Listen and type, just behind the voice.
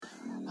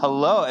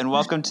Hello, and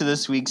welcome to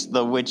this week's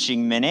The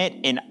Witching Minute.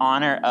 In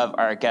honor of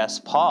our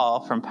guest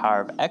Paul from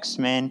Power of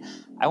X-Men,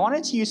 I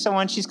wanted to use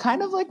someone, she's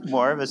kind of like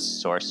more of a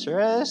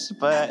sorceress,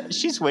 but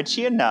she's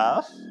witchy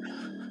enough.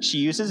 She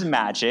uses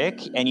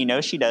magic, and you know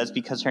she does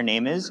because her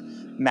name is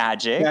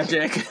Magic.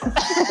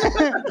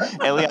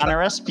 Illyana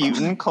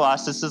Rasputin,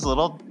 Colossus's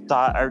little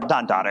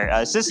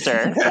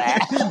sister.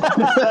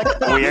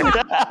 Weird.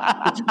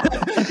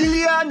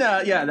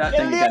 Illyana! Yeah, that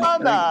thing.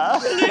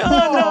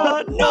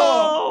 Illyana!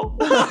 No!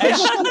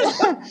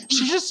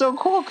 She's just so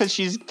cool because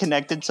she's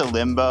connected to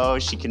Limbo.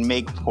 She can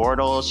make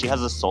portals. She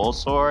has a soul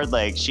sword.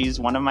 Like, she's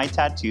one of my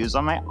tattoos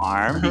on my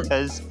arm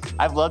because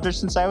I've loved her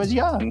since I was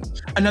young.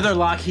 Another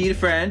Lockheed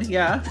friend,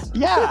 yeah.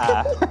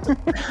 Yeah.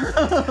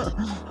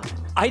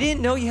 I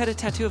didn't know you had a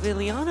tattoo of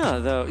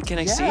Illyana, though. Can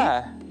I see?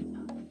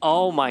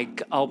 Oh my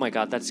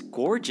God, that's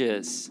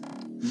gorgeous.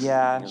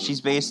 Yeah, she's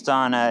based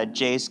on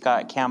J.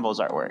 Scott Campbell's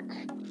artwork.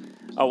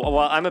 Oh,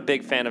 well, I'm a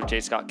big fan of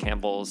J. Scott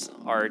Campbell's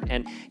art.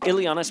 And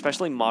Illyana,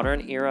 especially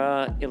modern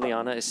era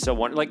Illyana, is so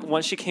wonderful. Like,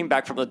 once she came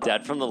back from the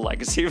dead from the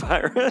legacy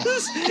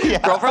virus,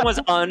 girlfriend was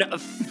on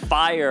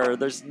fire.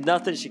 There's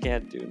nothing she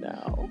can't do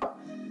now.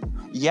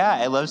 Yeah,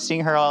 I love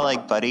seeing her all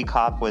like buddy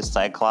cop with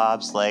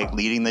Cyclops, like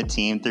leading the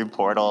team through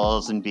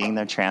portals and being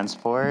their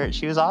transport.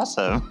 She was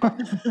awesome.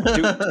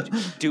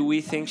 Do we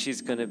think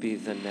she's going to be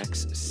the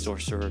next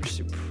Sorcerer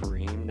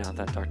Supreme now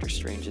that Doctor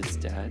Strange is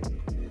dead?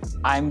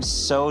 I'm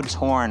so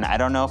torn. I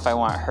don't know if I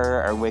want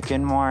her or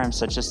Wiccan more. I'm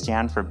such a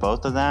stan for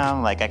both of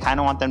them. Like, I kind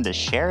of want them to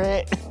share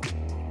it.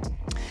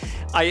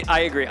 I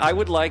agree.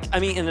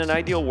 In an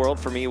ideal world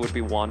for me, it would be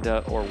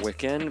Wanda or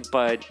Wiccan.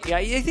 But yeah,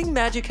 I think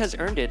Magic has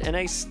earned it. And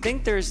I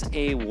think there's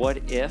a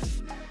what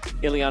if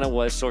Illyana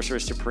was Sorcerer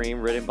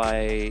Supreme written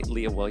by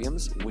Leah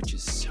Williams, which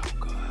is so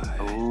good.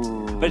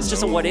 Ooh. But it's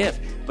just a what if.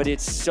 But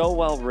it's so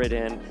well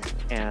written.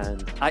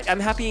 And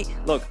I'm happy.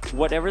 Look,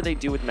 whatever they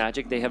do with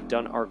Magic, they have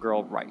done our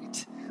girl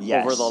right.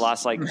 Yes. Over the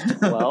last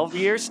 12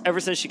 years,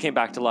 ever since she came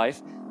back to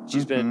life.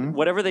 She's been,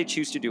 whatever they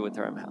choose to do with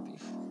her, I'm happy.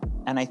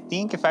 And I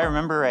think, if I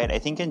remember right, I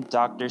think in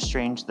Doctor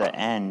Strange The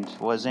End,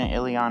 wasn't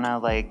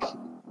Illyana like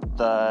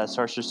the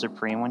Sorcerer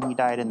Supreme when he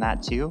died in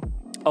that too?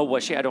 Oh,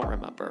 was she? I don't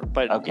remember.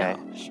 But okay,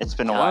 yeah. It's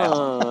been a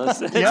while. It's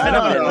been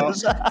a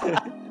minute.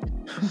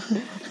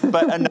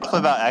 But enough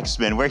about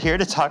X-Men. We're here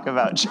to talk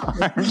about Charmed.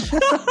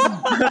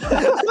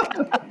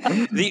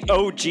 The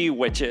OG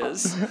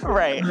witches.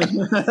 Right.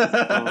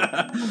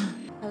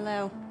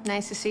 Hello.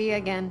 Nice to see you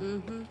again.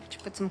 Mm-hmm.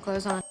 Should put some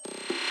clothes on.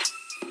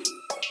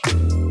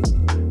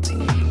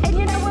 And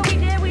you know what we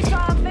did? We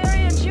saw a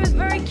fairy and she was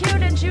very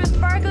cute and she was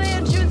sparkly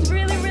and she was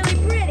really, really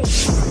pretty.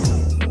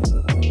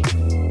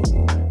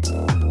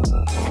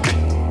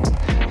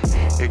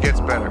 It gets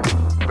better.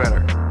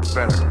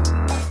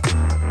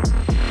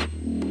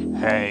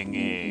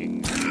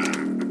 Hanging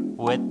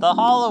with the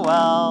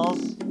Hollowells.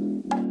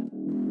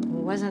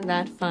 Wasn't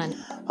that fun?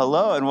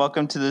 Hello, and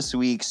welcome to this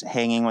week's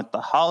Hanging with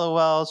the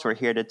Hollowells. We're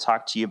here to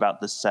talk to you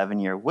about The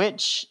 7-Year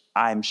Witch.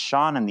 I'm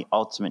Sean, I'm the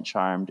ultimate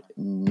charmed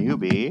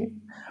newbie.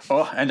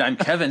 Oh, and I'm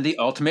Kevin, the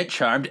ultimate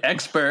charmed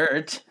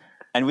expert.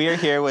 And we are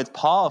here with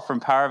Paul from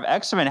Power of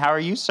X-Men. How are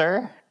you,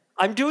 sir?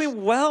 I'm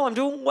doing well.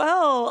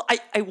 I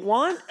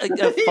want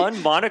a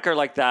fun moniker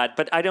like that,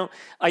 but I don't.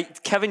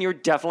 Kevin, you're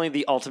definitely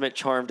the ultimate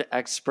charmed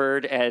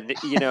expert, and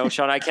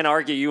Sean, I can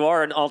argue you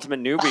are an ultimate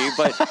newbie,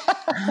 but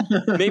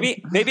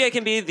maybe I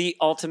can be the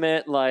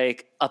ultimate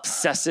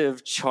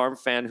obsessive charm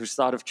fan who's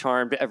thought of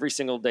Charmed every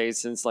single day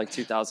since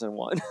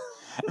 2001.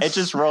 It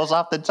just rolls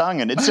off the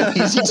tongue, and it's so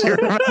easy to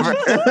remember.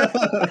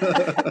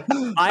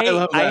 I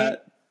love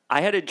that. I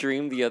had a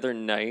dream the other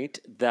night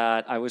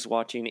that I was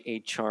watching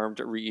a Charmed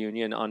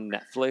reunion on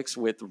Netflix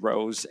with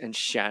Rose and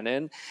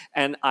Shannon.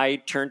 And I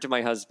turned to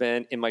my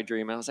husband in my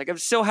dream. And I was like, I'm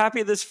so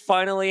happy this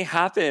finally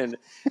happened.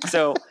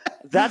 So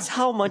that's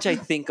how much I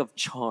think of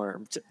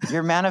Charmed.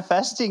 You're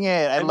manifesting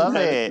it. I love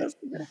it.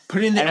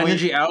 Putting the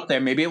energy out there.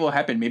 Maybe it will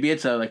happen. Maybe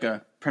it's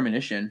a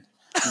premonition.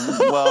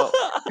 Well,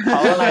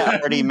 Paul and I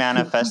already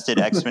manifested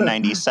X-Men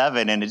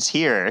 97, and it's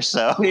here.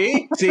 So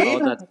see,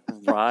 oh, that's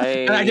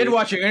right. And I did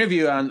watch your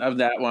interview of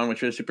that one,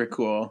 which was super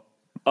cool.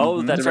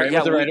 Oh, that's right.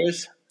 Yeah, the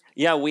writers.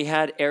 Yeah, we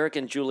had Eric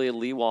and Julia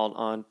Lewald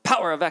on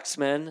Power of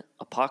X-Men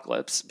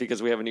Apocalypse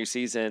because we have a new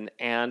season,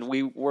 and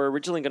we were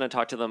originally going to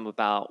talk to them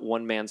about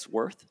One Man's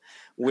Worth,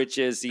 which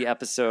is the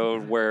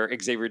episode where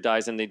Xavier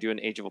dies and they do an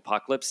Age of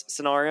Apocalypse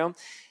scenario.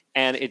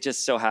 And it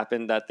just so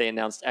happened that they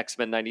announced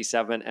X-Men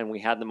 97, and we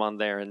had them on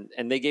there,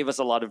 and they gave us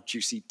a lot of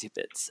juicy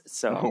tidbits.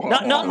 So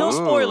no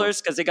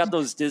spoilers because they got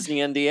those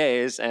Disney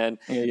NDAs, and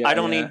I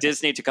don't need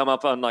Disney to come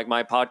up on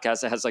my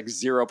podcast that has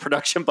zero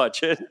production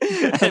budget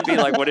and be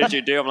like, "What did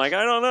you do?" I'm like,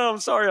 "I don't know. I'm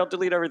sorry. I'll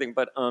delete everything."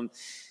 But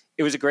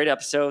it was a great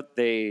episode.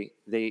 They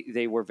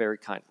were very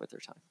kind with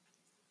their time.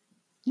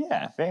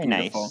 Yeah, very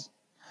Beautiful. Nice.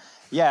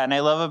 Yeah, and I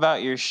love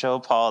about your show,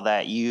 Paul,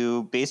 that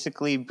you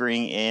basically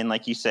bring in,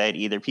 like you said,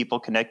 either people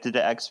connected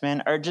to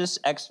X-Men or just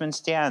X-Men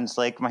stans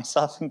like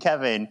myself and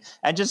Kevin,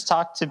 and just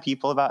talk to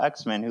people about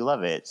X-Men who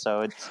love it.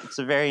 So it's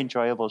a very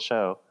enjoyable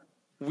show.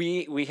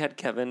 We had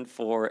Kevin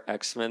for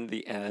X-Men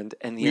The End,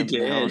 and the We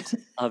did. amount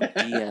of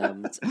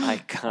DMs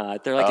I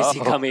got. They're like, is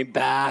he coming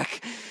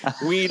back?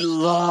 We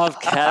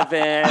love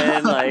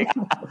Kevin. Like,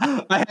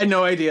 I had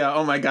no idea.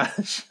 Oh my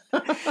gosh.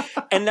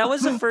 and that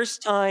was the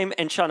first time,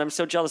 and Sean, I'm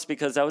so jealous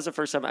because that was the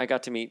first time I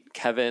got to meet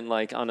Kevin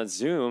like on a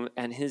Zoom,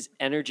 and his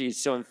energy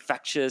is so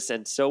infectious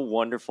and so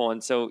wonderful.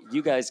 And so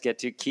you guys get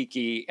to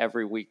kiki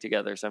every week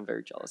together. So I'm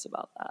very jealous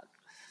about that.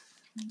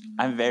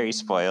 I'm very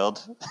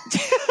spoiled.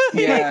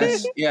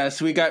 Yes,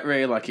 we got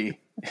very lucky.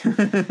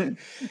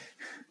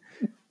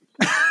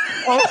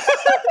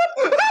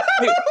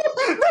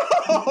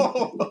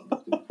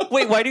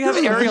 Wait, why do you have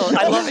Ariel?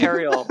 I love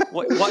Ariel.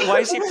 Why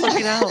is he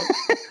flipping out?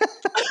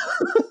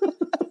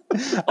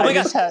 Oh my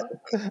god,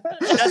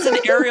 that's an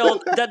Ariel.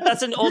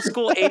 That's an old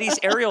school '80s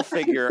Ariel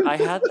figure. I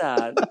had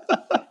that.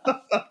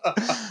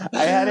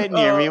 I had it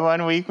near me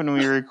one week when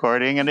we were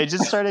recording, and I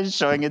just started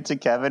showing it to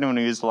Kevin when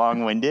he was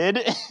long-winded,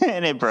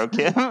 and it broke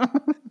him.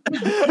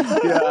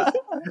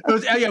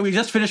 We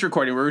just finished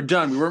recording. We were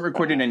done. We weren't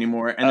recording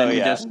anymore, and then we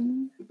just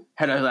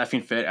had a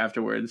laughing fit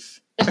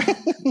afterwards.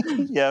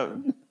 Yep.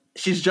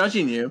 She's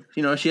judging you.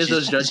 You know, she has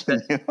She's those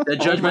judging you. the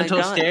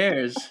judgmental God.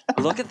 stares.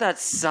 Look at that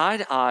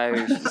side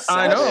eye.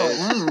 I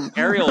know.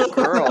 Ariel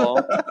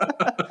girl.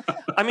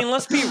 I mean,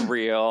 let's be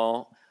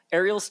real.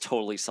 Ariel's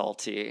totally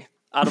salty.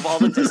 Out of all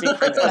the Disney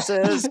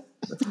princesses,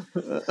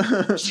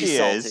 she's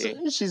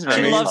salty. She's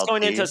very She loves salty.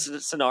 going into a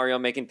scenario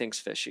making things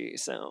fishy.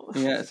 So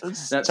Yes,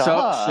 that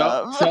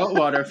Stop.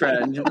 saltwater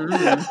friend.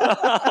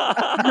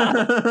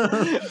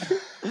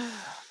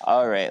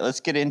 All right,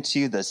 let's get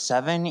into the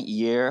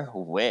 7-Year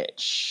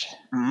Witch.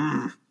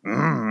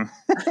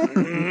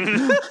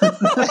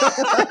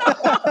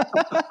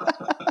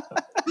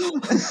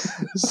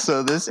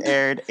 So this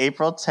aired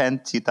April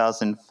 10th,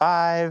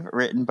 2005,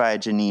 written by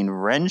Janine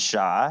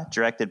Renshaw,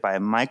 directed by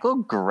Michael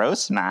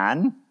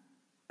Grossman.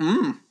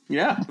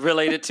 Yeah.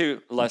 related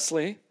to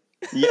Leslie.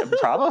 Yeah,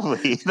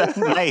 probably. That's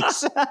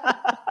nice.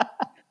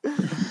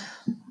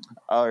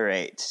 All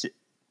right.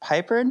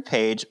 Piper and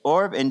Paige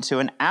orb into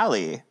an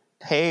alley.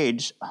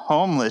 Paige,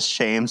 homeless,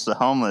 shames the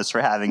homeless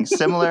for having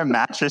similar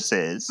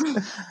mattresses.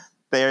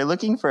 They are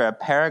looking for a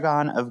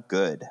paragon of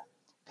good.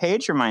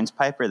 Paige reminds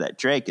Piper that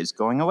Drake is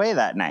going away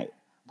that night.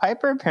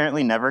 Piper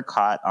apparently never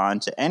caught on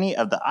to any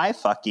of the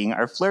eye-fucking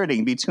or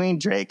flirting between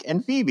Drake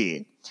and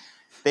Phoebe.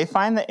 They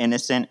find the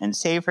innocent and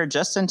save her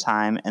just in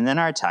time and then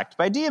are attacked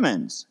by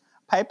demons.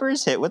 Piper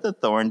is hit with a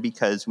thorn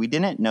because we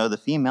didn't know the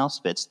female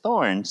spits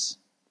thorns.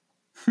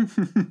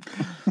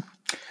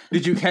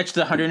 Did you catch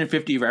the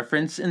 150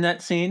 reference in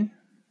that scene?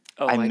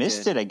 Oh, I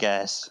missed it, I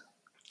guess.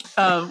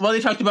 Well, they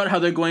talked about how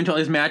they're going to all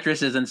these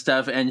mattresses and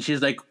stuff, and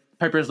she's like,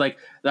 Piper's like,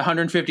 the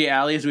 150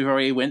 alleys we've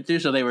already went through,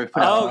 so they were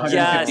put out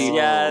 150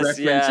 reference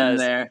in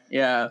there.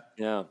 Yeah.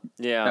 Yeah.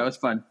 That was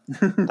fun.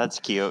 That's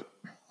cute.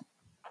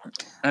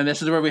 And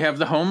this is where we have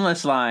the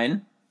homeless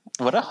line.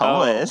 What a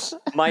homeless.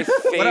 My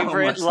favorite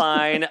homeless.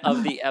 line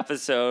of the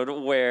episode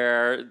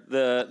where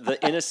the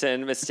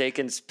innocent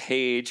mistakes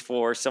Paige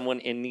for someone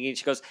in need.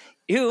 She goes,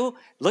 "Ew,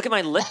 look at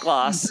my lip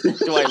gloss.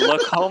 Do I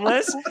look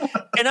homeless?"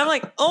 And I'm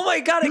like, "Oh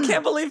my god, I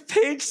can't believe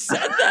Paige said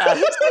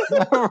that."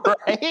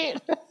 Right?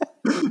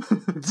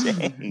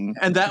 Dang.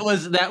 And that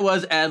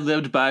was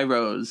ad-libbed by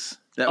Rose.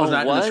 That was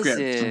not in the script.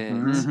 It?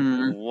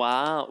 Mhm.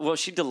 Wow. Well,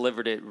 she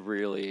delivered it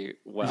really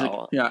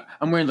well. Yeah,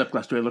 I'm wearing lip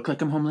gloss. Do I look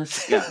like I'm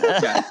homeless?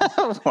 Yeah.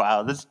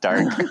 Wow, that's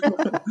dark.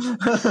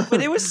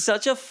 But it was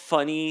such a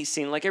funny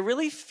scene. Like, I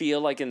really feel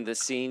like in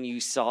this scene,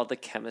 you saw the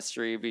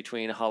chemistry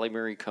between Holly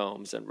Marie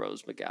Combs and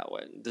Rose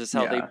McGowan. This is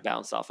how they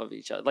bounce off of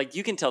each other. Like,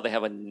 you can tell they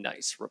have a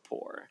nice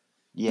rapport.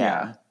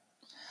 Yeah.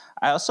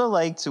 I also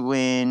liked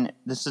when,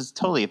 this is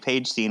totally a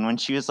Paige scene, when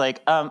she was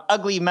like,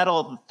 ugly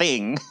metal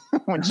thing,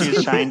 when she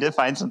was trying to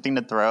find something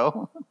to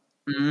throw.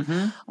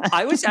 Mm-hmm.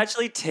 I was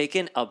actually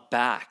taken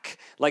aback.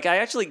 Like, I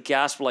actually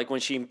gasped, like, when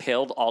she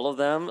impaled all of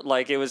them.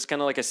 Like, it was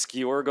kind of like a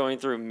skewer going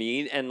through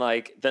meat, and,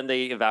 like, then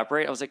they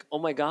evaporate. I was like, oh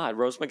my God,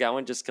 Rose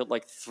McGowan just killed,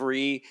 like,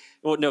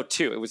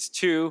 two. It was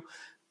two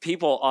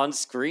people on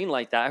screen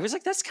like that. I was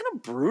like, that's kind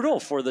of brutal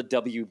for the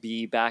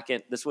WB back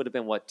in, this would have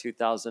been, what,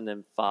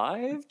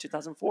 2005,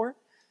 2004?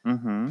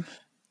 Mm-hmm.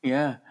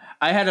 Yeah.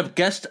 I had a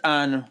guest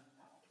on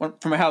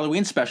from a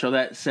Halloween special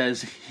that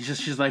says,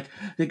 she's like,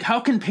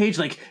 how can Paige,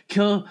 like,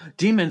 kill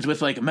demons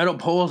with, like, metal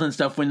poles and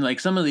stuff when, like,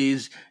 some of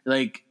these,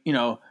 like, you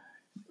know,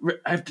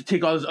 I have to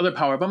take all this other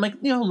power. But I'm like,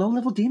 you know,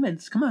 low-level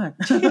demons. Come on.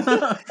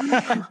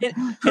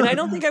 And I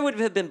don't think I would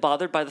have been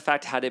bothered by the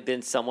fact had it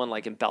been someone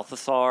like in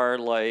Balthazar,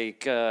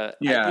 like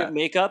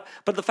makeup.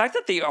 But the fact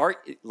that they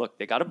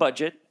got a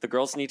budget. The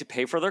girls need to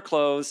pay for their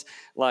clothes.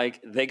 Like,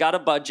 they got a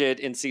budget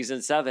in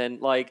season 7.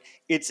 Like,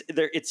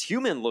 it's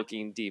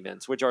human-looking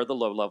demons, which are the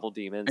low-level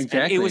demons.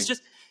 Exactly. And it was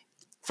just,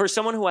 for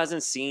someone who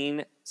hasn't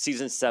seen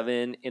season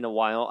 7 in a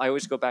while, I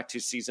always go back to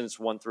seasons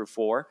 1 through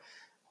 4.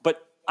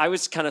 But I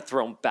was kind of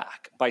thrown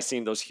back by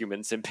seeing those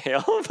humans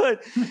impale,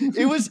 but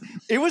it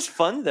was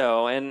fun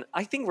though, and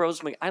I think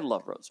I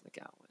love Rose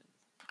McGowan.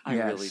 I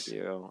really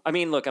do. I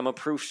mean, look, I'm a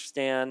Prue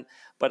stan,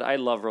 but I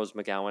love Rose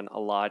McGowan a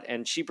lot,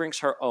 and she brings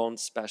her own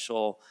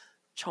special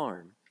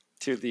charm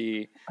to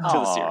the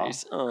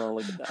series. Oh,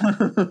 look at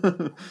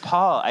that.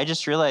 Paul, I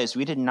just realized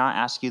we did not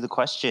ask you the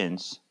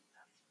questions.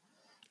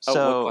 What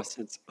So,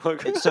 questions?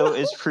 so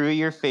is Prue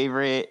your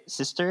favorite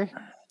sister?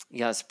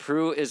 Yes,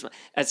 Prue is,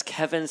 as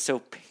Kevin so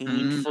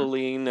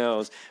painfully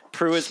knows,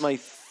 Prue is my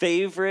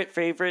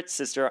favorite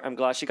sister. I'm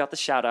glad she got the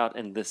shout out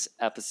in this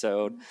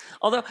episode.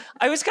 Although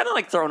I was kind of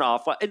like thrown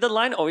off. The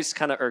line always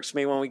kind of irks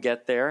me when we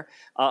get there.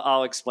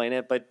 I'll explain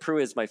it, but Prue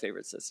is my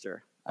favorite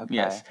sister. Okay.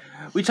 Yes,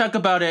 we talk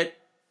about it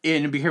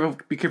in Be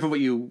Careful What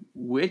You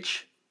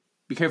Wish.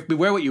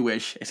 Beware What You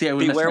Wish. See,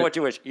 Beware What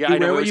You Wish. Yeah, I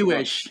know Beware What You going.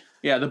 Wish.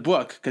 Yeah, the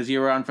book, because you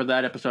were on for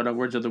that episode of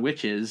Words of the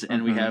Witches,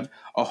 and we have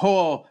a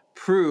whole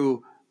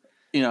Prue,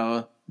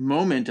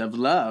 moment of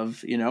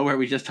love, where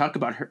we just talk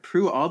about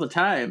Prue all the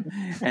time,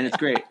 and it's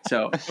great.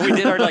 So We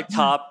did our like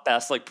top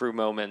best like Prue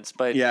moments,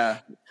 but yeah,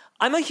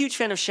 I'm a huge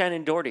fan of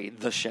Shannon Doherty,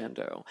 the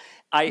Shando.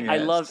 I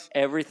Yes. love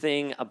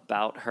everything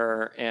about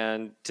her,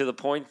 and to the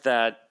point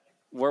that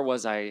where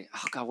was I?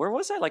 Oh God, where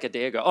was I like a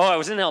day ago? Oh, I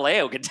was in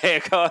LA a day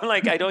ago. I'm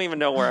like, I don't even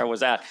know where I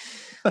was at.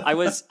 I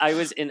was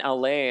in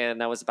LA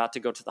and I was about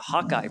to go to the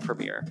Hawkeye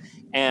premiere,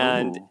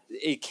 and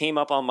it came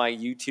up on my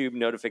YouTube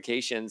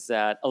notifications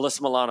that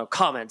Alyssa Milano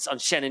comments on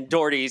Shannon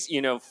Doherty's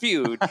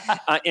feud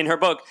in her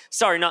book.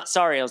 Sorry, not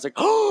sorry. I was like,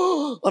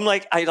 oh,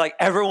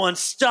 everyone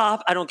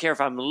stop! I don't care if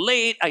I'm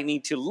late. I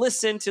need to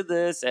listen to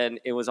this,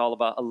 and it was all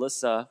about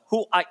Alyssa,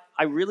 who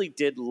I really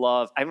did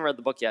love. I haven't read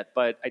the book yet,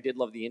 but I did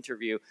love the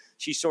interview.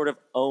 She sort of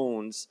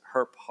owns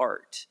her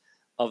part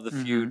of the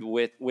feud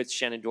with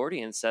Shannon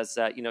Doherty and says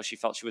that, she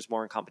felt she was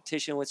more in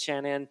competition with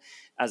Shannon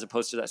as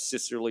opposed to that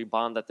sisterly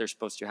bond that they're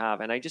supposed to have.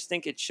 And I just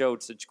think it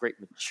showed such great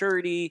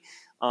maturity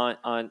on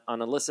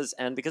Alyssa's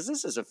end, because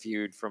this is a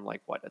feud from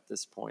at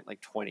this point,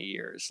 20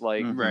 years.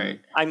 right.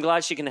 I'm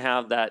glad she can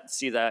have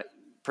see that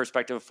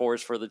perspective of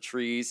forest for the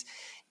trees.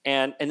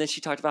 And then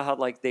she talked about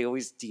how they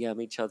always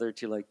DM each other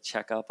to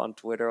check up on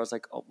Twitter. I was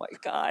like, oh my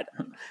God,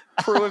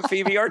 Prue and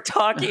Phoebe are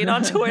talking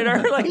on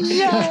Twitter.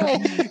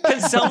 Can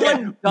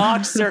someone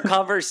dox their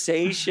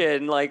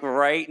conversation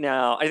right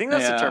now? I think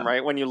that's the term,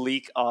 right? When you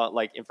leak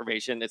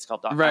information, it's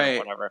called dox, Right.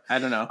 whatever. I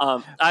don't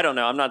know. I don't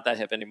know. I'm not that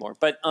hip anymore.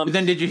 But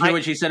then did you hear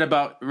what she said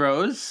about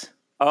Rose?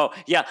 Oh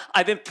yeah,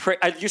 I've been.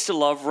 I used to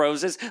love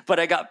roses, but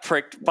I got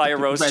pricked by a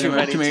rose too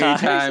many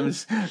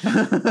times.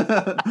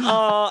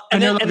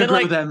 And then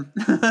them.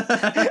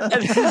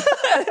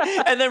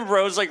 and then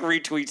Rose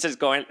retweets us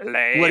going,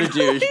 lame. What a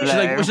douche. She's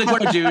like,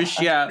 what a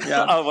douche.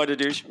 Yeah. Oh, what a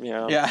douche.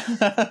 Yeah. Yeah.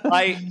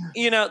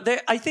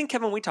 I think,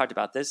 Kevin, we talked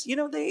about this.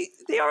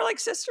 They are like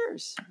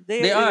sisters.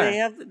 They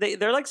are.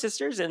 They're like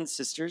sisters, and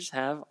sisters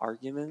have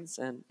arguments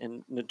and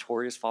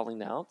notorious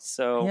falling out.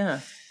 So Yeah.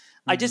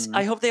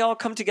 I hope they all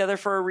come together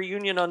for a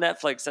reunion on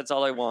Netflix. That's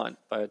all I want.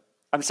 But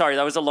I'm sorry,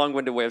 that was a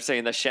long-winded way of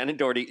saying that Shannon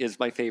Doherty is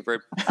my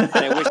favorite, and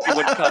I wish she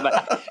would come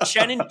back.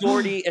 Shannon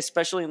Doherty,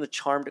 especially in the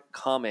Charmed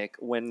comic,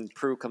 when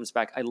Prue comes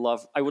back, I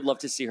would love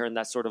to see her in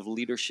that sort of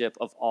leadership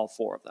of all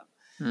four of them.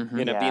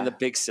 Being the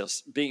big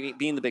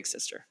being the big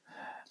sister.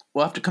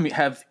 We'll have to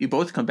have you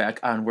both come back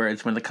on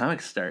Words when the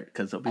comics start,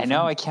 because I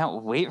know. I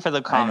can't wait for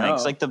the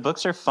comics. The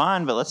books are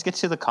fun, but let's get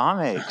to the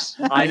comics.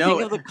 I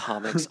think of the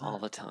comics all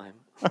the time,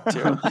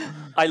 too.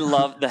 I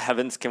love The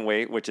Heavens Can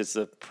Wait, which is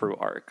the Prue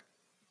arc.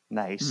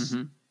 Nice.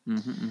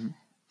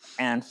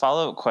 And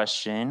follow-up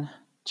question: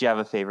 do you have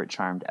a favorite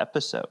Charmed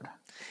episode?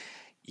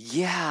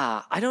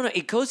 Yeah, I don't know.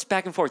 It goes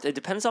back and forth. It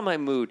depends on my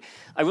mood.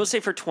 I will say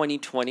for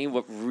 2020,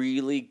 what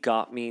really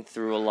got me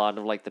through a lot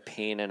of the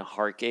pain and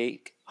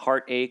heartache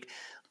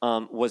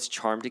was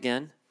Charmed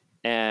again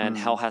and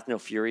Hell Hath No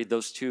Fury.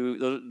 Those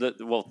two,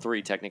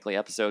 three technically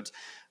episodes,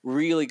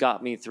 really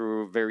got me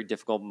through very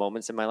difficult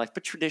moments in my life.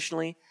 But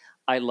traditionally,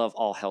 I love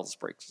All Hell's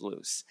Breaks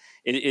Loose.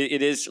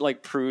 It is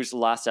like Prue's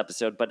last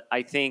episode, but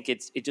I think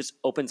it just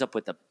opens up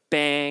with a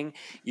bang.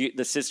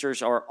 The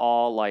sisters are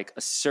all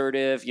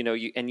assertive,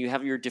 and you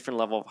have your different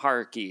level of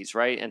hierarchies,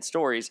 right? And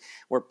stories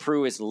where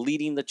Prue is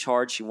leading the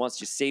charge. She wants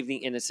to save the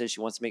innocent.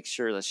 She wants to make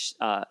sure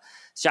that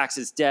Shax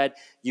is dead.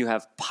 You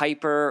have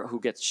Piper, who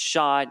gets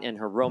shot, and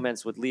her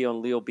romance with Leo,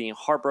 and Leo being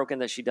heartbroken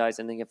that she dies.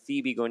 And then you have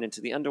Phoebe going into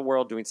the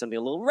underworld, doing something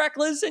a little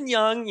reckless and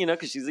young,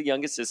 because she's the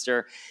youngest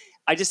sister.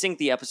 I just think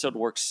the episode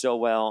works so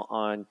well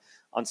on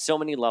so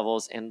many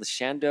levels, and the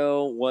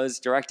Shando was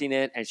directing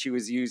it, and she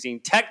was using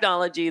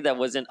technology that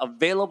wasn't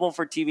available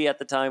for TV at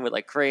the time with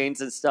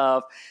cranes and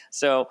stuff.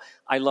 So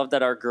I love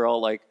that our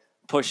girl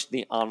pushed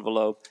the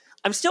envelope.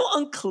 I'm still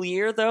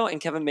unclear though,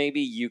 and Kevin, maybe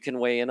you can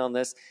weigh in on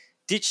this.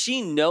 Did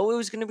she know it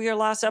was going to be her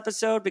last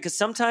episode? Because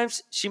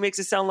sometimes she makes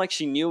it sound like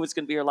she knew it was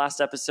going to be her last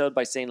episode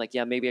by saying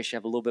yeah, maybe I should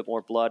have a little bit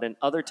more blood, and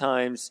other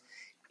times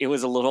it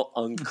was a little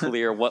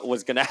unclear what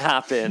was going to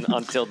happen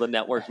until the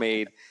network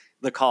made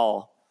the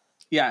call.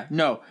 Yeah,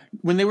 no.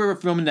 When they were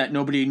filming that,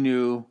 nobody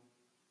knew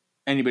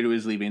anybody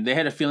was leaving. They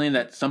had a feeling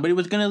that somebody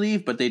was going to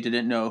leave, but they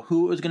didn't know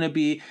who it was going to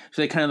be.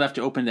 So they kind of left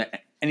it open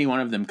that any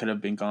one of them could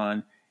have been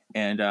gone.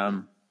 And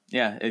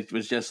it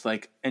was just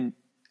and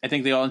I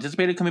think they all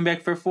anticipated coming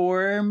back for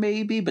 4,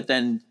 maybe, but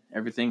then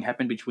everything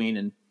happened between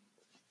and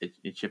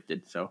it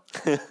shifted. So,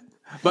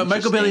 but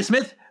Michael Bailey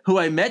Smith, who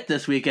I met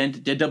this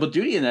weekend, did double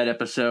duty in that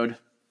episode.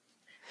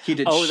 He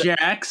did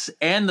Shax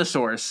and the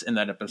Source in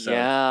that episode.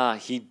 Yeah,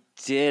 he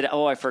did.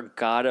 Oh, I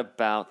forgot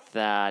about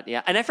that.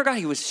 Yeah, and I forgot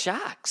he was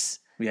Shax.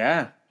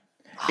 Yeah.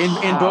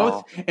 In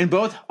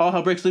both All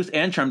Hell Breaks Loose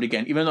and Charmed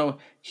Again, even though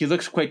he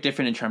looks quite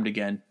different in Charmed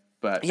Again.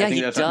 But yeah, I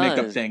think that's a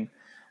makeup thing.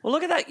 Well,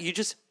 look at that. You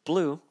just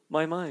blew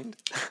my mind.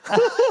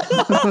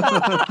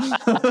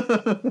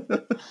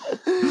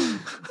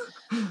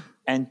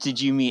 And did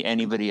you meet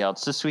anybody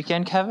else this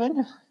weekend,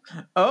 Kevin?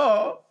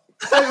 Oh.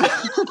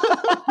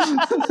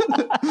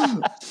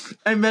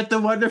 I met the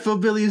wonderful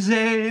Billy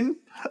Zane.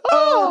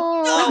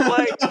 Oh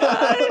my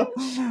God.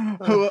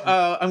 Who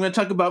I'm going to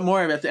talk about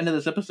more at the end of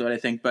this episode, I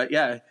think. But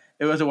yeah,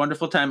 it was a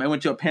wonderful time. I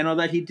went to a panel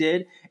that he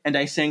did, and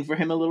I sang for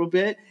him a little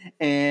bit.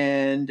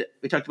 And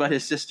we talked about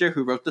his sister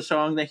who wrote the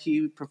song that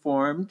he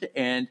performed.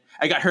 And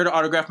I got her to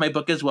autograph my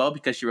book as well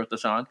because she wrote the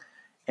song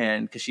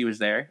and because she was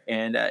there.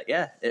 And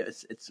yeah, it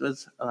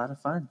was a lot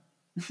of fun.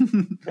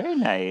 Very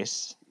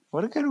nice.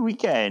 What a good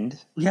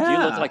weekend. Yeah. You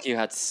look like you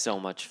had so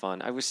much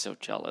fun. I was so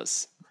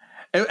jealous.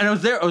 And I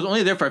was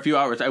only there for a few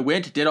hours. I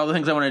went, did all the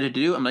things I wanted to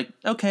do. I'm like,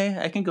 okay,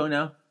 I can go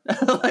now.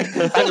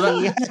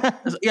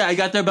 Yeah, I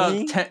got there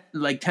about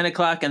 10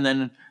 o'clock and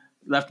then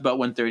left about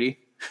 1:30.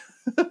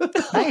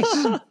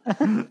 Nice.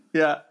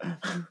 Yeah.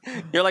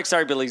 You're like,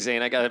 sorry, Billy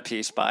Zane, I got a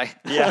piece. Bye.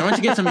 Yeah. I went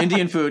to get some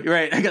Indian food.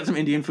 Right. I got some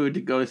Indian food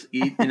to go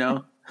eat, you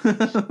know.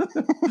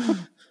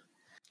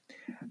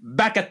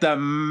 Back at the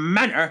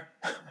manor,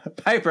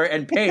 Piper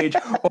and Paige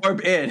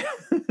orb in.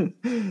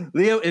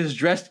 Leo is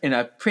dressed in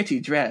a pretty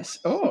dress.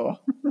 Oh.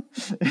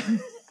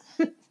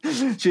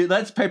 She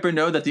lets Piper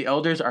know that the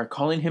elders are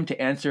calling him to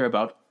answer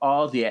about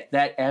all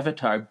that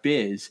Avatar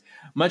biz.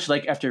 Much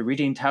like after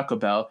reading Taco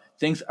Bell,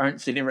 things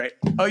aren't sitting right.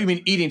 Oh, you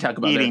mean eating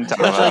Taco Bell? Eating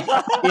Taco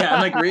Bell. Yeah,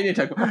 I'm like reading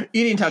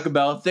eating Taco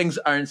Bell, things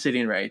aren't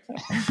sitting right.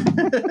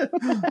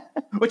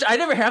 Which I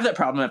never have that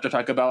problem after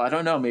Taco Bell. I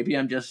don't know. Maybe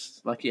I'm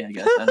just lucky, I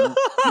guess. I don't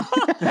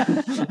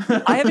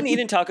know. I haven't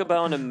eaten Taco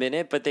Bell in a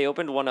minute, but they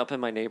opened one up in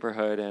my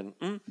neighborhood, and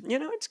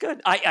it's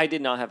good. I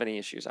did not have any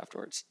issues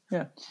afterwards.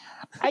 Yeah,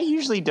 I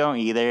usually don't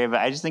either, but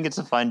I just think it's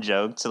a fun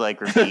joke to like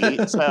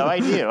repeat, so I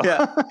do.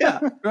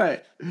 Yeah,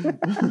 right.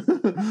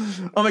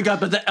 Oh my God,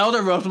 but the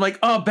elder robes, I'm like,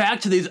 oh,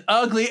 back to these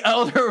ugly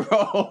elder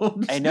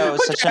robes. I know,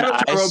 it's such an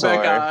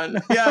eyesore.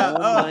 Yeah.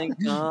 Oh my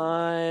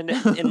God.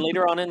 And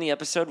later on in the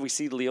episode, we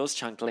see Leo's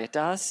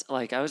chancletas.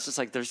 Like, I was just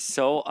like, they're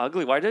so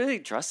ugly. Why do they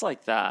dress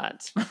like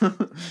that?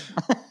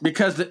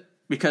 Because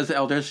the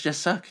elders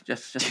just suck.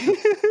 Just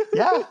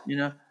Yeah. You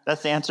know?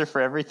 That's the answer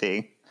for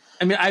everything.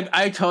 I mean,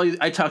 I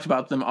talked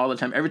about them all the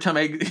time. Every time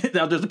the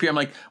elders appear, I'm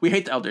like, we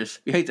hate the elders.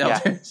 We hate the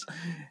elders.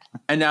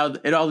 And now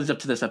it all leads up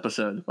to this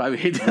episode. Why we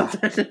hate the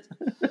elders.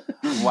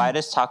 Why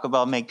does Taco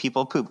Bell make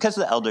people poop? Because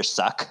the elders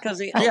suck. Because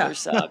the elders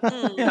suck.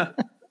 Yeah.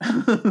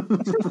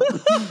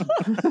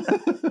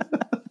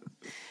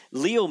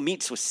 Leo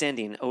meets with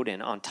Sandy and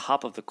Odin on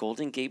top of the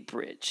Golden Gate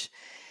Bridge.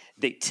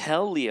 They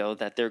tell Leo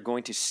that they're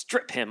going to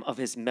strip him of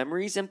his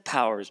memories and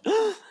powers.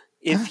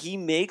 If he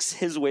makes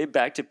his way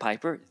back to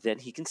Piper, then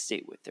he can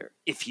stay with her.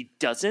 If he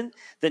doesn't,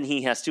 then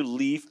he has to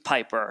leave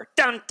Piper.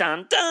 Dun,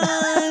 dun,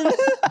 dun!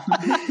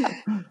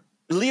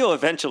 Leo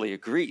eventually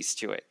agrees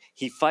to it.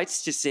 He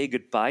fights to say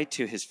goodbye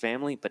to his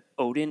family, but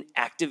Odin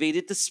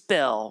activated the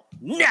spell.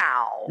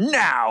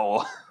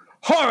 Now!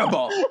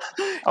 Horrible.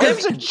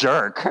 Odin's a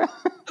jerk.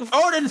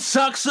 Odin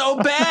sucks so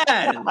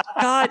bad.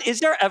 God,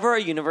 is there ever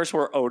a universe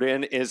where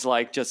Odin is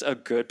like just a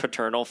good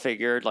paternal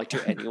figure, like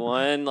to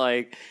anyone?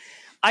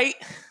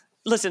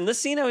 Listen, this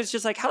scene, I was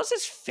just like, how's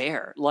this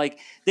fair? Like,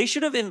 they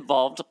should have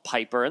involved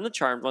Piper and the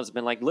Charmed Ones,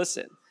 been like,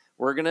 listen,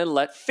 we're going to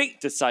let fate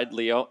decide,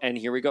 Leo, and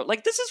here we go.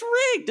 Like, this is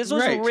rigged. This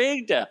was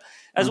rigged,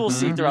 as we'll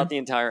see throughout the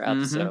entire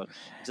episode.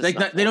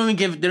 Like, they don't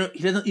even he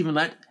doesn't even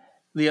let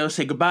Leo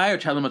say goodbye or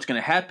tell him what's going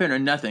to happen or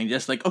nothing.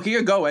 Just like, okay,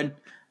 you're going.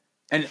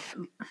 And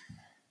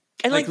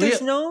like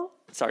there's no...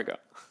 Sorry, go.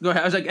 Go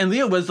ahead. I was like, and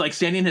Leo was like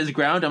standing his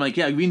ground. I'm like,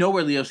 yeah, we know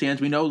where Leo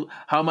stands. We know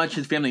how much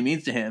his family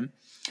means to him.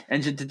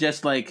 And to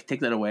just like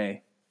take that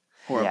away.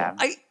 Horrible. Yeah.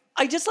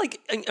 I just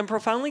like, I'm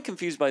profoundly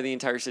confused by the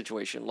entire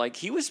situation. Like,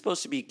 he was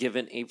supposed to be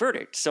given a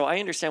verdict. So I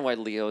understand why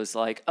Leo is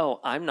like,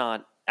 oh, I'm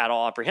not at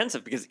all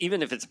apprehensive, because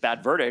even if it's a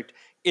bad verdict,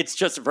 it's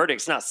just a verdict.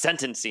 It's not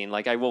sentencing.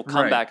 Like, I will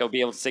come back. I'll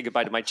be able to say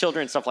goodbye to my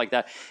children and stuff like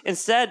that.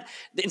 Instead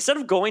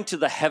of going to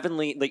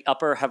the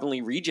upper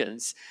heavenly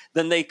regions,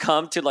 then they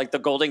come to like the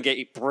Golden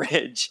Gate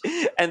Bridge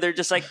and they're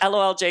just like,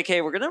 LOL,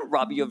 JK, we're going to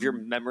rob you of your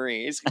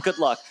memories. Good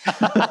luck.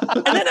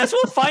 And then as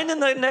we'll find in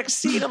the next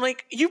scene, I'm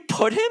like, you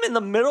put him in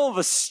the middle of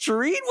a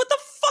street? What the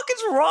fuck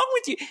is wrong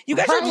with you? You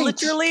guys are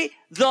literally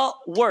the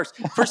worst.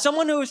 For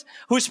someone who's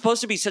supposed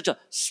to be such a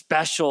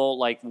special,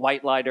 like,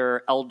 white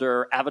lighter,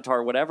 elder,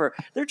 avatar, whatever,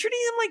 they're treating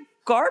him like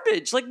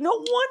garbage. Like, no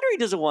wonder he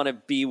doesn't want to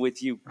be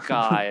with you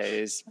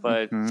guys.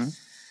 But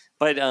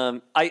But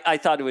I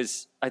thought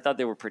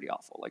they were pretty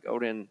awful. Like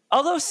Odin,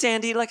 although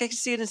Sandy, like I can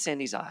see it in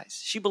Sandy's eyes.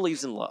 She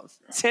believes in love.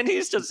 Sandy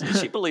is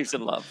she believes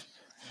in love.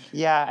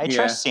 Yeah, I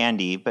trust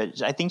Sandy,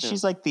 but I think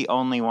she's like the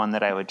only one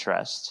that I would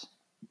trust.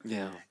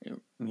 Yeah.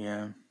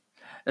 Yeah.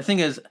 The thing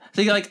is,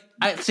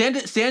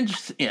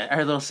 Sandy,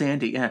 our little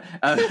Sandy, yeah.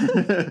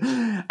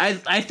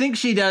 I think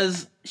she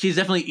does. She's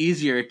definitely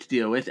easier to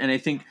deal with,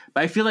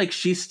 but I feel like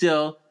she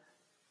still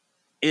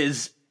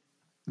is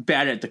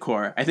bad at the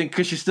core. I think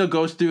because she still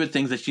goes through with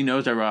things that she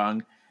knows are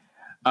wrong.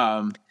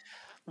 Have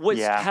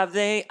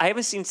they? I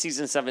haven't seen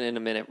season 7 in a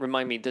minute.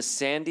 Remind me,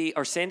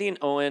 are Sandy and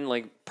Owen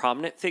like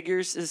prominent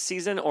figures this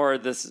season, or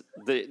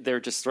they're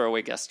just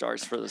throwaway guest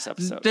stars for this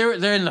episode? They're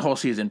in the whole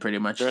season pretty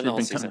much. They're in the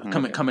whole season.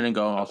 season. Coming and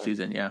going all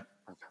season. Yeah.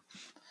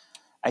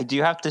 I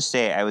do have to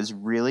say, I was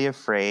really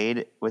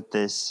afraid with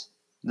this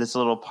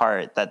little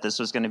part that this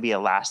was going to be a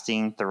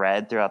lasting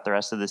thread throughout the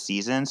rest of the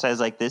season. So I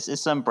was like, this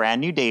is some brand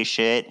new day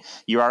shit.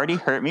 You already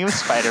hurt me with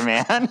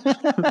Spider-Man.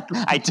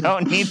 I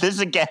don't need this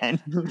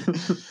again.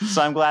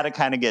 So I'm glad it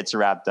kind of gets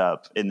wrapped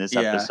up in this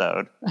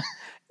episode.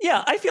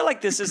 Yeah, I feel like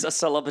this is a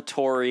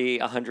celebratory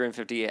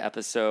 150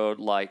 episode,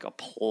 like a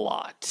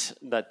plot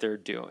that they're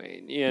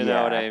doing. You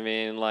know what I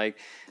mean? Like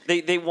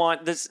they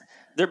want this.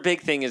 Their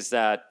big thing is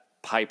that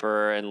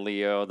Piper and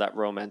Leo, that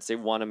romance, they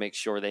want to make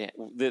sure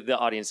the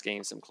audience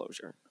gains some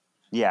closure.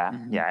 Yeah,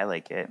 yeah, I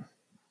like it.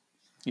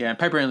 Yeah,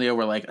 Piper and Leo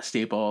were like a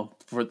staple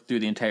through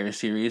the entire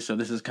series. So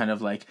this is kind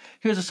of like,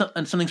 here's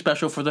something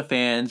special for the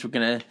fans. We're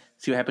gonna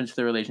see what happens to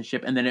the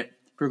relationship, and then it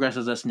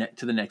progresses us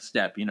to the next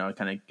step. You know, it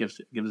kind of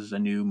gives us a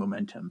new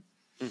momentum.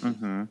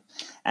 Mm-hmm.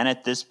 And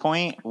at this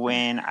point,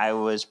 when I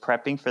was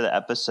prepping for the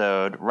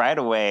episode, right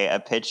away a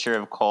picture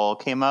of Cole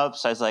came up.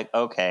 So I was like,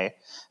 okay.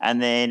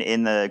 And then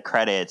in the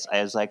credits,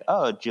 I was like,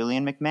 oh,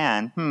 Julian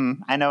McMahon.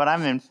 I know what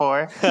I'm in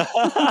for.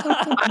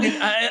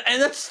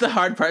 And that's the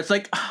hard part. It's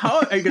like,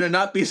 how are you going to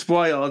not be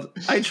spoiled?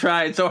 I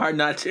tried so hard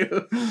not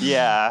to.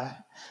 Yeah.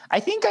 I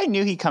think I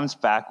knew he comes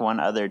back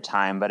one other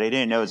time, but I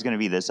didn't know it was going to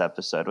be this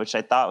episode, which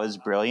I thought was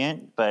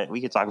brilliant. But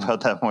we could talk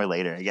about that more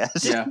later, I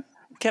guess. Yeah.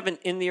 Kevin,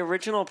 in the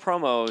original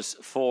promos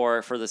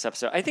for this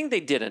episode, I think they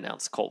did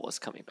announce Cole was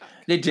coming back.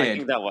 They did. I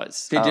think that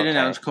was. They did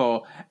announce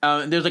Cole.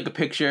 There's like a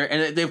picture,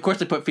 and they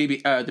put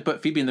Phoebe. They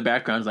put Phoebe in the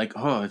background. It's like,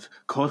 oh,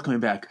 Cole's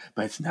coming back,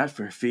 but it's not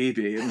for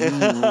Phoebe.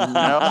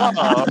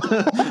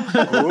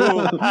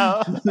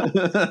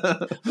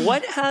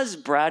 What has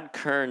Brad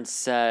Kern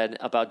said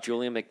about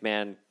Julian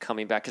McMahon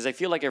coming back? Because I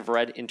feel like I've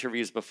read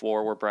interviews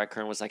before where Brad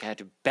Kern was like, I had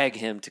to beg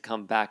him to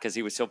come back because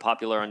he was so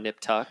popular on Nip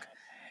Tuck.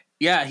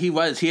 Yeah, he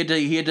was. He had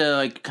to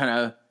like kind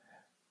of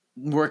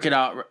work it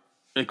out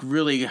like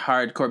really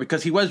hardcore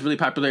because he was really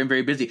popular and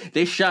very busy.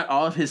 They shot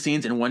all of his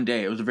scenes in one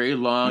day. It was a very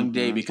long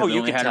day because they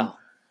only had him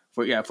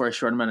for a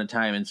short amount of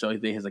time. And so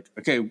they was like,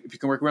 okay, if you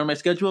can work around my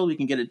schedule, we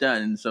can get it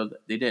done. And so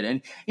they did.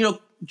 And you know,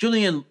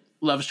 Julian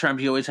loves Trump.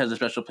 He always has a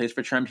special place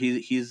for Trump.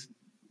 He's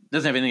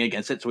doesn't have anything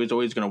against it, so he's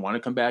always going to want to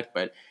come back,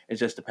 but it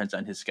just depends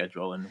on his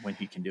schedule and when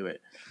he can do it.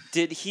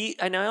 Did he,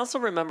 and I also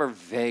remember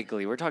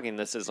vaguely, we're talking,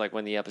 this is like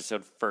when the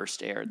episode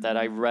first aired, that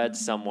I read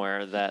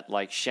somewhere that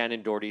like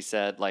Shannon Doherty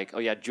said like, oh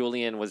yeah,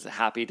 Julian was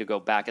happy to go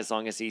back as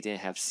long as he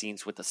didn't have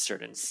scenes with a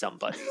certain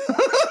somebody.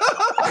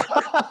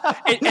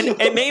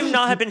 It may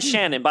not have been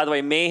Shannon, by the way,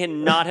 it may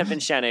not have been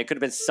Shannon. It could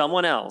have been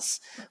someone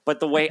else. But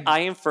the way I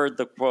inferred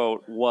the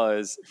quote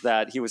was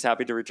that he was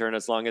happy to return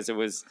as long as it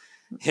was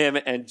him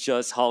and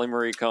just Holly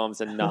Marie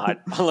Combs and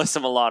not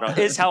Alyssa Milano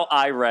is how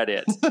I read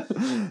it.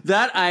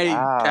 That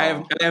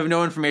I have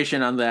no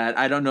information on that.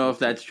 I don't know if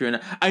that's true or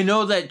not. I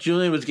know that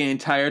Julian was getting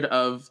tired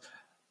of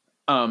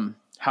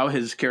how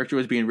his character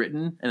was being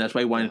written, and that's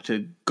why he wanted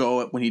to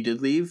go when he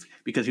did leave,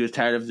 because he was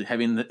tired of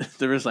having the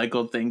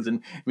recycled things,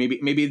 and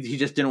maybe he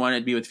just didn't want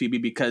to be with Phoebe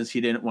because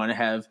he didn't want to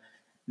have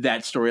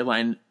that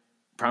storyline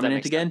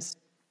prominent again. Sense.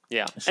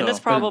 Yeah, so, and that's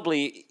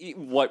probably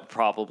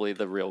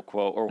the real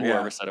quote, or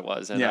whoever said it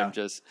was, and I'm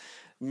just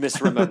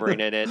misremembering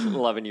it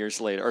 11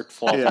 years later, or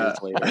 12 years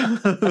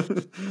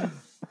later.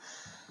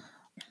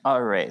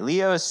 All right,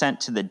 Leo is sent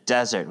to the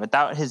desert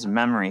without his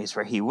memories,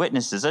 where he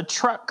witnesses a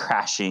truck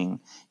crashing.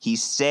 He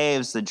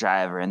saves the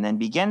driver and then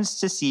begins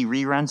to see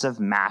reruns of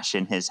MASH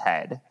in his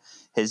head.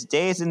 His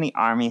days in the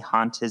army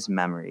haunt his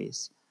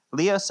memories.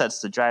 Leo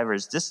sets the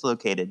driver's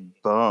dislocated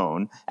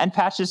bone and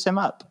patches him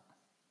up.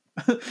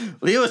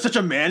 Leo is such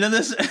a man in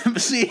this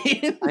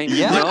scene. I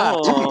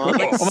know.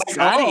 Like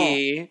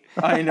Zaddy.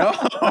 I know.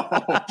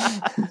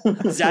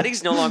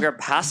 Zaddy's no longer a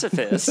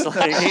pacifist.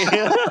 Like,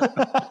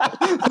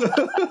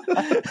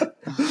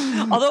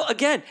 although,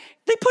 again,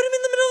 they put him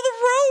in the middle of the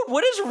road.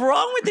 What is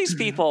wrong with these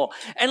people?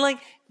 And like,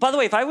 by the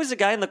way, if I was a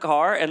guy in the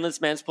car and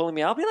this man's pulling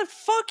me out, I'd be like,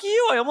 fuck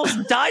you. I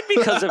almost died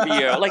because of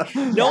you. Like,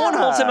 no one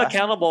holds him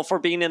accountable for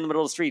being in the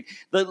middle of the street.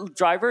 The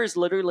driver is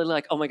literally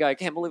like, oh my God, I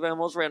can't believe I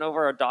almost ran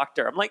over a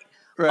doctor. I'm like,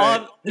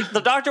 Right.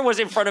 The doctor was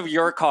in front of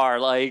your car.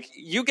 Like,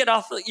 you get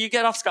off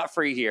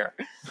scot-free here.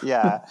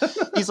 Yeah.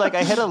 He's like,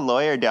 I hit a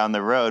lawyer down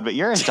the road, but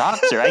you're a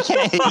doctor. I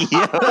can't hit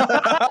you.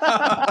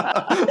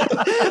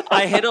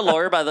 I hit a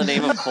lawyer by the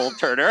name of Cole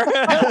Turner.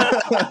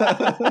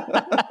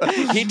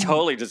 He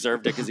totally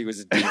deserved it because he was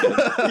a demon.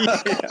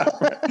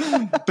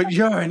 But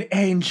you're an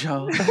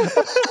angel.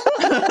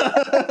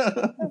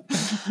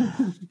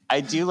 I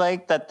do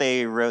like that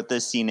they wrote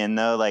this scene in,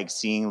 though, like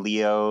seeing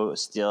Leo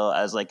still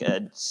as like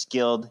a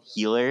skilled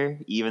healer,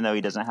 even though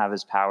he doesn't have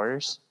his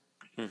powers.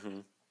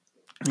 Mm-hmm.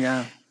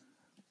 Yeah.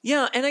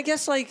 Yeah, and I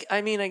guess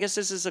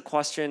this is a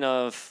question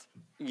of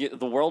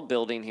the world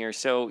building here.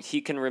 So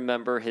he can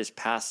remember his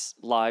past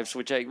lives,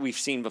 which we've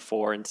seen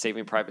before in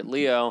Saving Private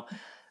Leo.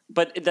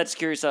 But that's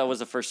curious. That was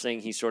the first thing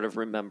he sort of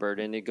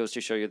remembered, and it goes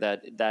to show you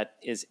that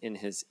is in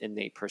his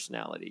innate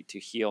personality to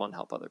heal and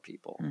help other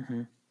people.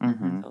 Mm-hmm.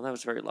 Mm-hmm. So that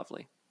was very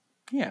lovely.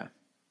 Yeah.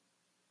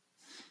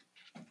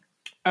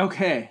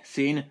 Okay,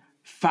 scene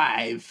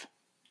 5.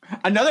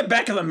 Another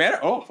back of the manor.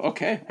 Oh,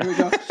 okay. Here we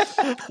go.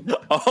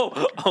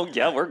 Oh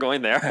yeah, we're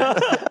going there.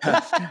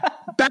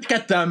 Back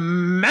at the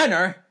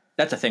manor.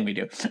 That's a thing we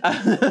do.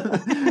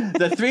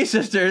 The three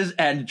sisters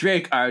and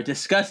Drake are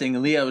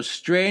discussing Leo's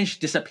strange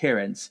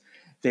disappearance.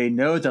 They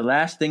know the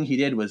last thing he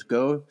did was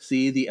go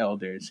see the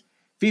elders.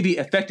 Phoebe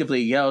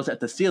effectively yells at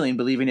the ceiling,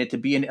 believing it to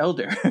be an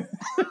elder.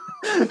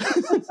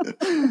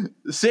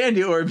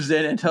 Sandy orbs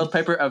in and tells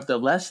Piper of the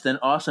less than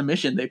awesome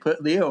mission they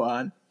put Leo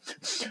on.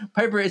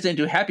 Piper isn't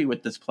too happy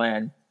with this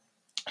plan.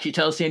 She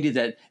tells Sandy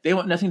that they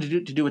want nothing to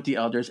do with the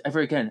elders ever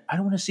again. I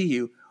don't want to see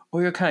you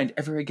or your kind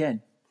ever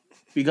again.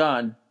 Be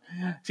gone.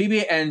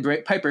 Phoebe and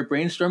Piper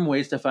brainstorm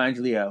ways to find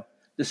Leo.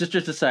 The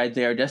sisters decide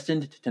they are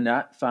destined to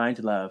not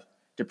find love.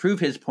 To prove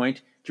his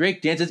point,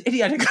 Drake dances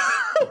idiotic.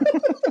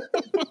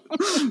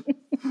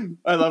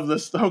 I love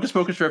this. The Hocus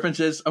Pocus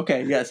references.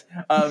 Okay, yes.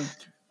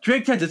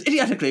 Drake dances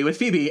idiotically with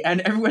Phoebe,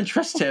 and everyone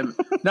trusts him.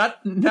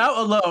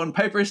 Now alone,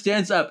 Piper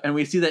stands up, and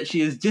we see that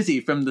she is dizzy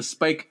from the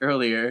spike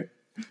earlier.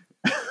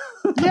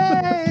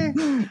 Yay!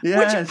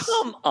 Yes. Which,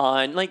 come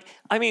on. Like,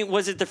 I mean,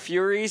 was it the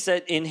Furies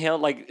that inhaled,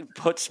 like,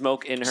 put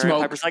smoke in her? Smoke.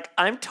 And Piper's like,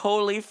 I'm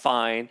totally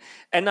fine.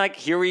 And, like,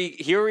 here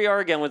we are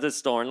again with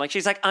this thorn. Like,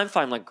 she's like, I'm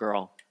fine. Like,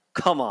 girl,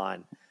 come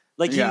on.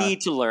 Like, Yeah. you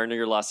need to learn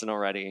your lesson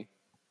already.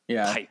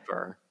 Yeah.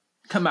 Piper.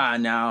 Come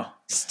on now.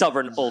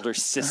 Stubborn older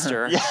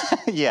sister.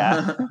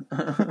 Yeah.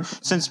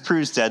 Since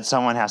Prue's dead,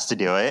 someone has to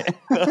do it.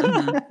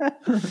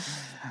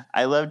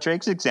 I love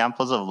Drake's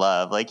examples of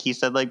love. Like he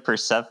said, like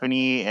Persephone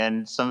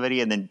and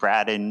somebody, and then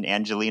Brad and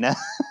Angelina.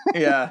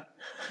 Yeah.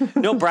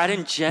 No, Brad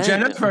and Jen.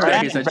 Jennifer.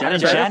 Brad, He said Brad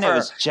and Jennifer. Jen. It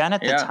was Jen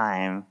at the Yeah.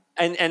 time.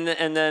 And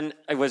then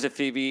was it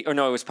Phoebe? Or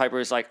no, it was Piper.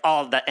 Was like,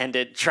 oh, that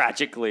ended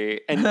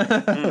tragically. And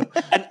and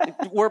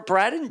were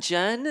Brad and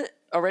Jen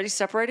already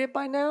separated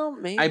by now?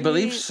 Maybe I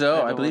believe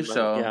so. I don't believe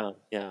remember. so.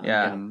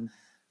 Yeah.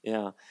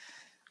 Yeah.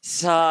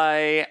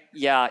 So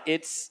yeah,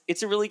 it's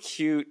a really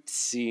cute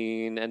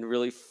scene and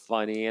really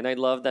funny, and I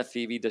love that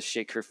Phoebe does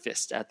shake her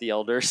fist at the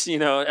elders,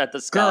 at the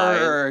sky,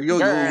 Grr,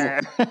 yo-yo.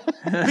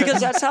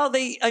 because that's how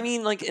they. I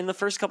mean, like in the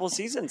first couple of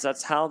seasons,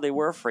 that's how they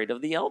were afraid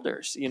of the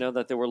elders.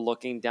 That they were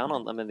looking down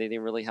on them, and they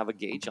didn't really have a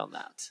gauge on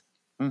that.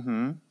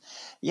 Mm-hmm.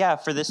 Yeah,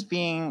 for this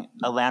being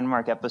a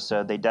landmark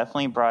episode, they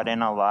definitely brought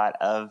in a lot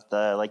of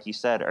the, like you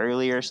said,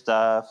 earlier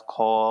stuff.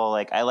 Cole,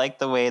 like I like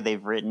the way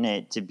they've written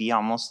it to be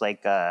almost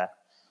like a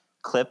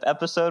clip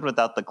episode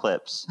without the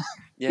clips.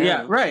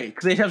 Yeah, right.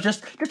 Because they have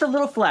just a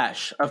little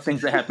flash of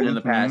things that happened in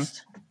the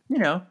past.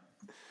 Yeah.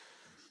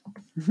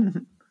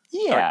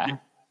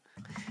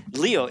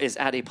 Leo is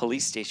at a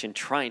police station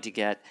trying to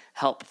get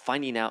help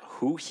finding out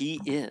who he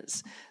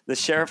is. The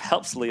sheriff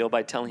helps Leo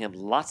by telling him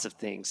lots of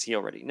things he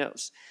already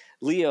knows.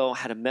 Leo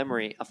had a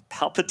memory of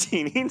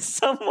palpitating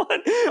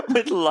someone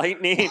with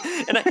lightning.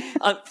 And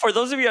for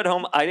those of you at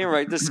home, I didn't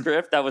write the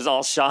script. That was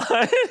all Sean.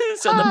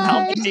 So the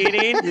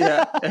palpitating,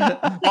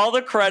 all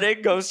the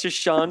credit goes to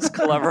Sean's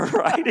clever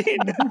writing.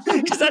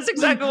 Because that's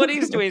exactly what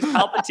he's doing. He's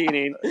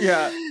palpitating.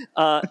 Yeah.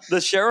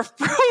 The sheriff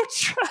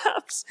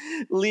traps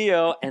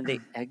Leo and they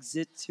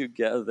exit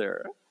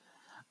together.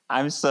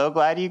 I'm so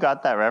glad you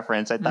got that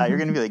reference. I thought you were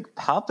going to be like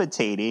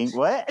palpitating.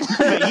 What?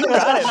 But you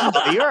got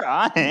it. You're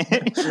on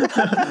it.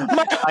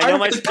 I know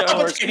my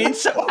palpitating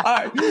so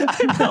hard.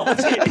 I'm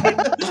palpitating.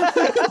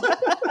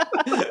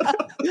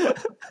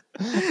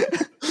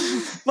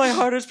 My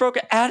heart is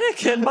broken.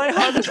 Anakin, my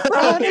heart is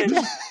broken.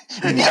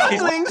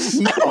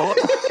 No.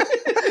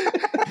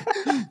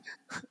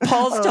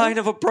 Paul's dying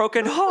of a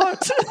broken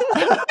heart.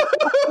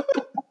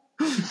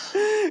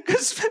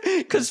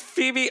 Because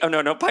Phoebe,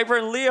 Piper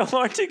and Leo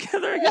aren't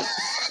together again.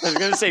 I was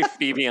going to say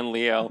Phoebe and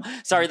Leo.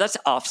 Sorry, that's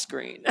off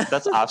screen.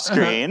 That's off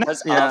screen.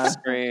 That's off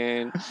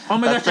screen. Oh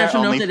my gosh, I have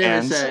some notes that I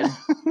OnlyFans. said.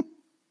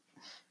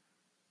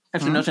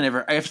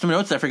 I have some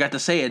notes I forgot to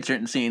say in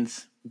certain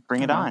scenes.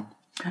 Bring it on.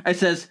 It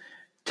says,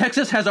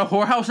 Texas has a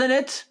whorehouse in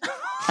it.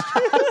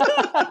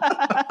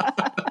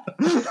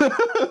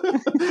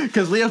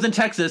 Because Leo's in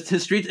Texas,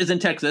 his street is in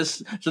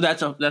Texas, so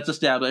that's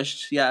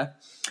established. Yeah.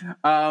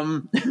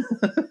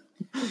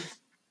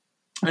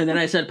 And then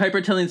I said,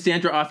 Piper telling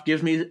Sandra off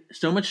gives me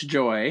so much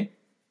joy.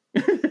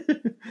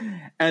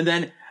 And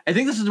then I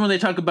think this is when they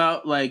talk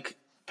about, like,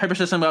 Piper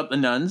says something about the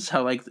nuns,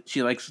 how, like,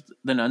 she likes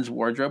the nuns'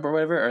 wardrobe or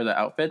whatever, or the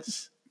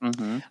outfits.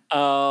 Mm-hmm.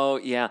 Oh,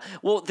 yeah.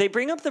 Well, they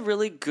bring up the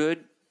really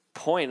good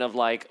point of,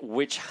 like,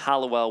 which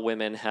Halliwell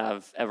women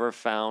have ever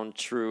found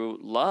true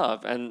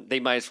love, and they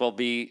might as well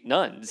be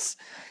nuns.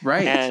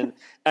 Right. And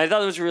I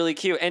thought it was really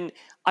cute. And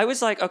I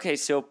was like, okay,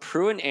 so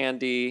Prue and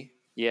Andy,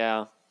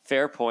 yeah,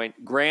 fair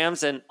point.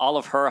 Grams and all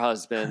of her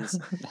husbands,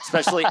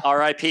 especially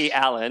R.I.P.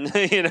 Alan,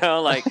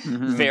 like,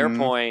 fair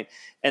point.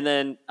 And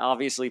then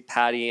obviously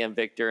Patty and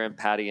Victor and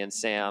Patty and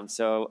Sam.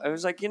 So I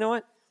was like, you know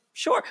what?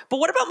 Sure. But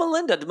what about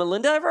Melinda? Did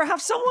Melinda ever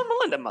have someone?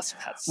 Melinda must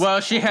have had someone.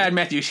 Well, she had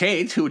Matthew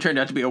Shades, who turned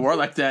out to be a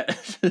warlock that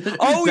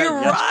Oh, you're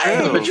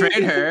right.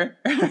 betrayed her.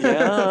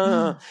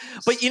 Yeah.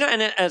 But,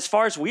 and as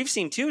far as we've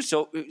seen too,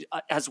 so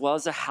as well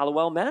as the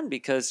Halliwell men,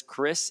 because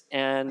Chris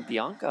and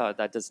Bianca,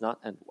 that does not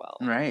end well.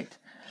 Right.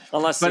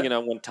 Unless,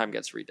 when time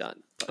gets redone.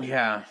 But.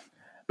 Yeah.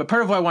 But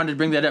part of why I wanted to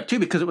bring that up too,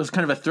 because it was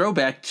kind of a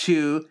throwback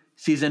to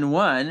season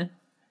 1,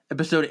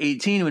 episode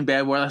 18, when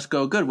Bad Warlocks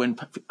Go Good, when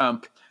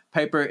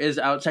Piper is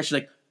outside. She's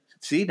like,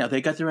 see, now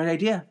they got the right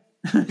idea.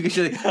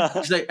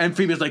 she's like, and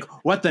Phoebe's like,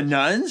 what, the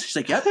nuns? She's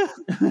like, yep.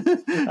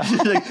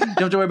 She's like, don't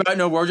have to worry about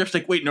no wardrobe. She's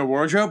like, wait, no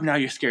wardrobe? Now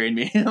you're scaring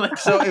me.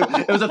 So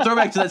it was a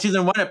throwback to that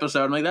season 1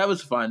 episode. I'm like, that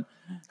was fun.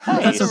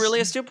 That's a really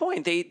astute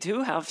point. They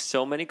do have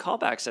so many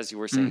callbacks, as you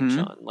were saying,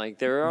 Sean. Like,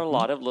 there are a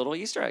lot of little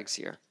Easter eggs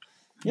here.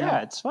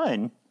 Yeah, it's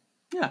fun.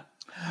 Yeah.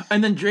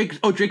 And then Drake's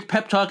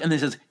pep talk, and then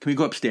says, can we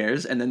go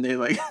upstairs? And then they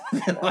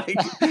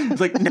it's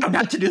like, no,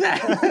 not to do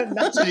that.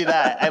 Not to do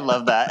that. I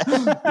love that.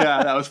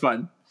 Yeah, that was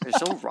fun. They're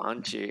so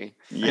raunchy.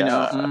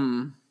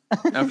 Yeah.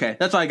 Okay,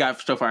 that's all I got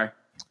so far.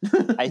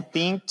 I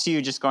think,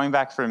 too, just going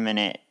back for a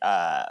minute,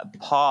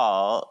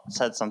 Paul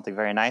said something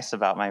very nice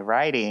about my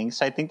writing.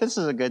 So I think this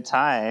is a good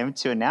time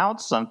to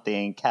announce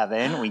something,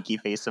 Kevin. Winky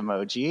face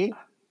emoji.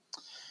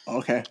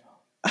 Okay.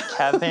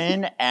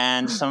 Kevin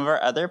and some of our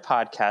other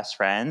podcast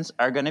friends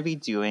are going to be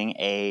doing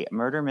a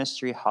murder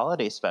mystery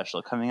holiday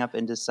special coming up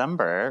in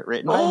December,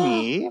 written by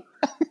me.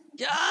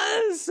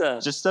 Yes!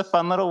 Just a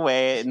fun little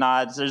way.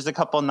 Nods. There's a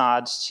couple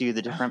nods to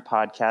the different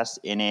podcasts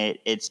in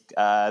it. It's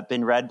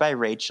been read by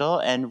Rachel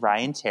and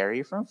Ryan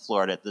Terry from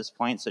Florida at this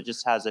point, so it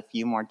just has a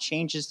few more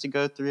changes to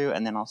go through,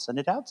 and then I'll send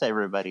it out to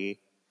everybody.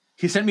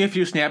 He sent me a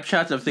few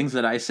snapshots of things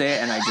that I say,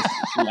 and I just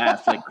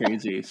laugh like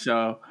crazy.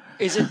 So...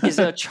 Is it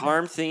a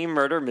charm theme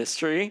murder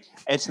mystery?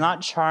 It's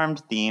not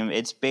charmed theme.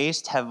 It's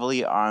based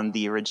heavily on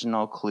the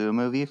original Clue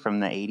movie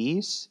from the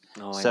 80s.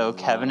 So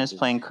Kevin is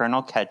playing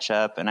Colonel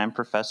Ketchup, and I'm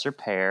Professor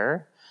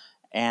Pear.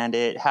 And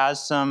it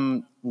has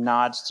some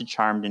nods to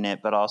Charmed in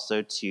it, but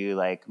also to,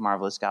 like,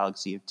 Marvelous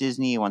Galaxy of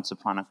Disney, Once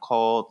Upon a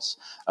Cult,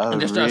 a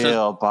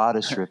real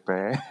bodice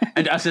ripper.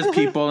 And us as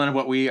people and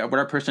what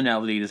our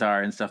personalities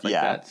are and stuff like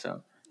that.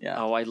 So... yeah.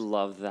 Oh, I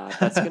love that.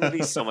 That's going to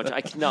be so much.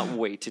 I cannot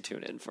wait to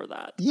tune in for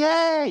that.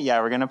 Yay!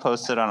 Yeah, we're going to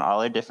post it on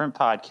all our different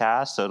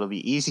podcasts, so it'll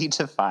be easy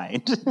to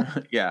find.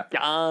 Yeah.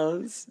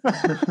 Yes.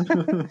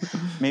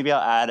 Maybe I'll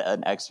add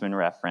an X-Men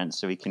reference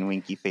so we can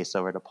winky face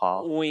over to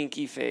Paul.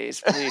 Winky face,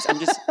 please.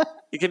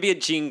 It could be a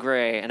Jean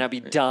Grey, and I'd be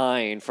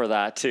dying for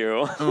that,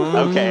 too.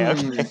 Okay.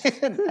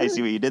 I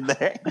see what you did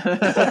there.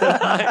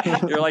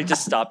 You're like,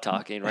 just stop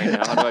talking right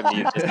now. How do I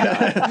mute this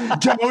guy?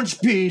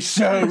 Don't be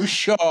so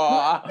sure.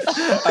 All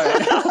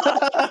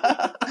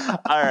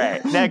right,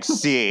 next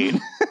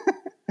scene.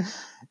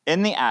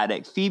 In the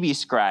attic, Phoebe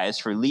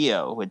scries for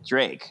Leo with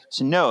Drake,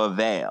 to no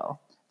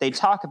avail. They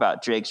talk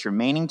about Drake's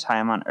remaining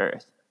time on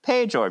Earth.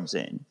 Paige orbs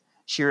in.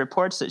 She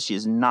reports that she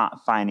is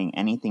not finding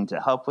anything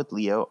to help with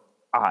Leo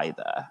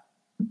either.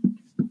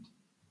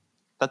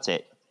 That's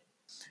it.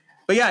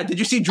 But yeah, did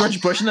you see George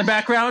Bush in the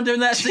background in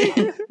that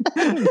scene?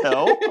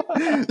 No.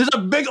 There's a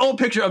big old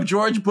picture of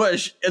George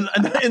Bush in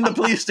the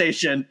police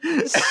station.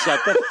 Shut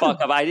the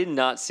fuck up. I did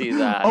not see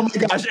that. Oh my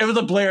gosh, it was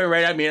a blare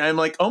right at me. And I'm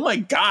like, oh my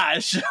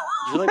gosh.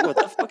 You're like, what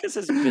the fuck is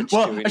this bitch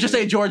doing? Well, I should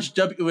say George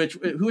W.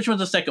 Which was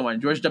the second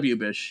one? George W.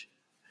 Bush.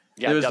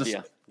 Yeah, it was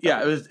W.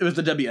 It was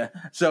the W.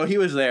 So he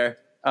was there.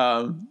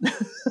 Did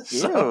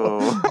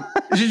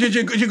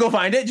you go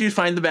find it? Did you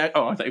find the back?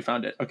 Oh, I thought you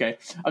found it. Okay,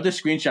 I'll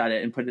just screenshot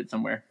it and put it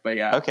somewhere. But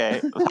yeah. Okay.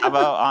 How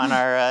about on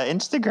our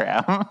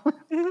Instagram?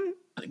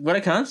 What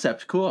a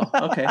concept! Cool.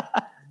 Okay.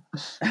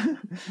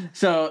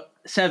 So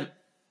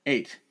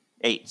 8.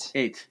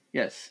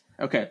 Yes.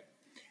 Okay.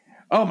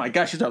 Oh my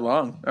gosh, these are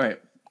long. All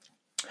right.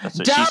 That's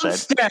what she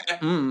said.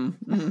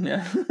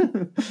 Yeah.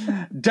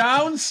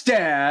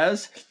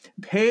 Downstairs,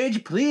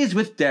 Paige pleads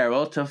with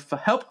Daryl to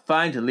help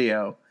find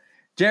Leo.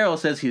 Daryl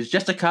says he's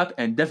just a cop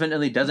and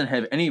definitely doesn't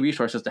have any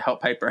resources to help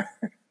Piper.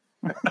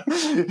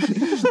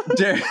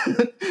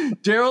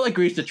 Daryl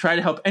agrees to try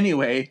to help any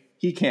way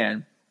he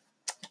can.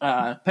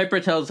 Piper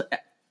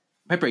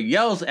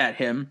yells at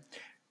him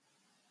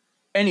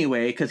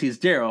anyway because he's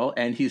Daryl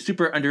and he's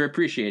super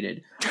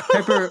underappreciated.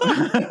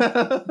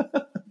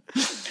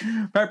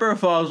 Piper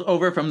falls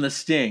over from the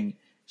sting.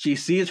 She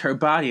sees her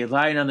body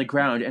lying on the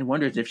ground and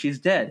wonders if she's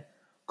dead.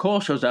 Cole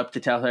shows up to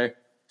tell her,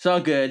 It's all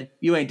good.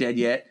 You ain't dead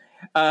yet.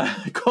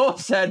 Cole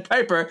said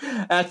Piper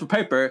asked for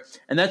Piper,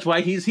 and that's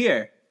why he's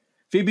here.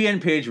 Phoebe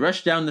and Paige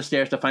rush down the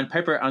stairs to find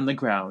Piper on the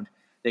ground.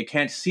 They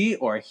can't see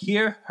or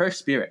hear her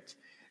spirit.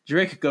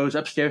 Drake goes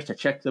upstairs to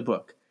check the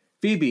book.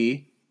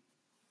 Phoebe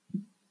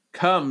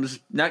comes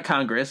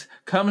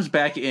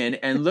back in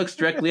and looks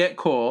directly at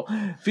Cole,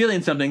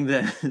 feeling something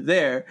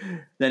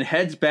then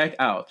heads back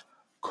out.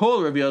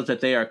 Cole reveals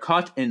that they are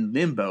caught in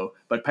limbo,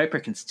 but Piper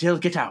can still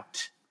get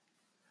out.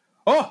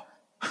 Oh!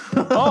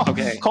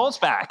 Okay. Cole's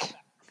back.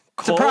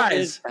 Cole Surprise!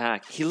 is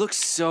back. He looks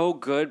so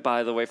good,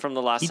 by the way, from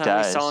the last He time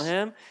we does. saw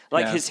him.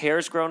 Like, his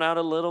hair's grown out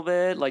a little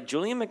bit. Like,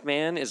 Julian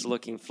McMahon is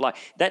looking fly.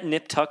 That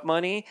nip tuck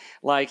money,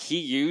 like, he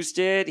used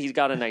it. He's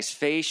got a nice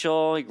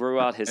facial. He grew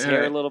out his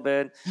hair a little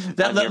bit.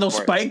 That I'm here those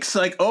for it. spikes,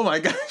 like, oh my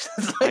gosh.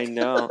 I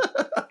know.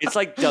 It's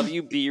like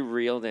WB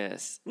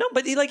realness. No,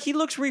 but he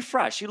looks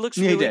refreshed. He looks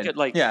He really did. good.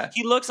 Like, Yeah.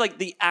 he looks like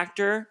the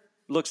actor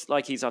looks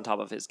like he's on top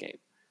of his game.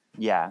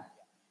 Yeah.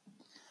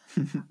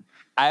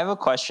 I have a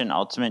question,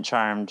 Ultimate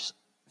Charmed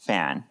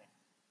fan.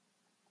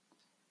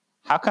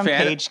 How come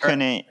Fan? Paige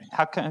couldn't?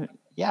 How come?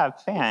 Yeah,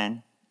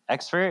 fan,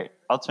 expert,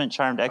 Ultimate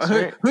Charmed Who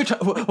expert. who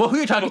are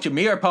you talking to,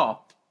 me or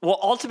Paul? Well,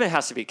 ultimate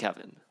has to be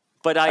Kevin.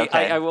 But I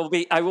Okay.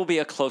 will be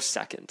a close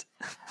second.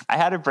 I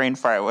had a brain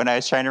fart when I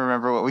was trying to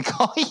remember what we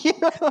call you.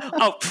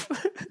 Oh,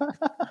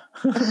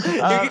 you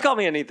can call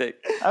me anything.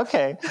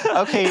 Okay,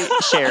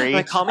 Sherry.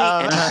 Like, call me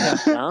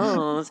anything.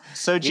 No.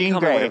 So You Jean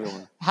can call me Grey, whatever you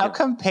want. how Yeah.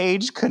 come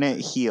Paige couldn't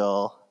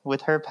heal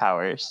with her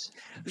powers?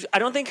 I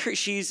don't think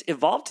she's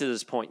evolved to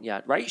this point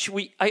yet, right?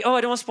 I don't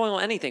want to spoil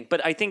anything,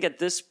 but I think at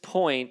this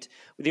point,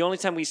 the only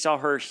time we saw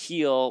her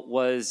heal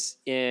was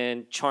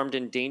in Charmed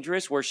and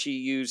Dangerous, where she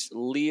used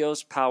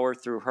Leo's power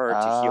through her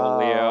to heal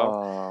Leo.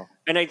 Oh.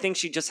 And I think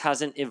she just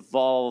hasn't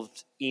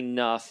evolved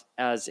enough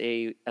as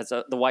the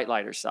White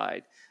Lighter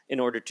side in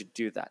order to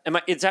do that.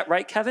 Is that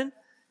right, Kevin?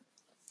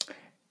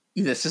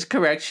 This is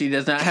correct. She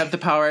does not have the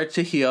power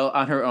to heal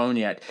on her own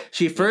yet.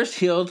 She first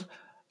healed.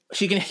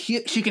 She can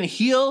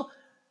heal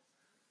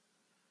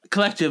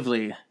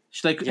collectively.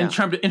 She's like in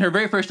her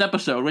very first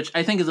episode, which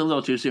I think is a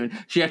little too soon.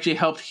 She actually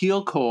helped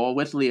heal Cole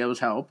with Leo's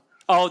help.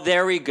 Oh,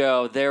 there we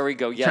go. Yes,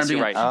 Charmed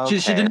you're Again. right. She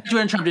Okay. did not do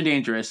it in Charmed and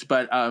Dangerous,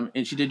 but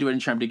and she did do it in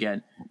Charmed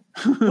Again.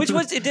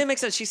 It didn't make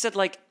sense. She said,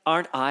 like,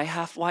 aren't I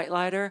half White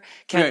Lighter?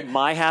 Can Right.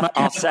 my half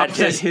offset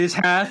his?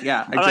 half?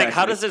 Yeah, exactly. I'm like,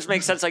 how does this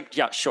make sense? Like,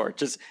 yeah, sure.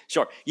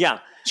 Yeah.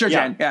 Sure,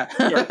 yeah. Jen. Yeah.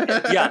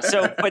 Yeah.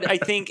 So, but I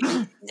think,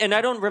 and I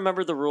don't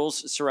remember the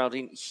rules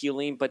surrounding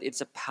healing, but it's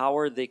a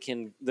power the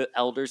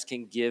elders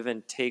can give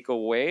and take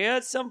away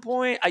at some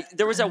point.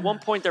 There was at one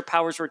point their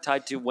powers were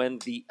tied to when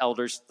the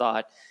elders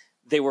thought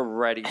they were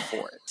ready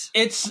for it.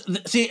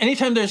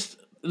 Anytime there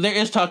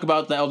is talk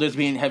about the elders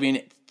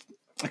having.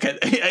 Okay,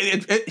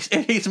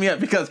 it heats me up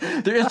because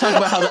there is talk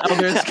about how the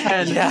elders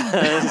can.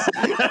 Yes.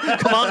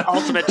 Come on,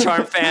 Ultimate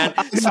Charm fan,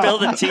 spill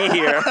the tea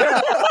here.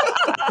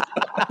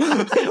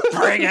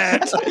 Bring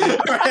it.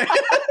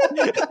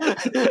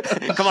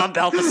 Come on,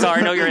 Balthazar.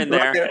 I know you're in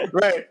there.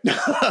 Right.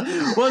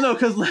 Well, no,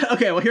 because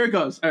here it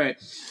goes. All right.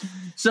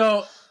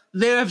 So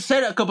they have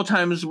said a couple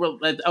times where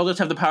the elders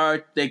have the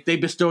power. They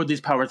bestowed these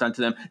powers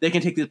onto them. They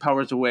can take these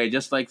powers away,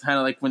 just like kind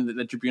of like when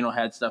the tribunal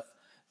had stuff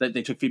that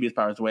they took Phoebe's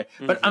powers away.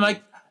 But I'm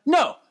like,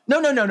 no.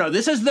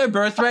 This is their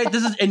birthright.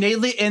 This is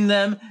innately in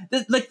them.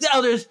 The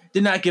elders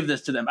did not give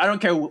this to them. I don't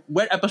care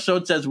what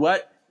episode says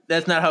what.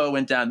 That's not how it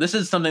went down. This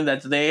is something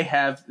that they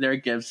have their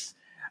gifts.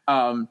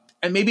 And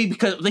maybe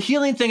because the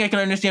healing thing I can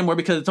understand more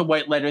because it's a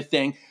White Lighter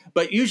thing.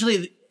 But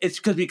usually it's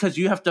because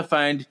you have to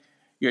find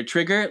your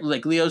trigger.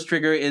 Like Leo's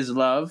trigger is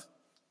love.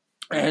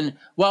 And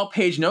while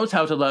Paige knows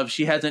how to love,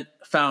 she hasn't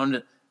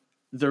found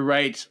the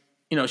right,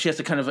 she has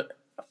to kind of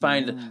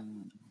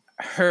find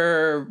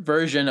her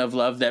version of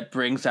love that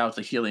brings out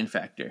the healing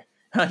factor.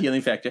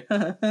 Healing factor.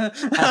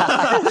 That's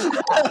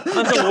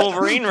a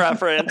Wolverine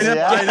reference.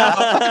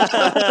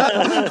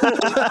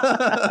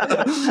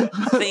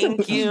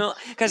 Thank you.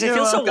 Guys, I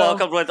feel so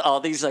welcomed with all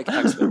these like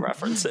X-Men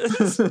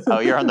references. Oh,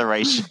 you're on the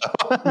right show.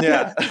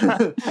 Yeah.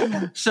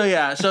 So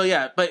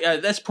yeah. But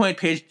at this point,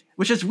 Paige,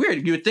 which is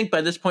weird. You would think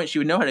by this point she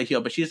would know how to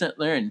heal, but she doesn't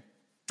learn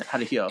how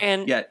to heal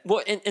yet.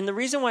 Well, and the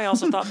reason why I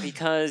also thought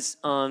because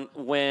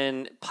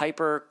when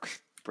Piper,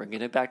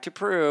 bringing it back to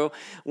Prue,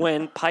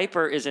 when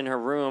Piper is in her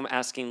room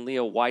asking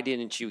Leo, why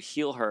didn't you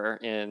heal her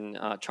in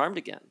Charmed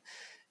Again?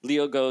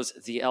 Leo goes,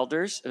 the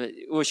elders?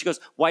 She goes,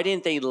 why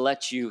didn't they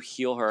let you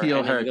heal her?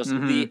 And her. He goes,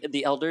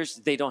 the elders,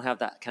 they don't have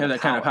that kind of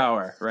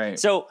power. Right.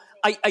 So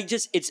I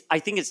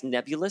think it's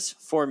nebulous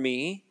for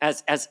me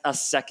as a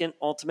second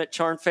Ultimate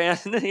Charm fan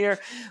here,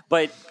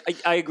 but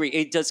I agree.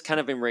 It does kind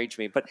of enrage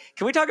me. But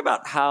can we talk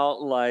about how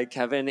like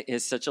Kevin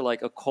is such a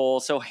Cole,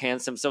 so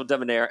handsome, so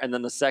debonair, and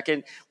then the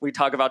second we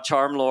talk about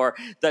charm lore,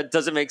 that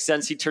doesn't make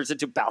sense. He turns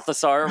into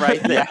Balthazar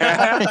right there.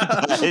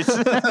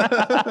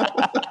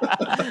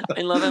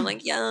 I love him.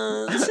 Like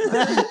yes,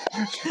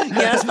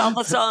 yes,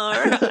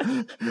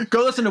 Balthazar.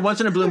 Go listen to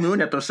Once in a Blue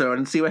Moon episode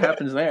and see what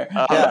happens there.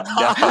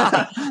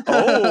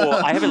 Oh,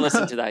 Oh, I haven't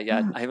listened to that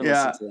yet. I haven't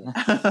listened to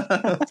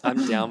that.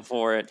 I'm down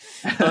for it.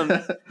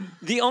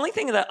 The only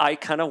thing that I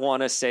kind of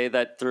want to say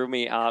that threw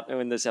me out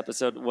in this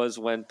episode was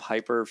when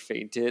Piper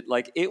fainted.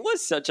 Like, it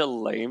was such a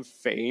lame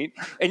faint,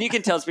 and you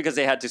can tell it's because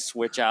they had to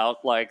switch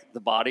out like the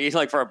body,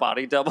 like for a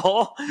body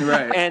double,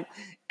 Right?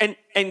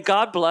 And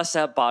God bless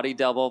that body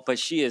double, but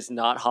she is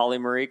not Holly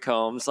Marie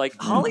Combs. Like,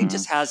 Holly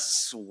just has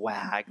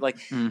swag. Like,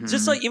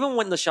 just like even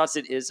when the shots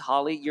it is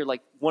Holly, you're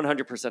like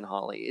 100%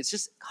 Holly. It's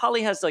just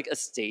Holly has like a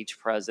stage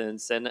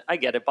presence, and I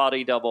get it,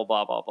 body double,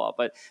 blah blah blah.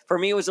 But for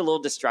me, it was a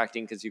little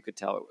distracting because you could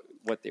tell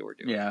what they were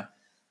doing.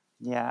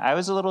 Yeah, I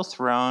was a little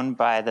thrown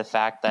by the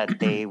fact that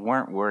they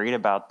weren't worried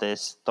about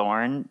this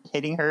thorn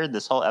hitting her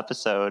this whole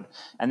episode.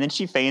 And then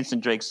she faints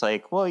and Drake's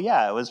like, well,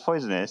 yeah, it was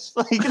poisonous.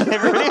 Like,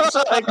 everybody's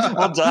like,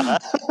 well, duh.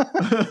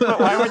 But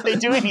why weren't they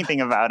doing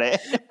anything about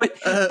it?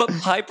 But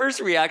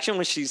Piper's reaction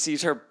when she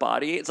sees her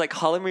body, it's like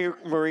Holly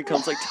Marie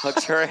Combs like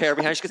tucks her hair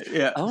behind. She goes,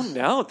 oh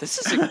no, this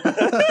is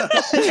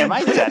Am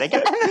I dead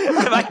again?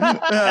 Am I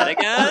dead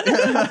again?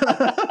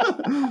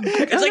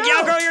 It's like,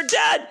 yeah, girl, you're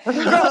dead.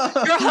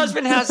 Girl, your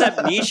husband has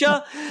amnesia.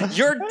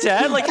 You're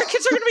dead. Like, your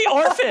kids are going to be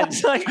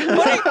orphans. Like,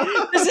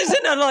 this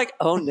isn't like,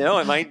 oh no,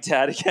 am I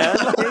dead again?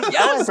 Like, yes.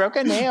 Oh, I broke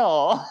a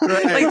nail.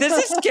 Like,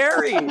 this is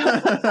scary.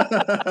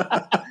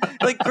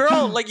 Like,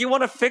 girl, like, you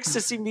want to fix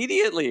this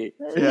immediately.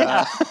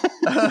 Yeah.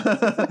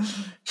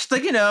 Just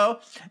like, it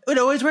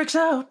always works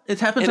out. It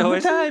happens all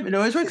the time. It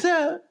always works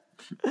out.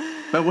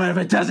 But what if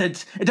it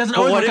doesn't? It doesn't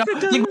always work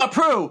out. Think about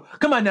Prue.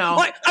 Come on now.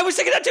 I was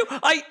thinking that too.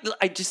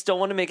 I just don't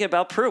want to make it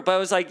about Prue. But I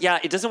was like, yeah,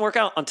 it doesn't work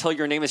out until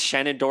your name is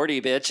Shannon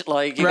Doherty, bitch.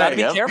 Like, you gotta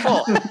be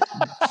careful.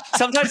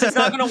 Sometimes it's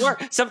not gonna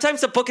work.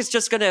 Sometimes the book is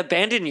just gonna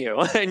abandon you,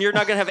 and you're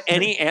not gonna have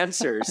any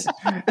answers.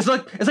 It's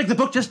like the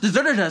book just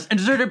deserted us and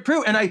deserted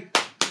Prue, and I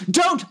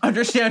don't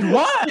understand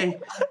why.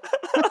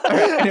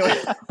 Right,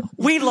 anyway.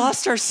 We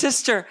lost our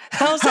sister.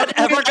 How's that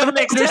ever going to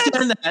make sense?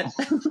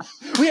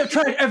 That? We have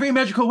tried every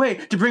magical way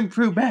to bring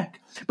Prue back,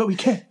 but we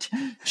can't.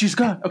 She's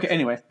gone. Okay,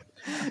 anyway.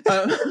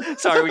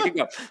 Sorry, we can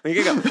go.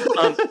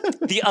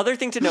 The other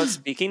thing to note,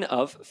 speaking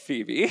of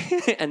Phoebe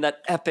and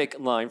that epic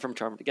line from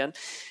Charmed Again,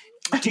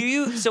 do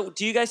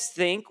you guys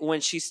think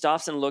when she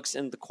stops and looks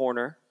in the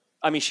corner,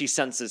 I mean, she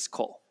senses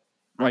Cole,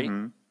 right?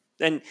 Mm-hmm.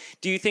 And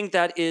do you think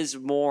that is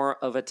more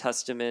of a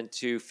testament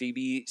to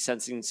Phoebe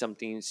sensing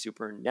something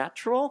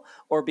supernatural,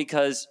 or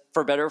because,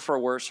 for better or for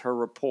worse, her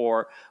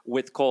rapport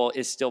with Cole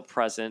is still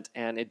present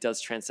and it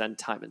does transcend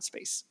time and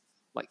space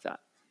like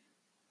that?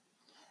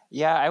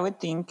 Yeah, I would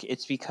think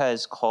it's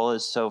because Cole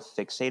is so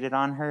fixated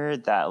on her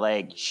that,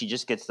 like, she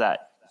just gets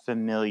that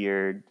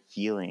familiar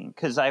feeling.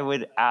 Because I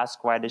would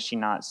ask, why does she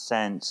not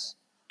sense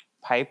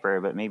Piper?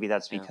 But maybe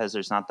that's because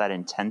there's not that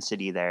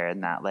intensity there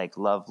and that, like,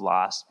 love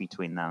lost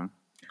between them.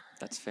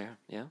 That's fair.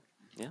 Yeah,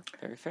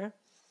 very fair.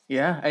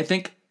 Yeah, I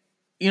think,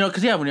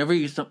 because whenever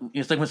it's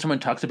like when someone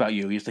talks about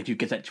you, it's like you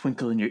get that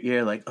twinkle in your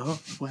ear, like, oh,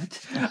 what?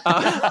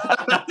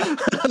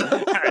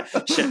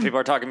 Shit, people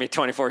are talking to me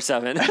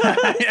 24/7.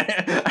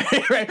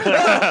 Right.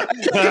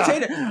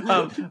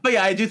 But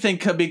yeah, I do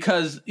think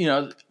because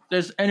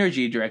there's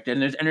energy directed,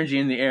 and there's energy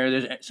in the air.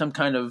 There's some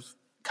kind of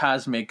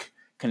cosmic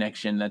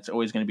connection that's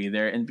always going to be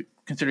there, and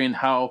considering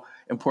how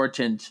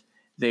important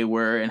they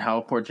were and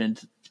how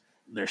important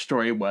their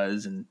story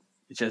was, and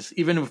it's just,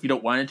 even if you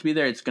don't want it to be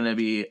there, it's going to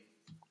be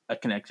a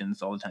connection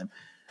all the time.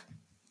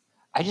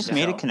 I just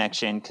made a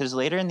connection because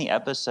later in the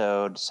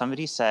episode,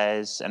 somebody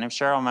says, and I'm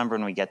sure I'll remember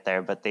when we get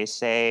there, but they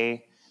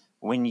say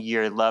when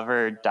your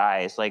lover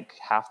dies, like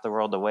half the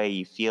world away,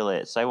 you feel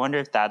it. So I wonder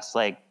if that's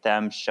like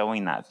them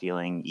showing that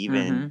feeling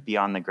even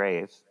beyond the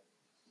grave.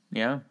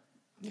 Yeah.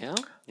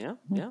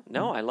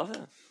 No, I love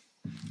it.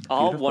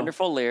 All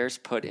wonderful layers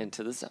put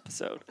into this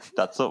episode.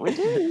 That's what we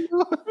do.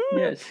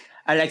 Yes.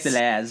 I like the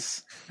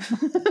layers.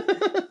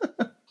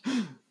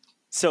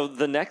 So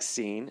the next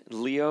scene,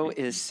 Leo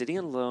is sitting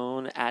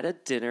alone at a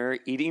dinner,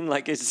 eating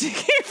like a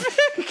Ziggy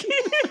Vicky.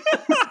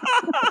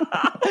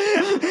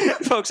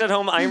 Folks at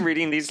home, I'm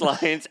reading these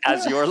lines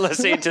as you're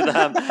listening to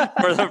them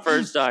for the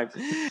first time.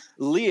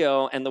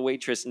 Leo and the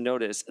waitress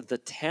notice the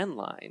tan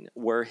line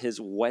where his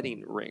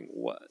wedding ring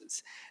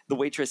was. The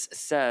waitress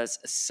says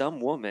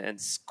some woman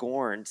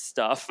scorned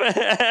stuff,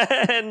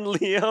 and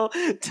Leo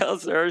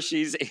tells her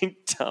she's a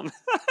dumb.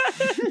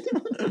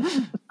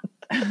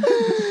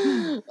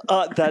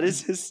 That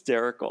is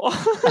hysterical.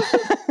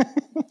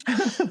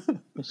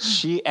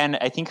 And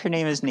I think her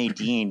name is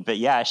Nadine, but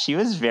yeah, she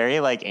was very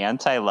like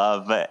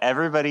anti-love, but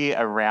everybody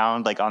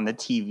around, like on the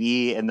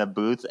TV and the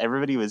booth,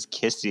 everybody was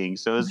kissing.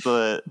 So it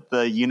was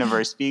the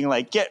universe being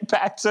like, get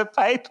back to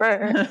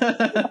Piper.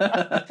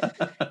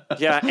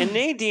 Yeah, and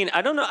Nadine,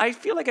 I don't know, I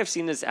feel like I've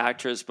seen this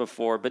actress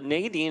before, but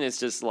Nadine is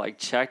just like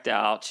checked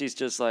out. She's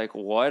just like,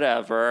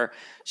 whatever.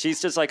 She's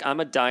just like,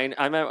 I'm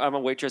a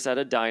waitress at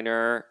a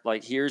diner.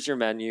 Like, here's your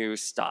menu.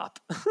 Stop.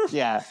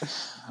 Yeah.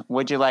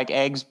 Would you like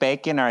eggs,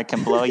 bacon, or I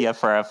can blow you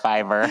for a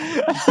 $5?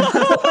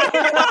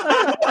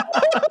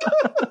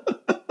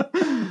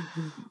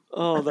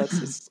 Oh, that's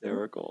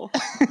hysterical.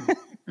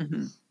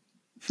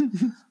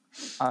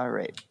 All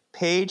right.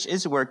 Paige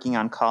is working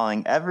on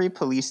calling every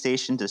police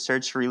station to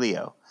search for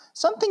Leo.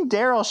 Something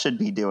Daryl should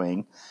be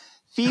doing.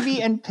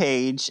 Phoebe and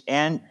Paige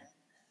ask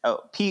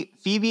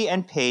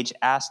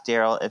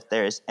Daryl if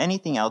there is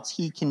anything else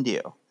he can do.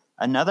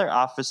 Another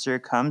officer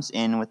comes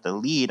in with the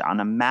lead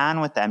on a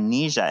man with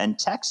amnesia in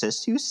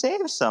Texas who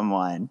saved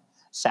someone.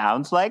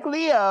 Sounds like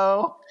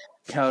Leo.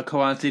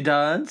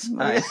 Coincidence?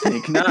 I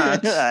think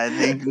not. I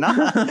think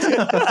not.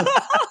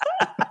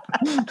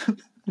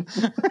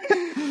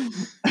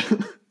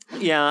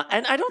 Yeah,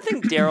 and I don't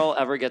think Daryl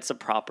ever gets a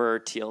proper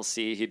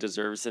TLC he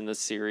deserves in this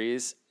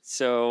series.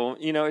 So,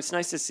 it's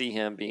nice to see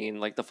him being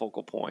like the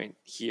focal point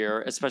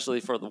here, especially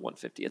for the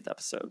 150th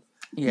episode.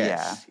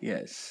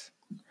 Yes,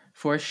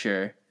 for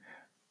sure.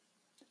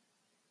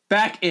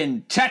 Back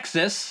in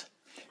Texas,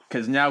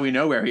 because now we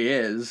know where he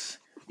is.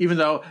 Even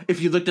though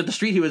if you looked at the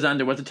street he was on,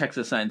 there was a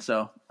Texas sign,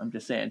 so I'm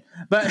just saying.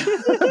 But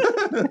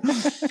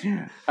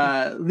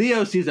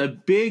Leo sees a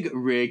big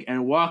rig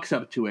and walks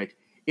up to it.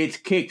 It's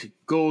caked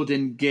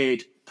Golden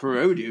Gate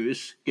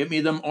produce. Give me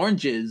them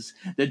oranges.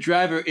 The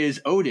driver is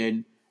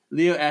Odin.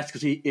 Leo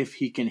asks if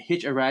he can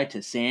hitch a ride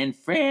to San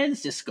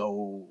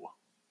Francisco.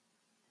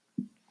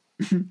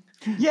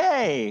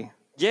 Yay!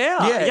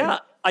 Yeah.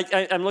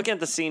 I'm looking at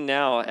the scene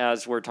now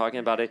as we're talking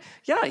about it.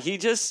 Yeah, he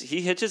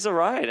hitches a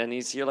ride and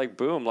he's here like,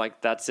 boom,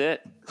 like that's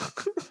it.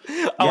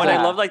 And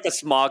I love like the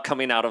smog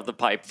coming out of the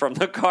pipe from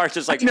the car,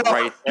 just like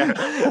right there.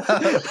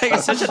 Like,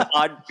 it's such an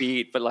odd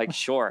beat, but like,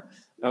 sure.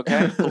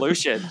 Okay,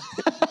 pollution.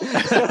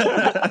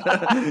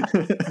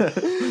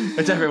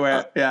 It's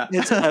everywhere. Yeah.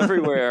 It's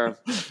everywhere.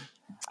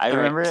 I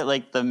remember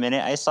like the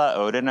minute I saw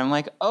Odin, I'm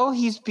like, oh,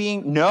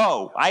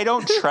 no, I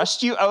don't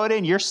trust you,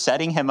 Odin. You're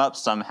setting him up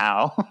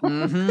somehow.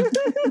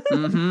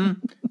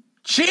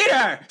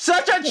 Cheater!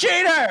 Such a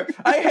cheater!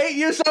 I hate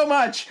you so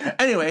much.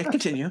 Anyway,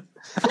 continue.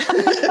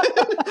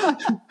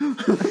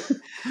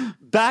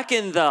 Back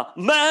in the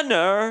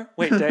manor.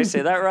 Wait, did I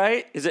say that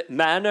right? Is it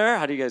manor?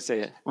 How do you guys say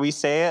it? We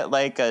say it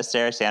like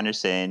Sarah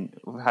Sanderson,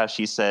 how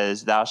she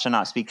says, thou shalt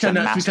not speak to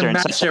master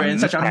in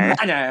such a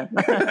manner.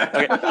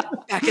 Okay.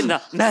 Back in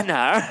the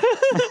manor.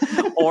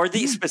 Or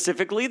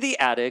specifically the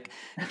attic,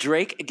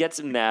 Drake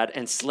gets mad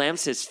and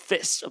slams his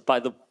fist by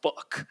the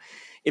book.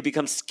 It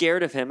becomes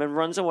scared of him and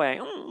runs away.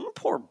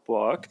 Poor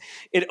book.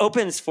 It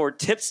opens for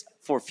tips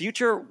for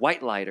future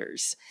white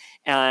lighters.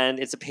 And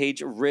it's a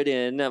page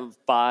written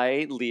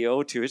by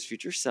Leo to his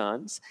future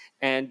sons.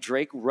 And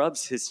Drake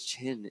rubs his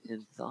chin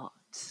in thought.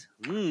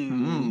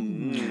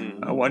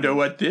 I wonder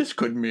what this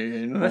could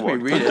mean. Let me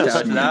read it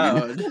out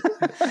loud.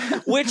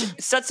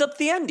 Which sets up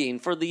the ending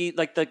for the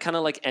kind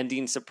of like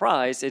ending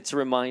surprise. It's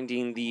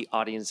reminding the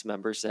audience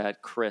members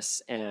that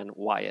Chris and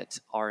Wyatt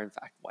are in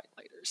fact white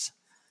lighters.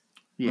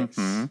 Yes.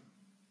 Mm-hmm.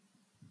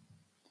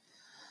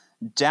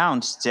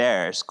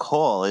 Downstairs,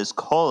 Cole is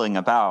calling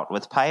about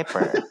with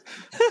Piper.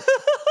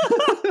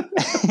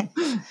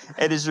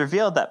 It is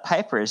revealed that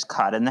Piper is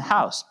caught in the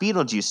house,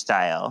 Beetlejuice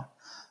style.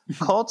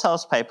 Cole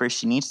tells Piper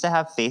she needs to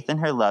have faith in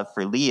her love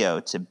for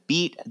Leo to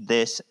beat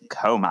this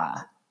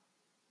coma.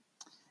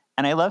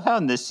 And I love how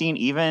in this scene,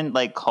 even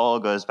like Cole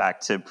goes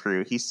back to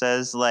Prue. He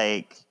says,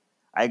 like,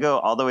 I go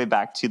all the way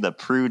back to the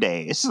Prue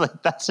days.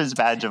 Like, that's his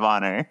badge of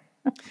honor.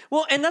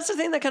 Well, and that's the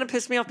thing that kind of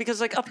pissed me off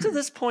because, like, up to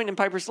this point in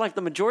Piper's life,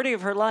 the majority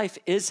of her life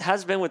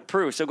has been with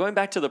Prue. So going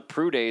back to the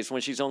Prue days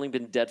when she's only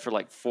been dead for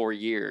like 4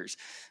 years,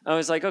 I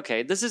was like,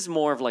 okay, this is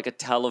more of like a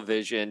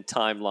television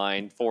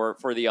timeline for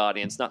the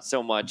audience, not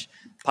so much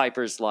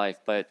Piper's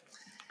life. But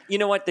you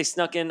know what? They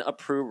snuck in a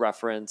Prue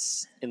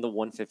reference in the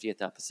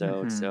 150th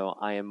episode, so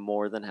I am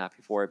more than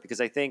happy for it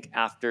because I think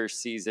after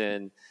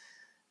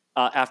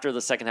the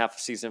second half of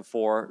season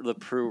 4, the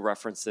Prue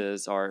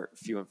references are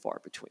few and far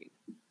between.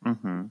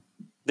 Mm-hmm.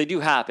 They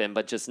do happen,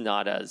 but just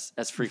not as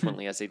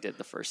frequently as they did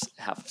the first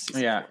half of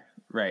season 4.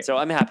 Right. So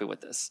I'm happy with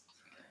this.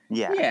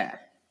 Yeah.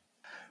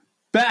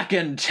 Back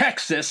in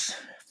Texas,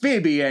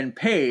 Phoebe and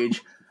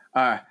Paige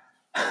are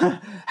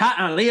hot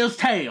on Leo's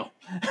tail.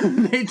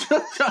 They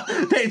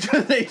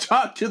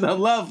talk to the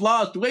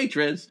love-lost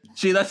waitress.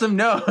 She lets them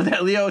know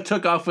that Leo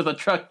took off with a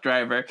truck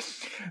driver.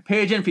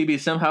 Paige and Phoebe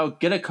somehow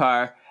get a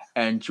car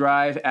and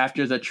drive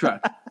after the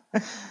truck.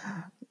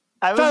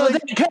 I was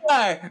like,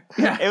 car.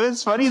 Yeah. It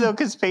was funny though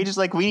because Paige is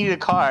like, we need a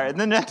car,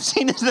 and the next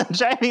scene is them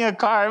driving a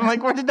car. I'm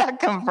like, where did that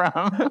come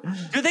from?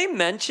 Do they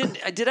mention?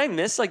 Did I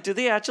miss? Like, do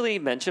they actually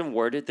mention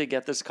where did they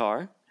get this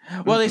car?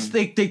 Well,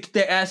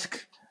 they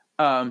ask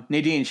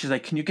Nadine. She's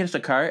like, can you get us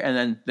a car? And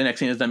then the next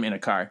scene is them in a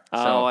car.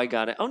 Oh, I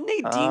got it. Oh,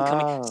 Nadine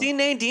coming. See,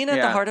 Nadine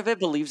at the heart of it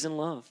believes in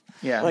love.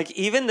 Yeah. Like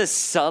even the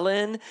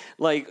sullen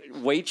like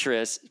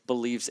waitress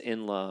believes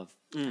in love.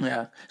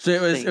 Yeah. So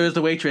it was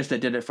the waitress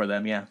that did it for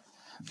them. Yeah.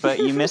 But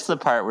you missed the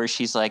part where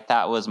she's like,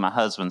 that was my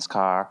husband's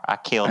car. I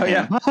killed him.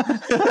 Yeah.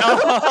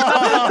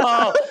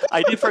 Oh,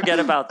 I did forget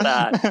about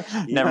that.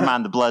 Never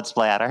mind the blood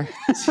splatter.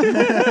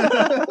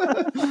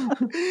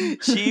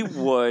 She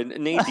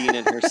would. Nadine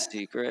and her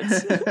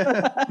secrets.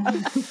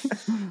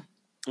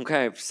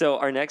 Okay, so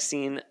our next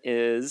scene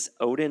is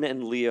Odin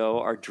and Leo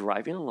are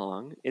driving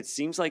along. It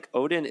seems like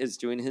Odin is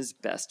doing his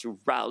best to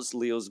rouse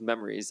Leo's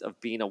memories of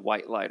being a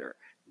white lighter.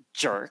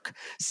 Jerk.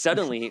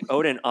 Suddenly,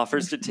 Odin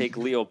offers to take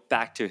Leo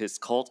back to his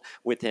cult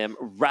with him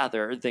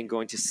rather than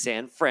going to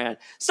San Fran.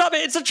 Stop it!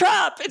 It's a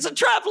trap! It's a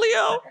trap,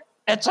 Leo!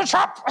 It's a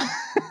trap.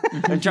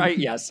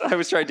 Yes, I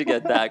was trying to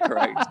get that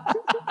correct.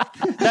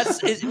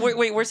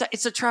 Wait, where's that?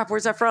 It's a trap.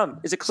 Where's that from?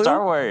 Is it Clue?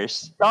 Star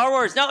Wars. Star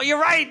Wars. No, you're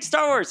right.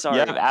 Star Wars. Sorry.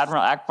 Yep,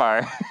 Admiral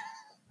Akbar.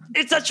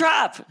 It's a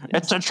trap.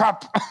 It's a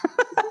trap.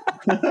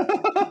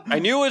 I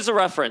knew it was a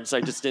reference.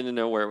 I just didn't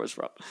know where it was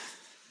from.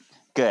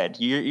 Good.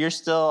 You're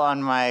still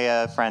on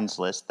my friends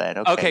list then.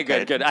 Okay,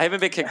 good. I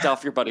haven't been kicked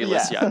off your buddy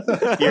list yet.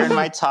 You're in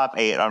my top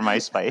 8 on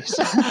MySpace.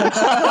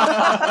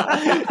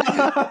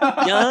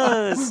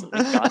 Yes. Oh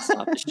my God,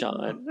 stop it,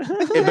 Sean.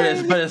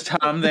 But is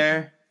Tom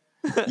there?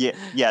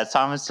 Yeah,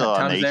 Tom is still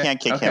on there. You can't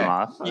kick him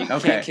off. You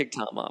can't kick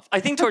Tom off. I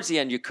think towards the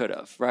end you could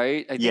have,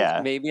 right? I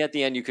think maybe at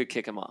the end you could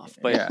kick him off.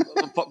 But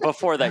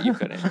before that you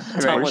couldn't.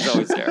 Tom was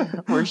always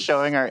there. We're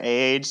showing our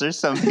age. There's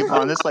some people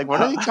on this like, what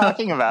are you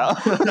talking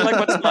about? Like,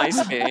 what's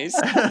MySpace?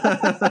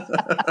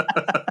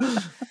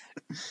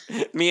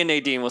 Me and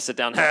Nadine will sit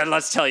down. Hey,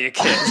 let's tell you,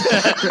 kid.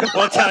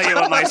 We'll tell you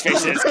what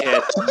MySpace is,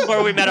 kid.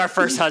 Where we met our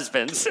first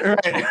husbands.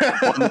 Right.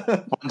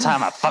 One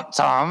time I fucked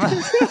Tom.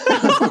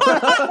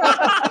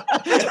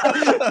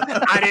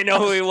 I didn't know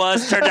who he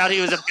was. Turned out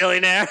he was a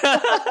billionaire.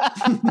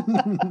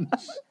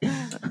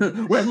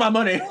 Where's my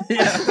money?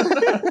 Yeah.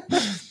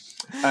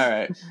 All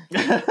right.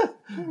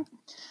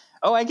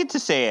 Oh, I get to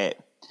say it.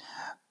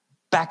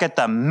 Back at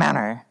the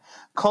manor,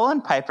 Cole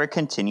and Piper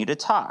continue to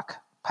talk.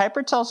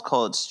 Piper tells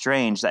Cole it's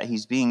strange that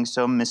he's being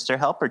so Mr.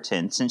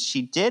 Helperton since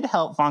she did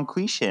help Von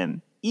Quiche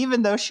him,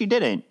 even though she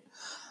didn't.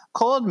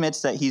 Cole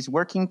admits that he's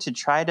working to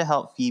try to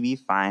help Phoebe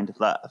find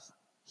love.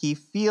 He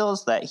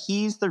feels that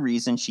he's the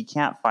reason she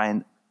can't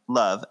find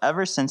love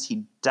ever since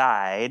he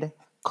died.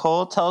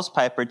 Cole tells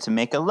Piper to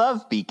make a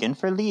love beacon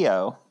for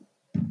Leo.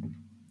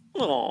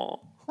 Aww.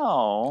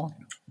 Oh.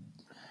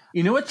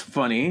 You know what's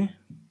funny?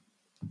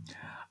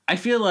 I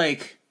feel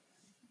like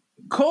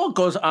Cole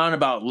goes on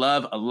about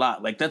love a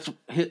lot. Like that's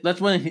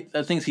one of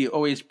the things he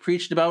always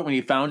preached about when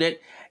he found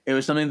it. It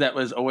was something that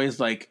was always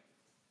like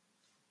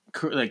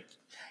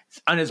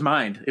on his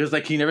mind. It was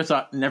like he never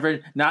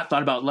not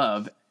thought about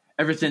love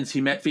ever since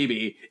he met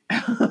Phoebe.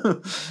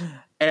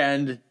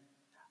 And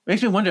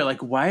makes me wonder,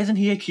 like, why isn't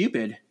he a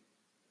Cupid?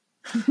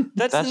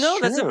 That's true.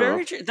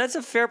 That's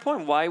a fair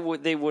point. Why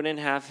would they wouldn't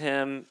have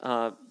him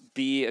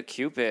be a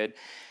Cupid?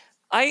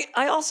 I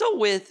also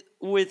with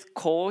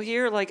Cole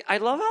here, like, I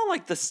love how,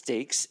 like, the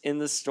stakes in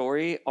the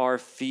story are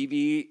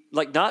Phoebe,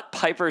 like, not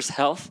Piper's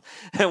health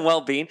and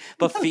well-being,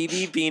 but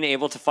Phoebe being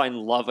able to find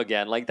love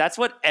again. Like, that's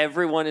what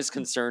everyone is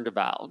concerned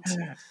about.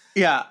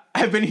 Yeah,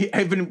 I've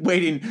been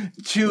waiting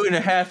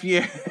 2.5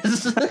 years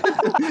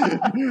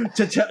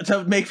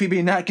to make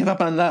Phoebe not give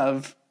up on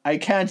love. I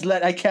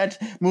can't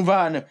move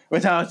on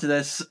without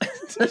this.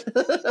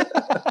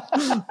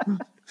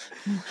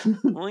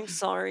 I'm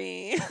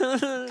sorry.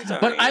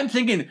 But I'm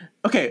thinking,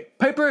 okay,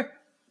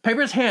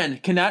 Piper's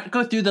hand cannot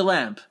go through the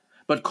lamp,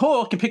 but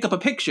Cole can pick up a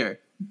picture.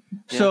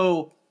 Yeah.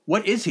 So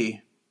what is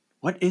he?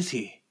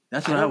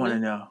 That's what I want to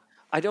know.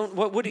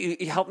 What would you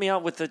help me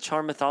out with the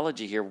charm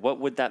mythology here? What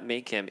would that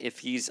make him if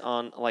he's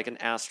on like an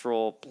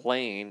astral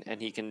plane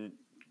and he can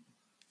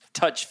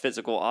touch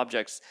physical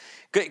objects?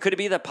 Could it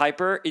be that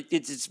Piper,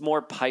 it's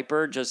more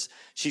Piper, just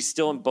she's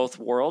still in both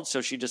worlds,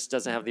 so she just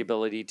doesn't have the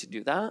ability to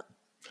do that?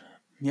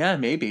 Yeah,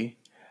 maybe.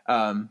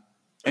 And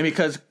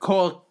because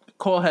Cole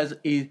has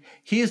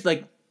he's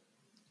like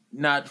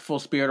not full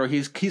spirit, or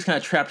he's kind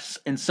of trapped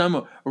in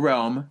some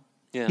realm.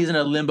 Yeah. He's in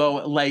a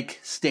limbo like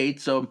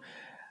state. So,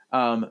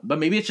 but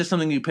maybe it's just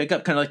something you pick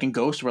up, kind of like in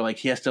Ghost, where like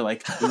he has to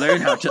like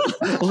learn how to.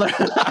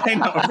 I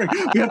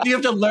know you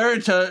have to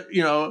learn to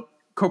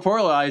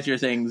corporalize your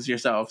things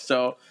yourself.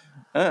 So.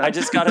 I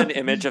just got an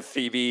image of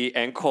Phoebe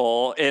and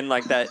Cole in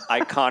like that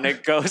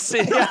iconic Ghost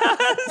scene.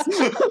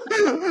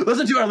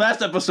 Listen to our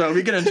last episode.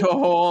 We get into a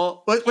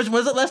whole. Which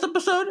was it? Last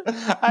episode?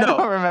 I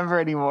don't remember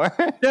anymore.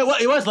 Yeah, well,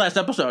 it was last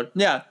episode.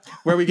 Yeah,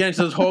 where we get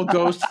into this whole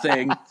ghost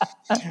thing.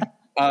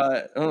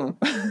 I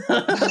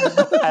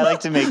like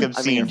to make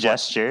obscene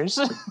gestures.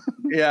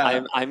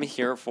 Yeah, I'm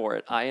here for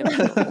it. I am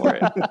here for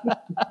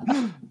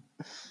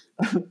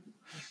it.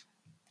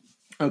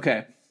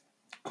 Okay,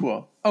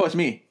 cool. Oh, it's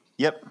me.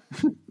 Yep.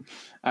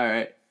 All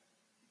right.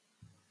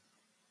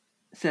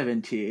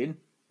 17.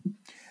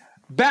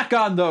 Back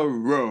on the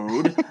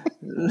road,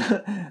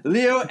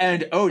 Leo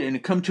and Odin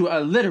come to a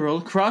literal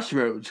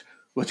crossroads.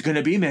 What's it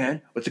gonna be,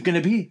 man? What's it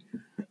gonna be?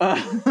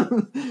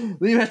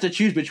 Leo has to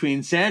choose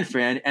between San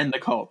Fran and the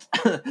cult.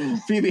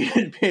 Phoebe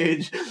and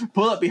Paige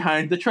pull up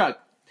behind the truck.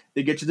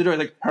 They get to the door,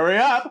 like, hurry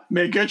up,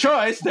 make your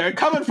choice. They're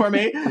coming for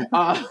me.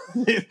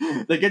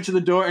 They get to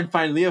the door and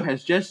find Leo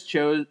has just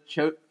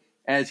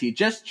as he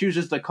just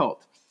chooses the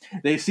cult.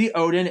 They see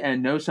Odin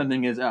and know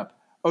something is up.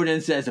 Odin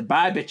says,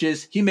 bye,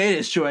 bitches. He made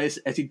his choice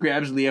as he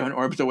grabs Leo and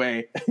orbs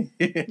away.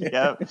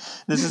 Yep.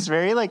 This is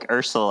very like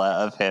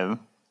Ursula of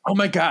him. Oh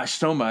my gosh,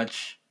 so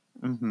much.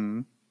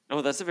 Mm-hmm.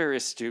 Oh, that's a very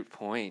astute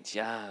point.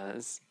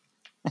 Yes.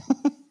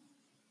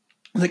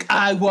 Like,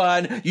 I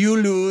won, you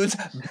lose,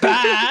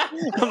 bye.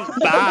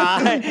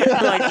 Bye.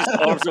 Like just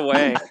orbs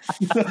away.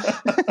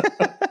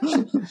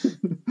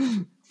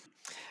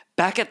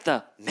 Back at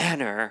the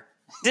manor.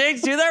 Did I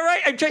do that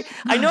right? I'm trying.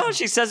 I know how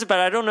she says it, but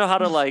I don't know how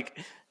to like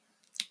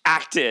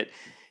act it.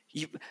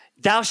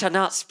 Thou shalt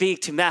not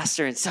speak to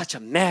master in such a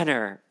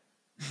manner.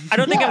 I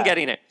don't think I'm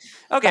getting it.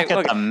 Okay, Back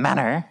at the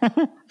manor.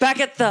 Back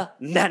at the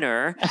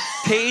manor,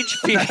 Paige,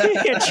 Phoebe,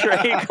 and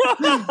Drake.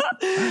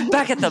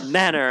 Back at the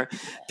manor,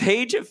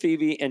 Paige,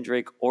 Phoebe, and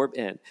Drake orb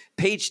in.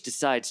 Paige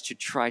decides to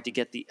try to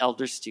get the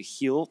elders to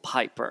heal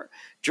Piper.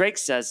 Drake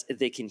says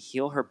they can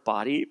heal her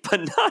body, but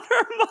not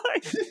her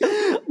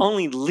mind.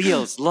 Only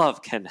Leo's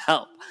love can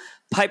help.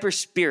 Piper's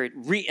spirit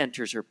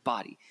re-enters her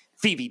body.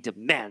 Phoebe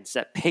demands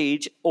that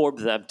Paige orb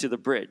them to the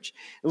bridge.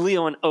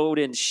 Leo and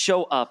Odin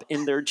show up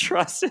in their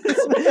dresses.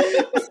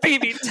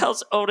 Phoebe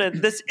tells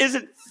Odin this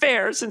isn't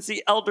fair since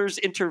the elders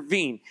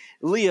intervene.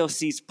 Leo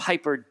sees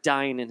Piper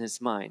dying in his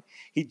mind.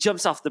 He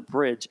jumps off the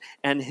bridge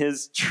and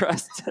his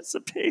dress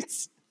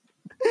dissipates.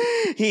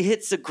 He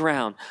hits the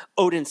ground.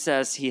 Odin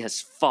says he has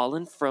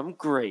fallen from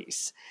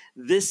grace.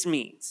 This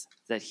means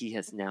that he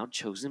has now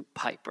chosen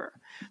Piper.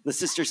 The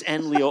sisters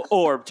and Leo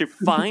orb to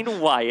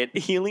find Wyatt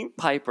healing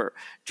Piper.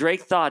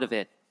 Drake thought of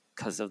it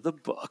because of the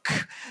book.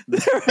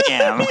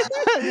 Damn.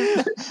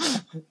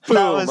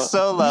 That was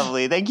so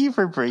lovely. Thank you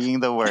for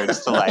bringing the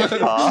words to life,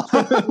 Paul.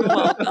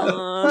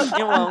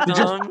 You're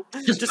welcome.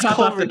 Just pop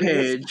off the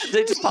page.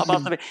 They just pop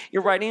off the page.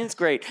 Your writing is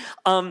great.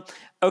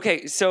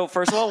 Okay, so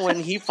first of all, when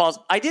he falls,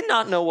 I did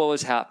not know what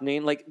was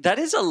happening. Like, that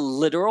is a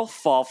literal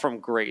fall from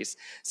grace.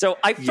 So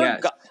I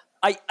forgot. Yes.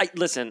 I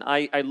listen.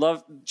 I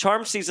love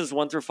Charmed seasons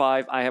 1 through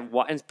 5. I have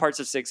and parts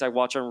of 6 I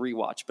watch on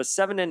rewatch, but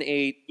 7 and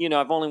 8,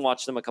 I've only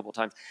watched them a couple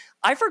times.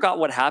 I forgot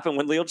what happened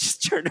when Leo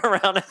just turned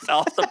around and fell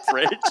off the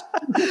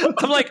bridge.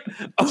 I'm like,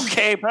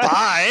 okay,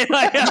 bye.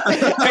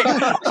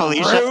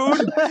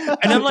 Rude.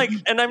 And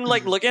I'm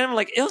like looking at him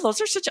like, ew, those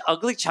are such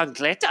ugly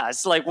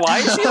chancletas. Like, why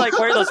is he like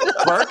wearing those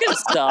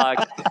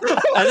Birkenstock?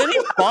 And then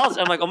he falls.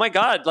 I'm like, oh my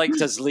god, like,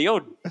 does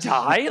Leo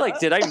die? Like,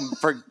 did I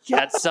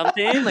forget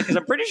something? Like, because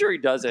I'm pretty sure he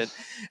doesn't.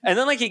 And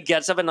then, like, he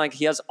gets up and, like,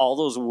 he has all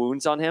those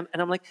wounds on him. And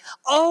I'm like,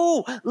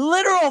 oh,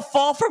 literal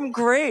fall from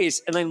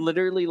grace. And I'm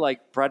literally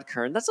like, Brad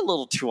Kern, that's a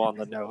little too on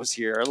the nose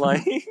here.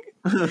 Like,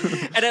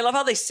 and I love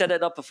how they set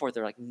it up before.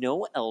 They're like,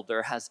 no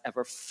elder has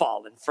ever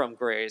fallen from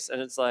grace. And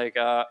it's like,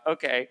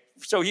 okay,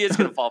 so he is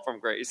going to fall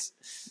from grace.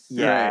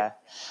 Yeah, Right.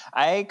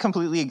 I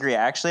completely agree.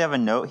 I actually have a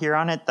note here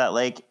on it that,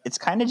 like, it's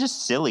kind of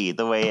just silly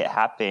the way it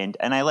happened.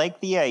 And I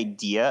like the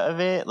idea of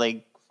it,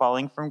 like,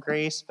 falling from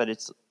grace, but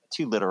it's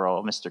too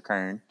literal, Mr.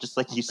 Kern, just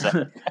like you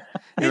said.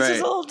 It's Right.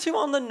 just a little too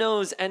on the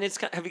nose. And it's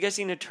have you guys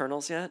seen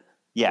Eternals yet?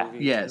 Yeah.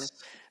 Movie Yes.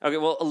 Okay,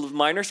 well, a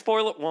minor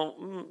spoiler,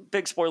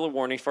 big spoiler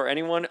warning for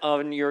anyone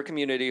in your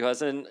community who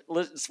hasn't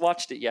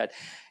watched it yet.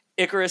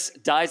 Icarus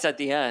dies at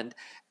the end,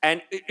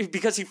 and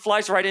because he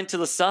flies right into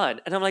the sun.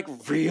 And I'm like,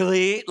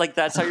 really? Like,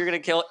 that's how you're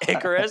going to kill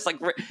Icarus?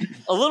 Like,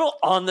 a little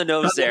on the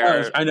nose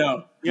there. I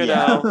know. You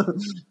Yeah. know?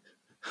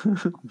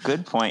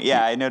 Good point.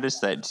 Yeah, I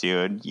noticed that too.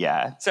 And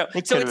yeah. So it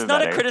it's could've been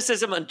not a better.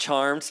 criticism on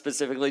Charmed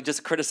specifically,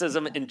 just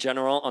criticism in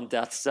general on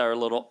deaths that are a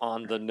little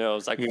on the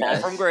nose, like Fall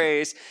from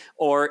Grace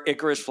or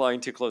Icarus flying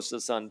too close to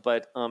the sun.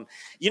 But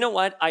you know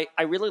what? I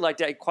really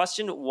liked it. I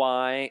questioned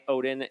why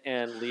Odin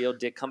and Leo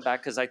did come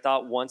back because I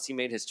thought once he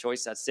made his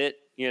choice, that's it.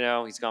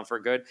 He's gone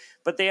for good.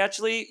 But they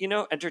actually,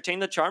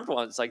 entertained the Charmed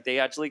ones. Like, they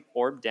actually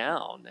orbed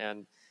down.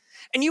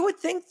 And you would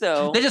think,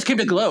 though, They just came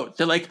to gloat.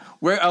 They're like,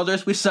 we're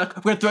elders, we suck,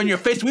 we're gonna throw in your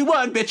face, we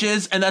won,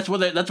 bitches, and that's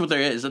what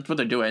there is. That's what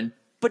they're doing.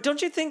 but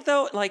don't you think,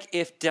 though, like,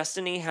 if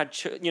Destiny had,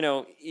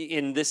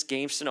 in this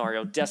game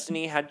scenario,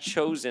 Destiny had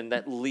chosen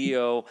that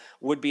Leo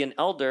would be an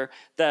elder,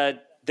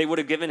 that they would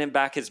have given him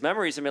back his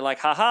memories and been like,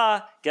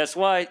 haha, guess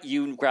what?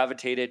 You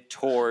gravitated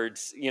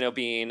towards,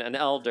 being an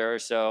elder,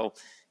 so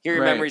here are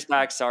your Right. memories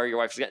back. Sorry, your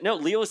wife's got. No,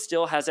 Leo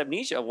still has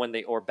amnesia when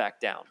they orb back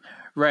down.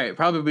 Right,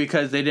 probably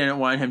because they didn't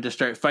want him to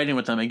start fighting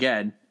with them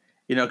again.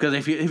 Because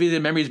if he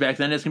had memories back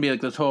then, it's gonna be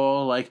like this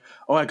whole like,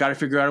 oh, I got to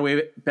figure out a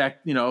way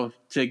back,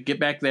 to get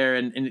back there,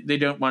 and they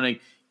don't want to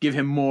give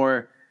him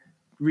more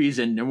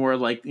reason and more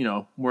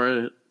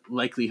more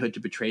likelihood to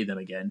betray them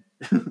again.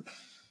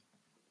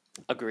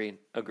 Agreed.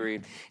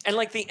 And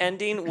like the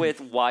ending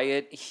with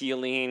Wyatt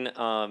healing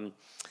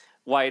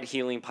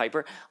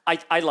Piper,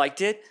 I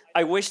liked it.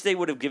 I wish they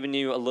would have given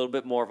you a little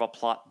bit more of a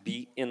plot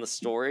beat in the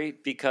story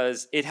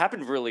because it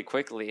happened really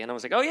quickly. And I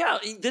was like, oh yeah,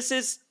 this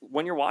is,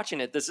 when you're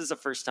watching it, this is the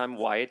first time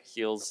Wyatt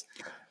heals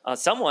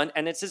someone,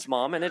 and it's his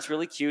mom, and it's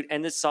really cute.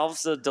 And this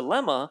solves the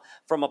dilemma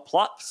from a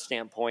plot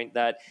standpoint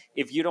that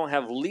if you don't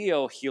have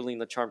Leo healing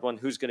the Charmed One,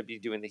 who's going to be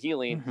doing the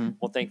healing? Mm-hmm.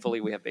 Well,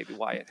 thankfully we have baby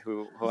Wyatt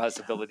who has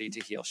the ability to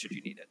heal should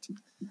you need it.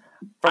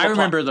 I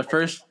remember the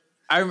first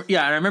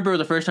I remember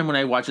the first time when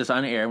I watched this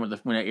on air when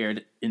it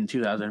aired in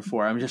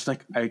 2004. I'm just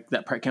like,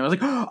 that part came. I was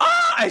like, ah!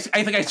 I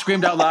think I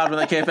screamed out loud when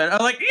that came in. I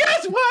was like,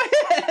 yes,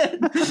 Wyatt!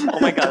 Oh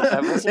my god,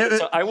 that was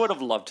so, I would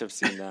have loved to have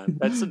seen that.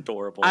 That's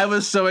adorable. I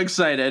was so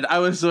excited.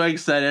 I'm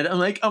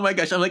like, oh my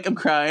gosh. I'm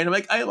crying. I'm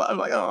like,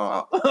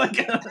 oh.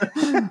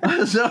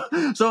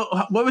 So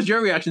what was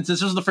your reaction? Since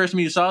this was the first time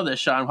you saw this,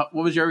 Sean, what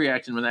was your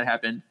reaction when that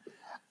happened?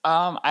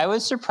 I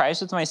was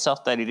surprised with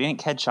myself that I didn't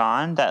catch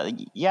on that,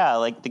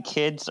 like the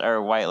kids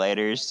are white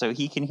lighters, so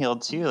he can heal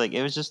too. Like,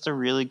 it was just a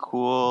really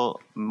cool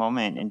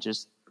moment and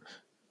just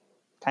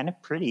kind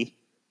of pretty.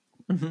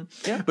 Mm-hmm.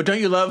 Yeah. But don't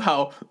you love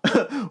how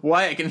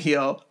Wyatt can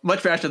heal much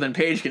faster than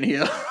Paige can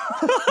heal?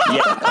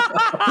 Yeah.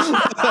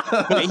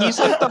 He's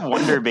like the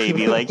Wonder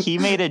Baby. Like, he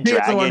made a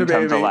dragon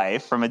come to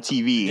life from a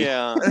TV.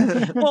 Yeah.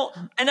 Well,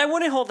 and I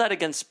wouldn't hold that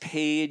against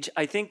Paige.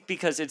 I think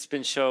because it's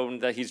been shown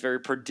that he's very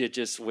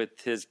prodigious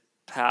with his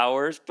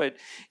powers. But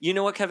you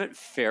know what, Kevin?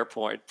 Fair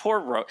point. Poor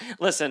Rose.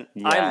 Listen,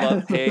 I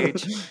love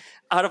Paige.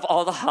 Out of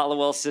all the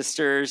Hollowell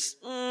sisters,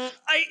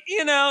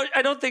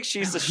 I don't think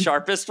she's the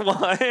sharpest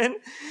one.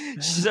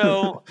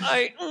 So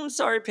I'm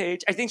sorry,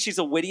 Paige. I think she's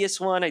the wittiest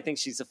one. I think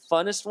she's the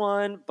funnest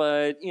one.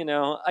 But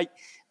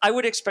I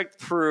would expect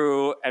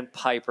Prue and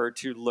Piper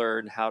to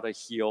learn how to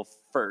heal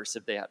first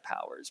if they had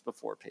powers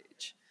before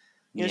Paige.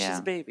 She's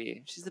a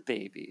baby. She's a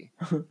baby.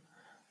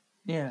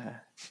 Yeah.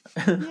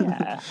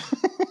 Yeah.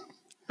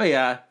 But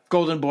yeah,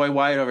 Golden Boy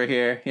Wyatt over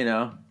here,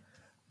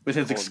 with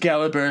his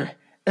Excalibur.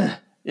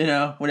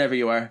 Whatever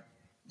you are.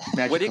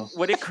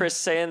 What did Chris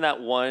say in that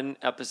one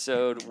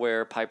episode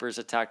where Piper's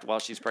attacked while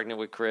she's pregnant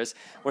with Chris?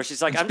 Where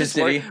she's like, I'm just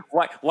worried.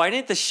 Why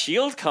didn't the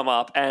shield come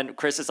up? And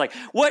Chris is like,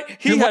 what?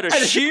 He had a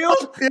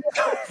shield?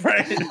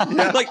 Right.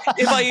 Yeah. Like,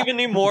 if I even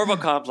need more of a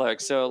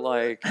complex. So,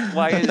 like,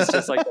 why is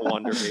just like the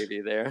Wonder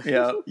Baby there?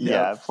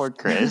 Yeah, poor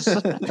Chris.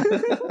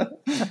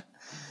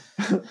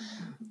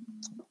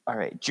 All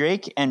right.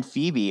 Drake and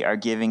Phoebe are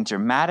giving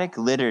dramatic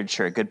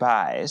literature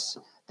goodbyes.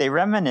 They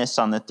reminisce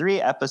on the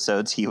 3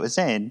 episodes he was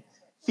in.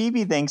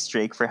 Phoebe thanks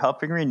Drake for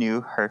helping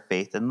renew her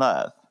faith and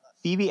love.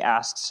 Phoebe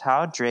asks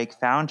how Drake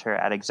found her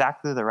at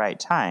exactly the right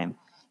time.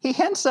 He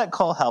hints that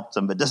Cole helped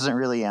him, but doesn't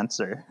really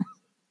answer.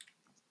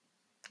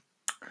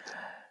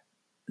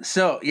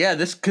 So, yeah,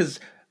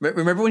 because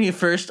remember when he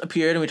first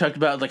appeared and we talked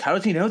about, like, how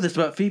does he know this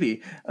about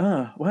Phoebe?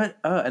 What?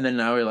 And then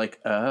now we're like,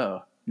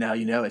 now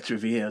it's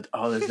revealed.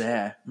 All is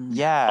there.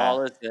 Yeah.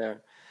 All is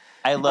there.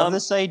 I love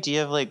this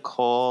idea of like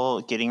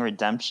Cole getting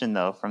redemption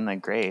though from the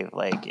grave.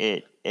 Like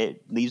it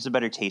leaves a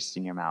better taste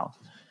in your mouth.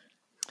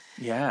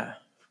 Yeah.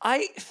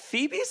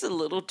 Phoebe's a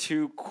little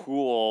too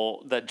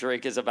cool that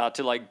Drake is about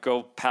to like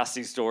go past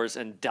these doors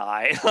and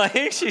die.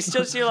 Like she's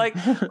just you're like,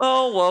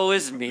 oh, woe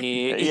is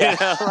me. Yeah.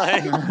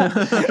 Like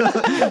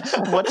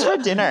what's for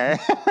dinner?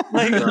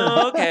 Like,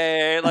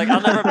 okay. Like I'll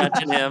never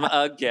mention him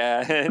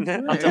again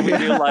until we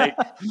do like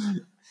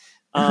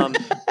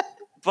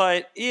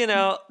but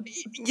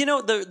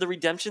the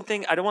redemption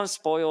thing, I don't want to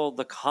spoil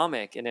the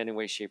comic in any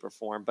way, shape, or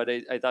form, but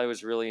I thought it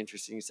was really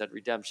interesting you said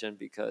redemption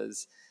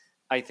because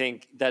I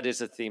think that is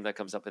a theme that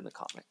comes up in the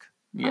comic.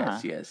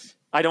 Yes.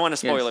 I don't want to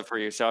spoil it for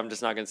you, so I'm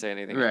just not going to say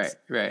anything else.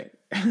 Right.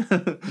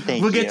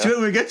 We'll get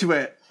to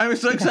it. I'm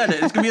so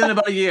excited. It's going to be in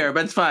about a year,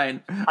 but it's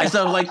fine. I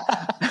still like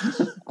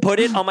put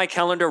it on my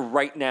calendar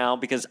right now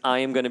because I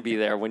am going to be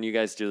there when you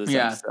guys do this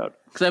episode.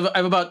 Because I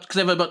have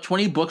about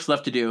 20 books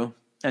left to do.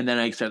 And then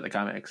I start the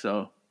comic,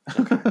 so.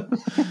 Okay.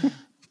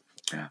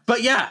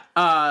 But yeah,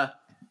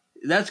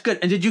 that's good.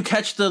 And did you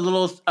catch the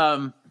little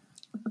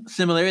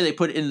similarity they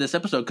put in this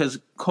episode? Because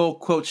Cole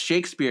quotes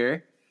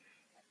Shakespeare,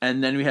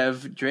 and then we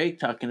have Drake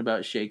talking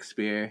about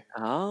Shakespeare.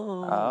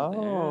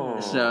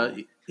 Oh. So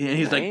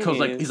he's nice. Like, Cole's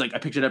like, he's like, I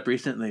picked it up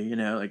recently,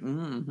 like.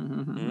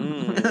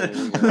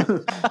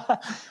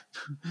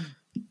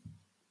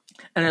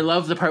 And I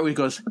love the part where he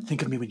goes,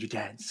 "Think of me when you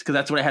dance," because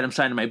that's what I had him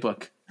sign in my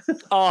book.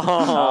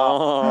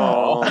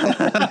 Oh.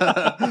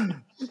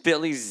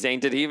 Billy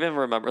Zane, did he even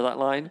remember that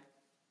line?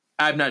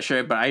 I'm not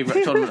sure, but I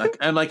told him,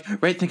 I'm like,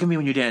 right, think of me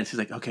when you dance. He's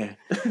like, okay.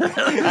 So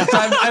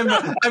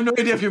I have no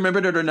idea if you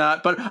remembered it or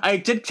not, but I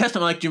did test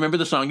him. I'm like, do you remember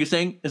the song you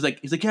sang? He's like,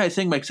 yeah, I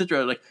sang Mike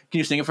Citra. Like, can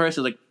you sing it for us?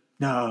 He's like,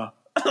 no.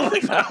 I'm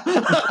like, no.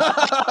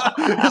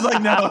 He's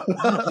like, no.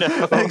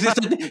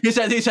 He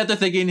said the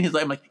thinking. He's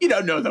like, I'm like, you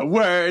don't know the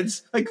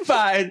words. Like,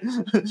 fine.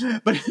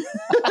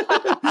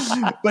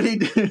 But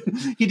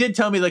he did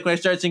tell me, like, when I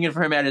started singing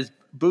for him at his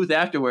booth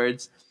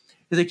afterwards,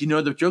 he's like, you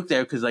know the joke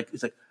there? Because, like,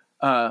 it's like,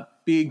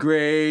 be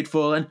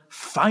grateful and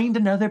find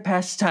another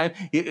pastime.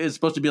 It's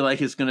supposed to be like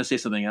he's going to say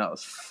something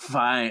else.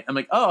 Fine. I'm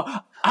like, oh,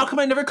 how come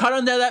I never caught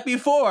on to that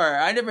before?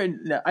 I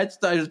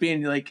thought he was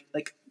being, like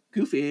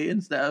goofy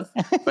and stuff.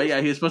 But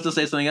yeah, he was supposed to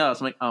say something else.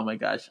 I'm like, oh my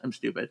gosh, I'm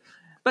stupid.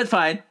 But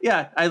fine.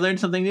 Yeah, I learned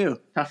something new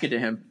talking to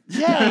him.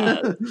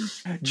 Yeah.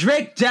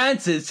 Drake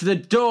dances to the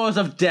doors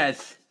of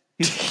death.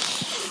 He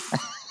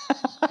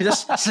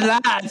just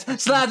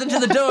slides into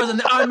the doors and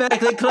they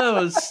automatically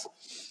close.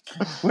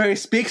 Where he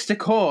speaks to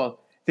Cole,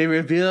 they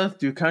reveal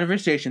through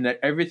conversation that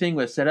everything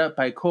was set up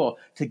by Cole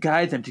to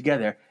guide them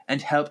together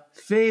and help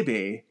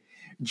Phoebe.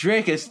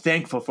 Drake is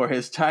thankful for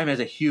his time as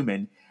a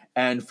human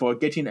and for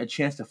getting a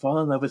chance to fall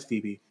in love with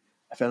Phoebe.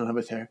 I fell in love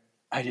with her.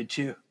 I did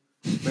too.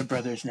 We're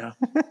brothers now.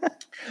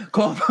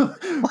 Cole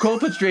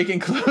puts Drake in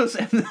close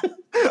and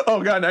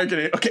oh god, now I'm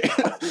getting okay.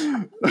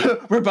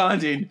 We're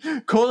bonding.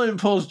 Cole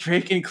pulls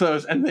Drake in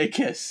close and they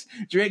kiss.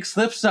 Drake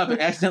slips up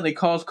and accidentally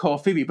calls Cole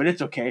Phoebe, but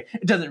it's okay.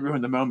 It doesn't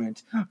ruin the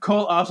moment.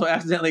 Cole also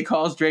accidentally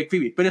calls Drake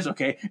Phoebe, but it's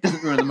okay. It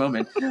doesn't ruin the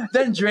moment.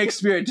 Then Drake's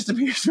spirit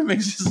disappears from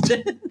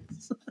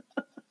existence.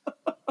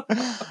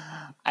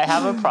 I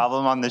have a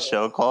problem on the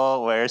show,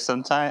 Cole, where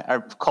sometimes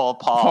or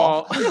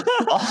Paul.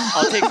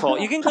 I'll take Cole.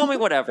 You can call me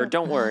whatever.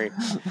 Don't worry.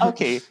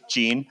 Okay,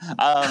 Gene.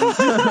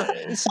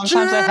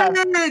 Sometimes I have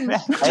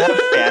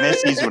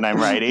fantasies when I'm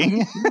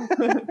writing.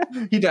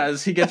 He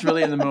does. He gets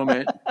really in the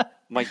moment.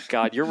 My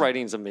God, your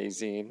writing's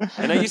amazing.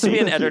 And I used to be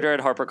an editor at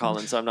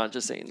HarperCollins, so I'm not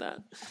just saying that.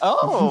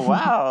 Oh,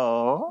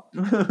 wow.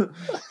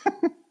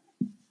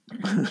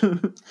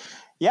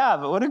 Yeah,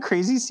 but what a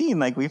crazy scene.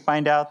 Like, we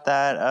find out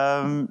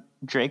that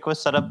Drake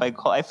was set up by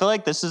Cole. I feel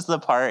like this is the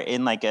part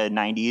in like a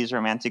 90s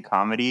romantic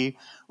comedy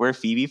where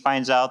Phoebe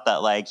finds out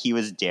that like he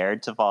was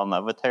dared to fall in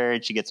love with her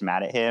and she gets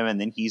mad at him. And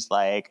then he's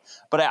like,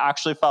 but I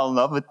actually fell in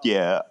love with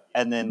you.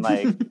 And then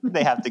like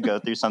they have to go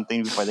through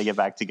something before they get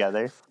back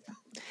together.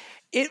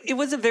 It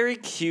was a very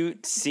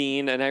cute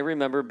scene, and I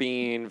remember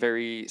being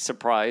very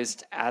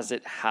surprised as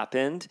it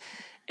happened.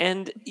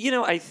 And, you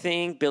know, I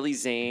think Billy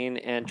Zane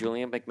and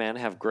Julian McMahon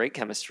have great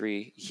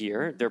chemistry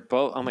here. They're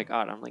both, oh my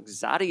God, I'm like,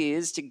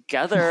 Zaddies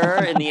together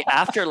in the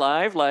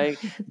afterlife. Like,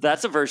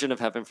 that's a version of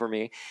heaven for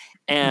me.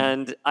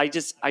 And I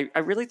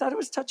really thought it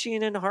was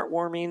touching and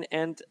heartwarming.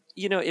 And,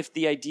 you know, if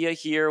the idea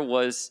here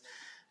was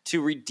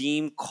to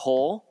redeem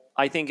Cole,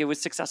 I think it was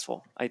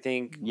successful. I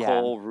think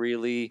Cole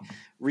really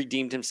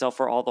redeemed himself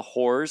for all the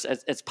horrors.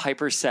 As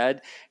Piper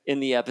said in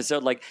the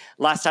episode, like,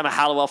 last time a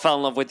Halliwell fell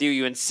in love with you,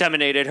 you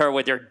inseminated her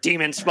with your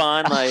demon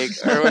spawn. Like,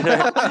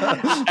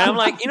 and I'm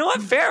like, you know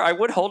what? Fair. I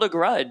would hold a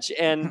grudge.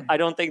 And I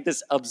don't think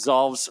this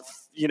absolves,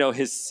 you know,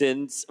 his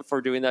sins for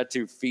doing that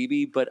to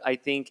Phoebe. But I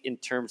think in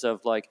terms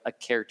of like a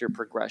character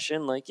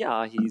progression, like,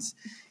 yeah, he's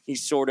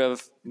sort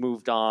of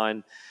moved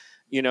on.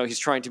 You know, he's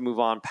trying to move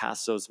on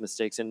past those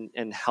mistakes and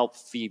help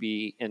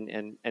Phoebe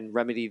and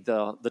remedy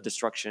the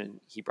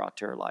destruction he brought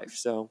to her life.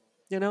 So,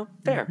 you know,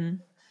 fair. Mm-hmm.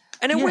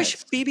 And I wish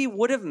Phoebe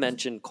would have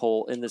mentioned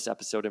Cole in this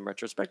episode in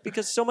retrospect,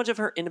 because so much of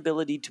her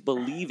inability to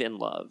believe in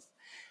love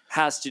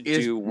has to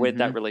do with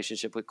that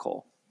relationship with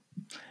Cole.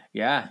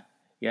 Yeah,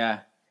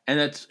 yeah. And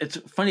it's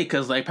funny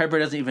because like Piper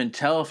doesn't even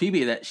tell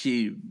Phoebe that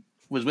she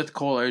was with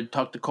Cole or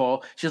talked to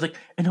Cole. She's like,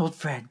 an old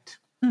friend.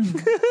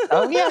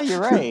 Oh yeah, you're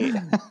right.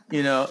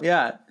 You know,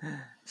 yeah.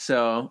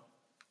 So,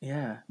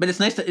 yeah. But it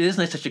is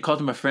nice that she calls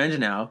him a friend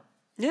now.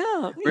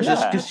 Yeah.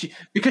 Versus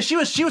because she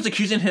was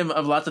accusing him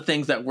of lots of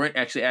things that weren't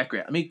actually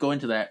accurate. Let me go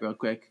into that real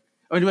quick.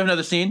 Oh, do we have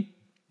another scene?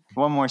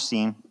 One more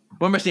scene.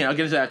 I'll get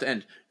into that at the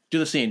end. Do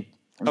the scene.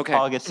 Okay.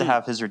 Paul gets to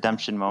have his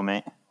redemption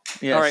moment.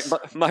 Yes. All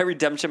right, my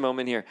redemption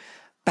moment here.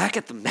 Back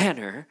at the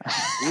manor,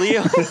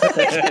 Leo.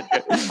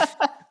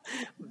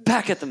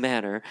 Back at the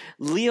manor,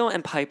 Leo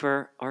and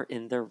Piper are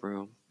in their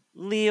room.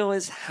 Leo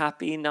is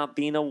happy not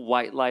being a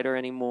white lighter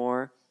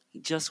anymore. He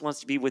just wants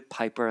to be with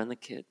Piper and the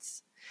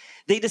kids.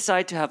 They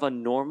decide to have a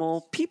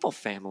normal people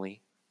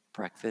family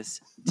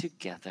breakfast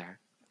together.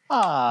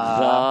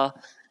 Aww.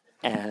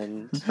 The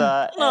end.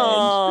 The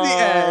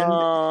end.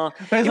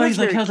 But he's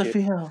like, how's it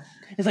feel?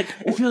 He's like,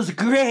 it feels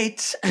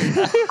great.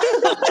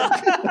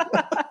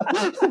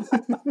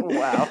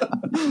 Wow.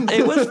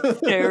 It was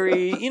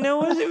very, you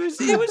know,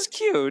 it was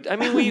cute. I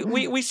mean,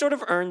 we sort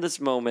of earned this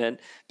moment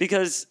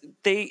because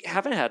they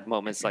haven't had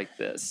moments like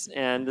this,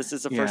 and this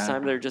is the first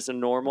time they're just a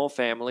normal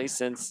family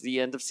since the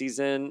end of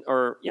season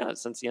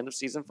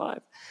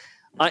 5.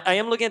 I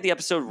am looking at the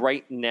episode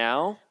right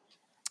now,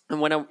 and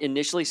when I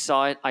initially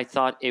saw it, I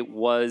thought it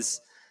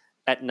was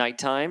at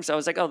nighttime. So I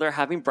was like, oh, they're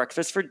having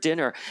breakfast for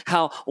dinner.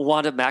 How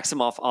Wanda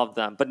Maximoff of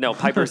them. But no,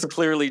 Piper's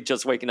clearly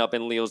just waking up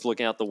and Leo's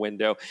looking out the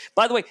window.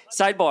 By the way,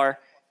 sidebar,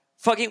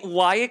 fucking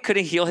Wyatt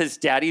couldn't heal his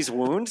daddy's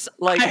wounds.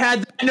 Like, I had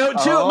that note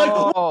too. I'm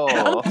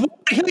like,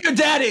 heal your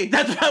daddy.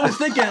 That's what I was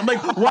thinking. I'm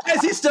like, why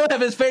does he still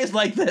have his face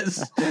like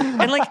this?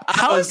 And like,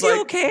 how is he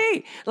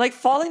okay? Like,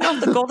 falling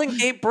off the Golden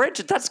Gate Bridge,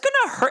 that's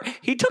gonna hurt.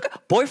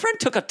 Boyfriend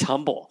took a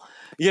tumble.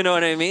 You know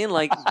what I mean?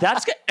 Like,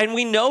 that's good. And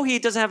we know he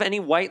doesn't have any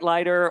white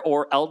lighter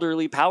or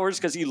elderly powers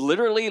because he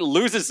literally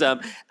loses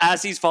them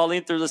as he's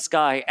falling through the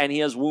sky and he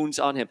has wounds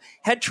on him.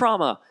 Head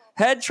trauma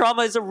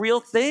is a real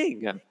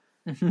thing.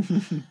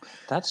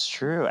 That's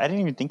true. I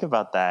didn't even think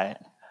about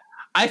that.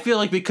 I feel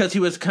like because he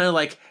was kind of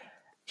like,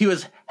 he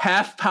was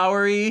half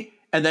powery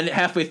and then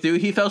halfway through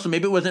he fell, so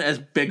maybe it wasn't as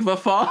big of a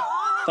fall.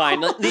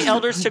 Fine. The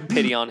elders took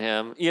pity on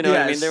him. You know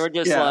what I mean? They were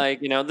just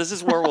like, you know, this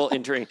is where we'll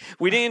intervene.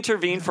 We didn't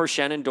intervene for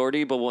Shannon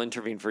Doherty, but we'll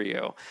intervene for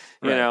you.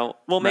 You know,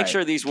 we'll make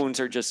sure these wounds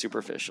are just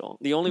superficial.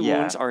 The only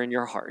wounds are in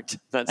your heart.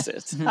 That's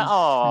it.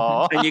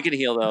 Oh, and you can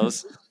heal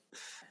those.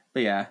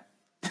 But yeah.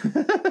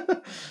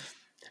 It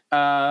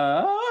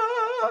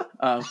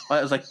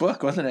was like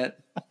book, wasn't it?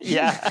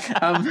 Yeah.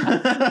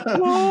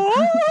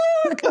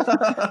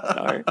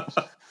 Sorry.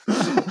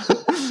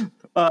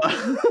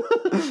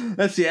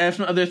 Let's see. I have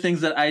some other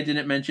things that I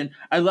didn't mention.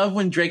 I love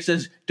when Drake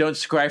says, "Don't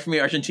scry for me,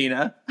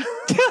 Argentina,"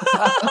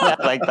 I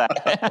like that.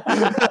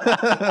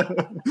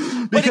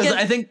 because again-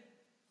 I think.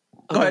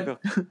 Go ahead.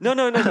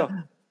 No.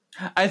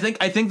 I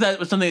think that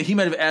was something that he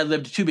might have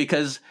ad-libbed too,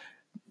 because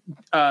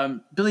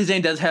Billy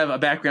Zane does have a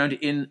background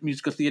in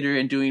musical theater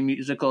and doing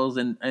musicals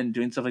and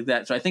doing stuff like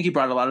that. So I think he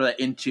brought a lot of that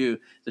into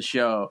the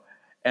show.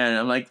 And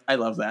I'm like, I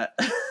love that.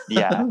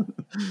 Yeah.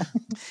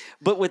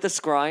 But with the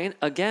scrying,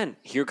 again,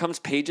 here comes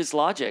Paige's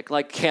logic.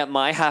 Like, can't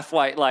my half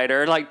white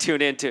lighter like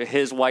tune into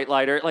his white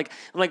lighter? Like,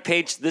 I'm like,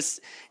 Paige,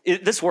 this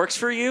works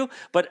for you,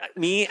 but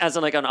me as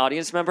an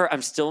audience member,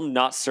 I'm still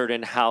not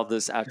certain how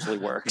this actually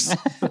works.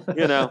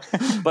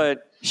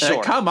 But sure,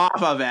 Like, come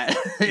off of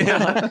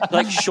it.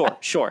 like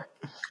sure,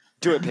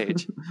 do it,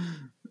 Paige.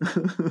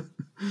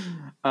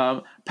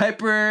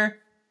 Piper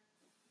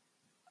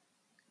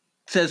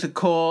says that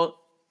Cole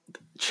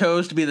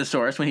chose to be the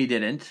source when he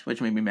didn't, which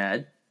made me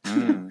mad.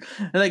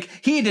 Like,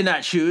 he did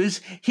not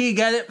choose. He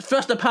got it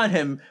thrust upon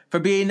him for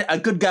being a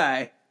good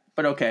guy.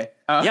 But okay.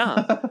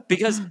 Yeah,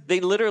 because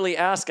they literally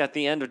ask at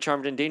the end of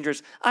Charmed and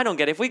Dangerous, I don't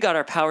get it. If we got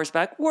our powers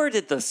back, where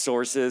did the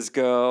sources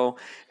go?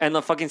 And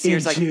the fucking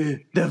seer's like, Into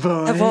the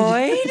void. the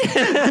void?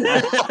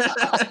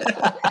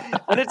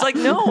 And it's like,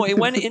 no, it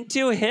went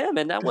into him,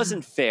 and that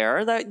wasn't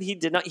fair. That he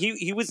did not.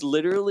 He was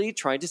literally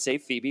trying to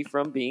save Phoebe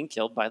from being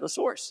killed by the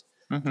source.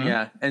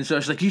 Yeah, and so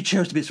she's like, "You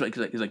chose to be." He's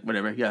like,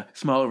 "Whatever." Yeah,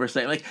 small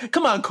oversight. Like,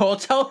 come on, Cole,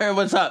 tell her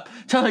what's up.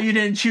 Tell her you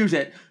didn't choose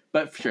it.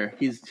 But sure,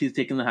 he's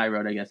taking the high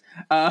road, I guess.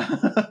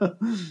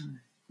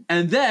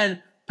 And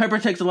then Piper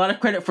takes a lot of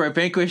credit for a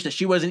vanquish that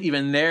she wasn't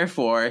even there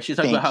for. She's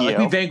talking about how, like,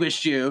 we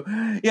vanquished you.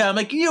 Yeah, I'm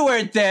like, you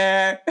weren't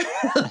there.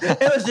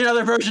 It was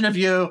another version of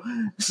you.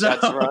 So,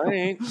 That's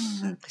right.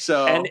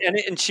 So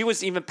And she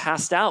was even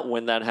passed out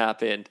when that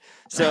happened.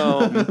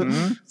 So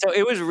so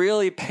it was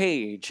really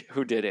Paige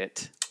who did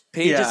it.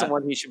 Paige is the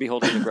one he should be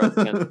holding the grudge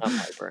against, not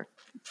Piper.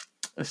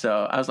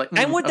 So I was like,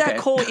 And would okay. that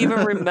Cole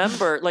even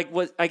remember? Like,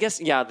 what? I guess,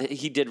 yeah,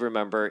 he did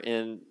remember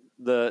in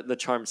the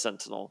Charmed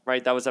Sentinel,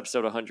 right? That was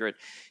episode 100.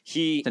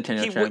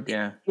 Centennial He Charmed,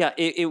 would, yeah.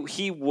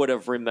 he would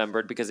have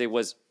remembered because it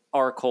was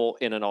our Cole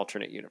in an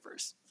alternate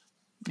universe.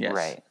 Yes.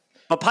 Right.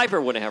 But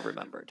Piper wouldn't have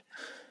remembered,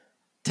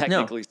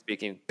 technically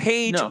speaking.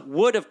 Paige No.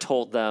 would have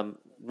told them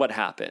what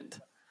happened,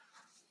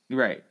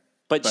 Right.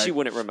 but she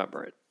wouldn't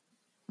remember it.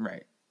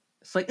 Right.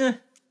 It's like,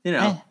 you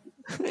know.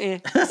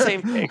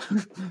 Same thing.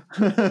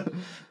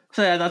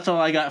 So yeah, that's all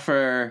I got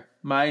for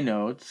my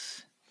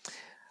notes.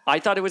 I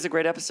thought it was a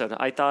great episode.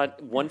 I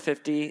thought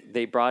 150,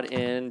 they brought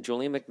in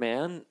Julian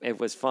McMahon. It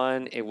was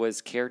fun. It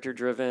was character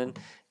driven.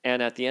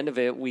 And at the end of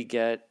it, we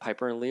get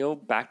Piper and Leo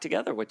back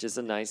together, which is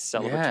a nice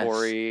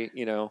celebratory,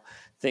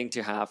 thing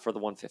to have for the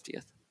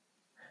 150th.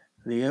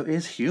 Leo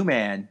is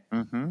human.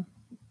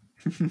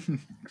 Mm-hmm.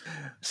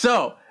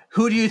 So,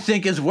 who do you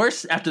think is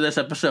worse after this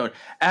episode?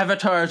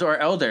 Avatars or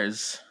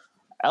Elders?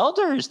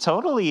 Elders,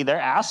 totally. They're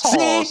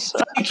assholes. See?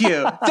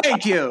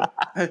 Thank you.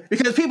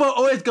 Because people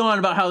always go on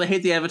about how they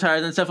hate the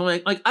Avatars and stuff. I'm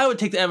like I would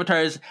take the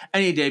Avatars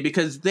any day,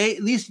 because they,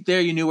 at least there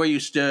you knew where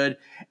you stood,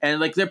 and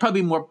like they're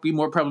probably be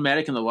more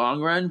problematic in the long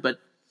run, but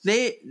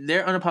they're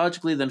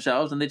unapologetically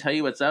themselves and they tell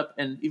you what's up.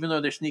 And even though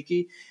they're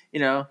sneaky,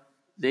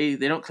 they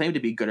don't claim to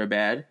be good or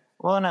bad.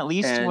 Well, and at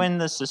least when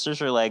the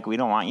sisters are like, we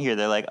don't want you here,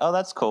 they're like, oh,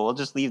 that's cool. We'll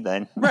just leave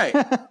then. Right.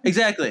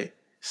 Exactly.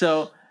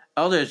 So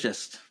Elders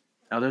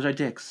are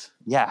dicks.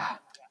 Yeah.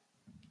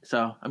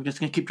 So I'm just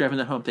going to keep driving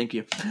that home. Thank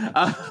you.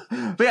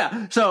 But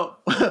yeah, so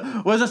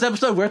was this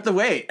episode worth the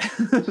wait?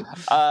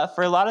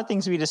 For a lot of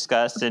things we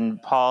discussed,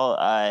 and Paul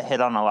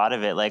hit on a lot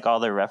of it, like all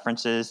the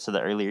references to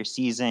the earlier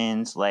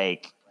seasons,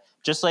 like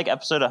just like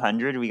episode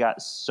 100, we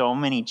got so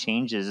many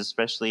changes,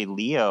 especially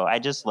Leo. I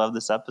just love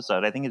this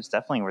episode. I think it's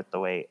definitely worth the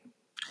wait.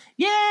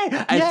 Yay!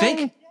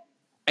 I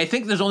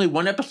think there's only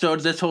one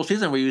episode this whole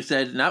season where you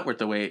said not worth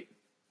the wait.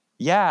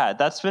 Yeah,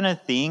 that's been a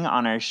thing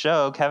on our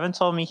show. Kevin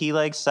told me he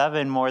likes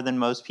 7 more than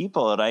most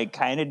people, and I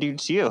kind of do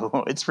too.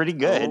 It's pretty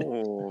good.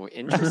 Oh,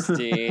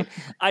 interesting.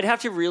 I'd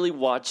have to really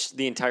watch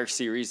the entire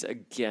series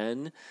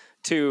again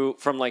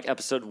from like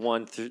episode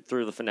 1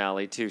 through the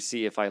finale to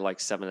see if I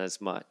like 7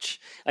 as much.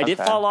 I did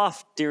fall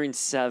off during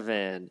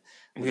 7.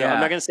 Yeah.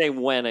 I'm not going to say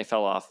when I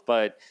fell off,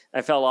 but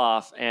I fell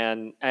off,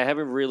 and I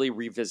haven't really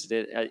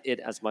revisited it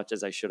as much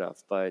as I should have.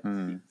 But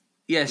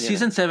Yeah,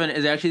 season 7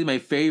 is actually my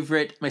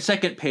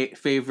second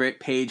favorite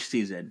Paige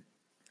season.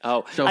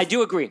 Oh, So I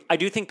do agree. I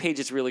do think Paige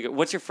is really good.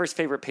 What's your first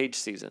favorite Paige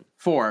season?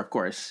 4, of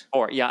course.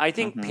 4. Yeah, I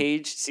think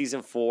Paige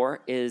season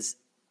 4 is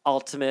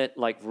ultimate,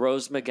 like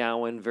Rose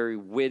McGowan, very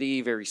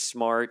witty, very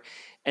smart,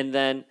 and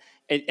then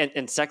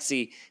and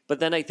sexy. But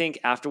then I think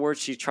afterwards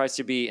she tries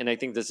to be, and I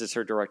think this is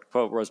her direct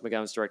quote, Rose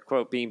McGowan's direct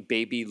quote, being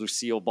baby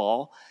Lucille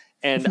Ball.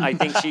 And I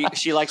think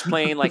she likes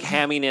playing, like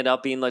hamming it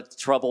up, being like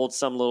troubled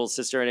some little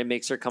sister, and it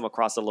makes her come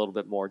across a little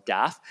bit more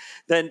daft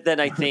than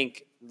I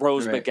think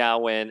Rose Right.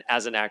 McGowan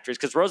as an actress.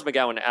 Because Rose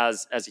McGowan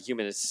as a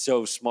human is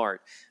so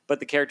smart,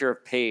 but the character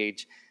of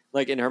Paige,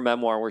 like in her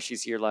memoir where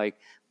she's here like,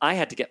 I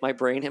had to get my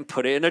brain and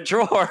put it in a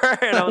drawer.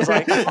 And I was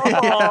like,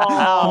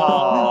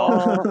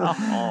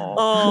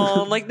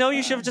 oh, like, no,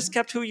 you should have just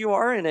kept who you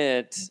are in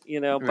it,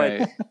 But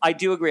Right. I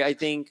do agree. I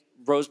think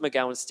Rose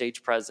McGowan's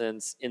stage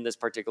presence in this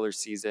particular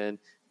season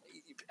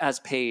as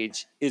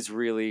Paige is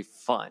really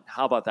fun.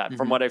 How about that?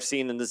 From what I've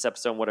seen in this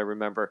episode and what I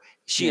remember,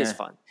 she is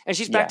fun. And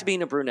she's back to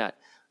being a brunette.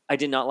 I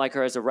did not like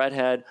her as a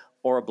redhead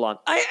or a blonde.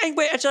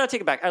 Wait, actually, I'll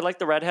take it back. I like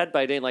the redhead, but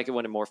I didn't like it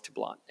when it morphed to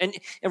blonde. And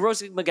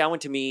Rose McGowan,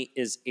 to me,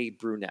 is a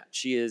brunette.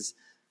 She is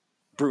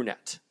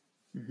brunette.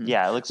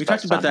 Yeah, it looks. We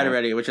talked best about on that her.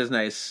 already, which is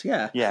nice.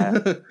 Yeah. Yeah.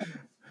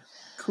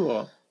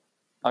 Cool.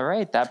 All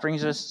right, that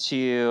brings us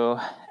to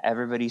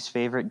everybody's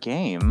favorite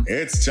game.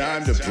 It's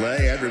time to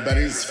play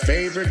everybody's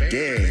favorite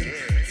game.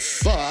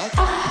 Fuck,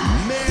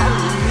 marry,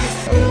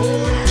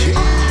 or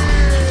kill.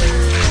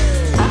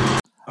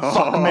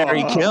 Fuck,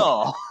 marry,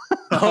 kill.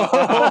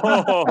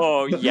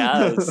 Oh,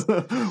 yes.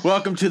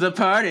 Welcome to the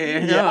party.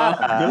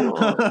 Yeah.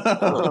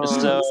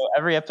 So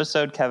every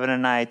episode, Kevin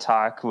and I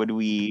talk, would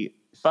we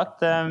fuck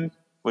them?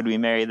 Would we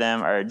marry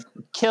them? Or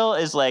kill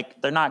is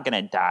like, they're not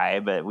going to die,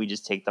 but we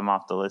just take them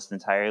off the list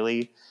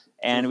entirely.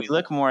 And we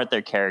look more at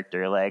their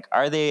character. Like,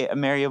 are they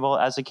marryable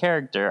as a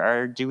character?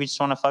 Or do we just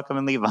want to fuck them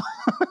and leave them?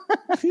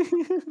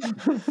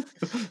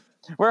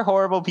 We're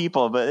horrible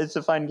people, but it's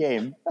a fun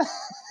game.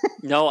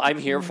 No, I'm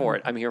here for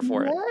it. I'm here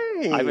for it.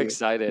 Yay. I'm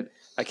excited.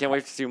 I can't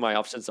wait to see what my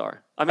options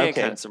are. I mean,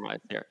 Okay. I can't surmise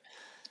here.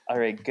 All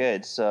right,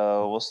 good.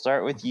 So we'll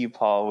start with you,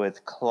 Paul,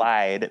 with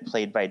Clyde,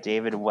 played by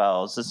David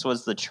Wells. This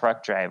was the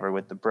truck driver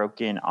with the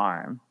broken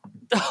arm.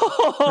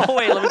 Oh,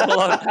 wait, let me pull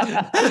up.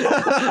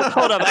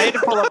 Hold up. I need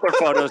to pull up their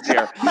photos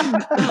here.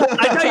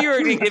 I thought you were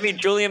going to give me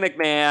Julia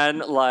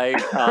McMahon,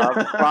 like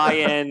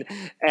Brian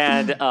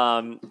and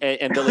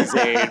Billy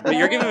Zane, but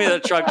you're giving me the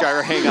truck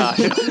driver. Hang on.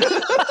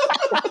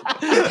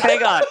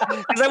 Hang on.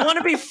 Because I want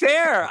to be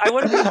fair. I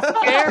want to be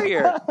fair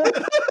here.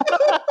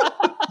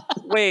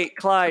 Wait,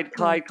 Clyde.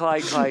 Wait.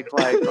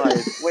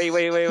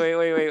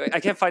 I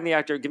can't find the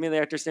actor. Give me the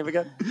actor's name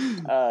again.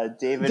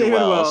 David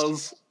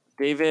Wells.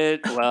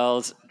 David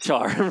Wells,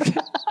 Charmed.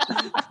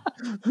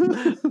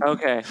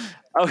 Okay.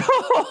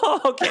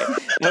 Oh, okay.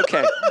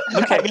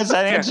 I guess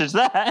that answers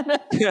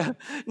that. Yeah.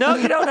 No,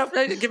 you don't have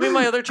to. Give me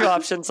my other two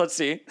options. Let's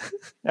see.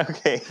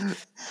 Okay.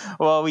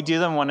 Well, we do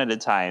them one at a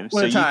time. One so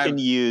at a you time. can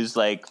use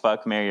like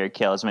fuck, marry, or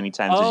kill as many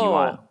times as you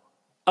want.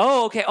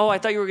 Oh, okay. Oh, I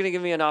thought you were going to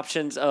give me an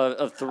options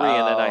of three,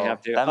 and then I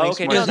have to. That makes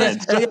okay. more No,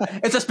 sense.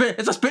 It's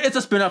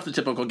a spin off the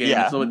typical game.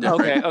 Yeah. It's a little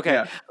different. Okay.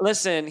 Yeah.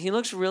 Listen, he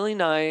looks really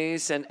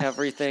nice and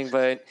everything,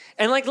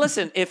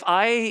 listen, if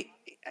I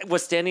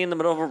was standing in the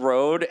middle of a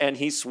road and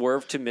he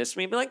swerved to miss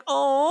me, I'd be like,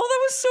 oh, that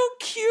was so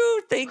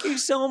cute. Thank you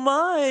so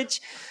much.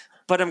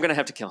 But I'm going to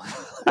have to kill him.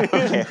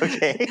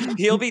 Okay.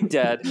 He'll be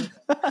dead.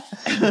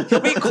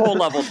 He'll be coal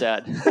level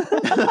dead.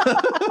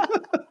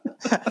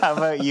 How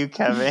about you,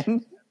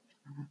 Kevin?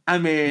 I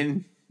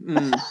mean,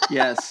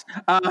 yes.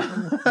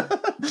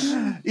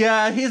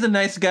 Yeah, he's a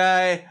nice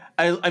guy.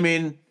 I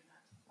mean,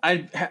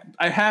 I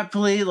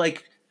happily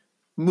like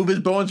move his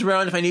bones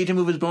around if I need to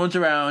move his bones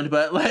around,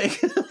 but like,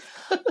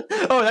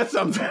 oh, that's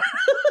unfair.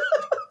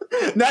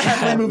 Not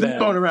happily moving his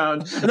bone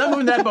around. I'm not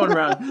moving that bone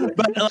around,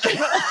 but like,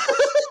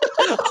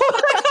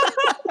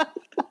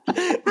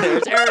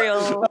 There's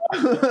Ariel.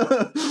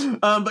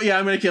 but yeah,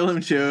 I'm gonna kill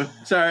him too.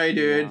 Sorry,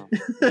 dude.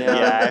 Yeah,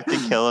 I have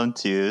to kill him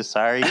too.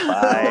 Sorry,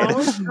 Clyde.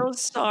 Oh, so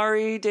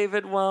sorry,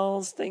 David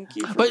Wells. Thank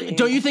you. But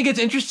don't you think it's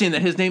interesting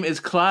that his name is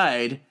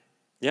Clyde?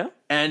 Yeah.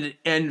 And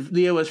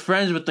Leah was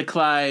friends with the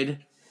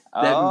Clyde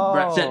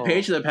that sent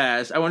Paige to the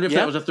past. I wonder if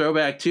that was a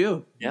throwback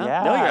too. Yeah.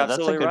 Yeah, No, you're that's a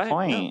absolutely good right.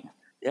 point.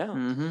 Yeah.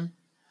 Mm-hmm.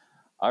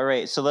 All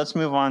right, so let's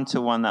move on to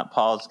one that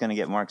Paul's going to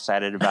get more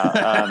excited about.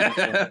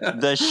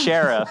 The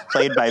sheriff,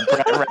 played by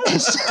Brett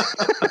Rice.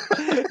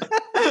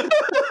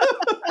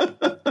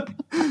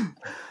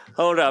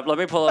 Hold up. Let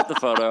me pull up the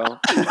photo.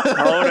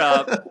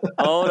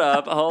 Hold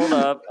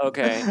up.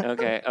 Okay.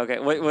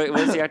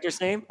 What's the actor's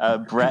name?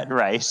 Brett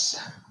Rice.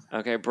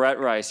 Okay, Brett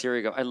Rice. Here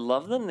we go. I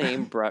love the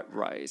name Brett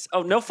Rice.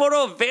 Oh, no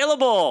photo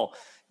available.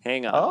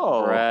 Hang on.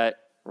 Oh. Brett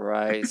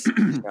Rice,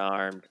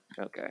 Charmed.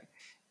 Okay.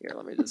 Here,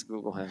 let me just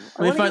Google him.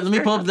 Let me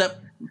pull up that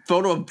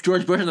photo of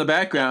George Bush in the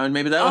background.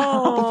 Maybe that will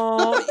help.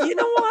 Oh,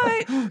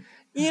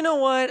 you know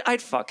what?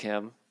 I'd fuck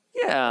him.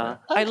 Yeah.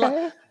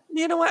 Okay.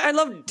 You know what? I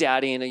love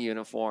daddy in a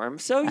uniform.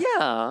 So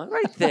yeah,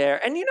 right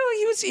there. And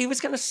he was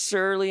kind of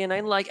surly, and I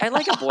like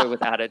a boy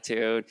with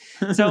attitude.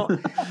 So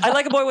I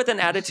like a boy with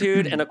an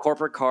attitude and a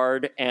corporate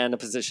card and a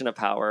position of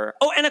power.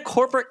 Oh, and a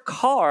corporate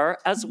car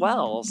as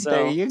well. So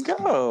There you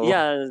go.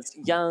 Yes.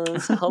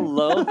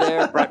 Hello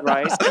there, Brett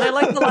Rice. And I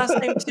like the last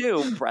name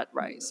too, Brett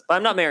Rice. But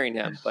I'm not marrying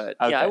him. But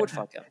yeah, I Okay. would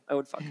fuck him.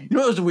 You know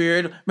what was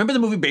weird? Remember the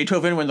movie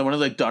Beethoven when one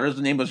of the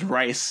daughters' name was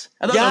Rice?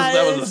 I thought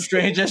that was the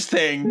strangest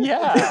thing.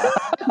 Yeah.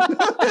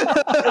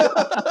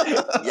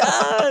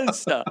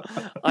 Yes.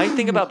 I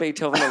think about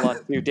Beethoven a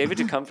lot too. David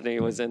Duchovny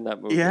was in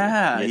that movie.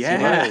 Yeah, Yes,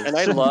 yeah. he was. And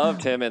I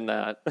loved him in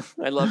that.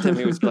 I loved him.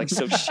 He was like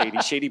so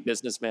shady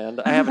businessman.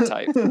 I have a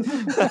type.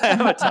 I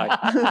have a type.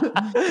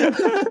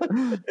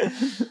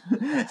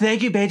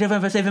 Thank you,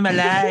 Beethoven, for saving my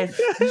life.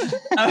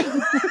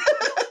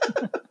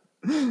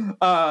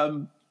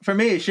 For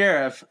me,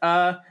 Sheriff.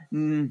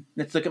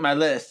 Let's look at my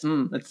list.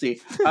 Let's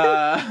see.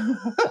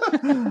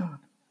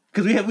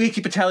 Because we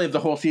keep a tally of the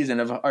whole season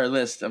of our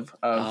list of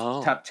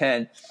top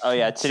 10. Oh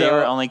yeah, today So-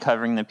 we're only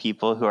covering the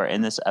people who are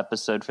in this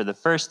episode for the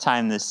first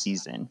time this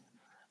season.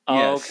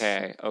 Yes.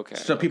 Okay.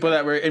 So people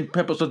that were in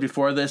episodes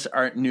before this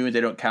aren't new;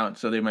 they don't count,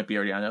 so they might be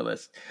already on our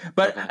list.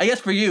 But I guess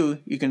for you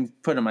can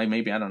put them.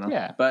 Maybe I don't know.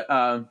 Yeah. But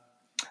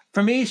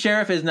for me,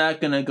 Sheriff is not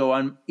gonna go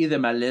on either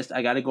my list.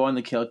 I got to go on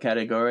the kill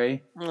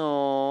category.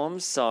 Oh, I'm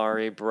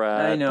sorry,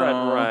 Brett. I know. Brett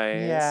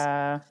Rice.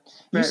 Yeah. You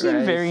Brett seem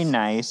Rice. very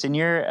nice, and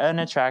you're an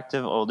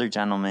attractive older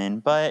gentleman,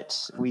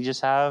 but we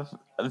just have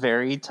a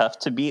very tough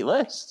to beat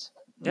list.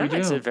 Yeah, We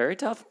it's do. a very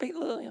tough beat,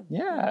 Lillian.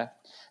 Yeah.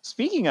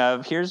 Speaking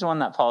of, here's one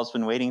that Paul's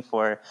been waiting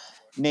for.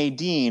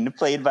 Nadine,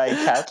 played by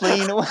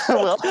Kathleen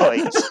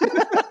Wilhoit.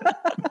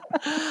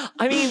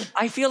 I mean,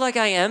 I feel like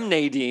I am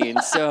Nadine,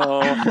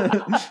 so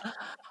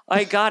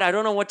I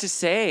don't know what to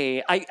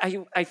say.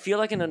 I feel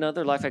like in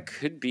another life I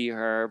could be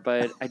her,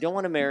 but I don't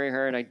want to marry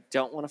her and I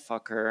don't want to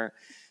fuck her.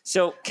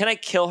 So can I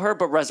kill her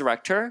but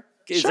resurrect her?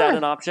 Is that Sure.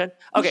 an option?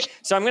 Okay,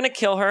 so I'm going to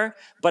kill her,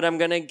 but I'm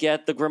going to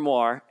get the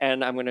grimoire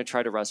and I'm going to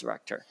try to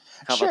resurrect her.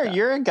 How Sure, about that?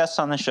 you're a guest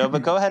on the show,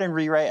 but go ahead and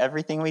rewrite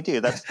everything we do.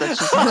 That's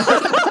just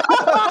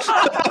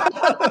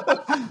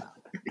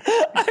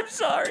I'm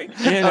sorry.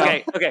 You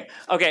know.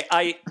 Okay.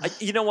 I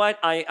you know what?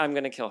 I'm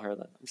gonna kill her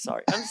then.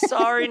 I'm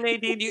sorry,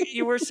 Nadine.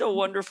 You were so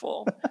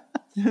wonderful.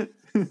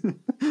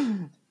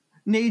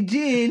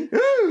 Nadine.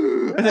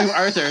 I think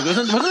Arthur.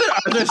 Wasn't it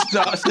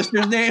Arthur's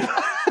sister's name?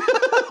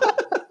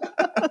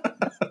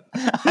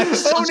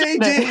 Oh,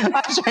 Nadine.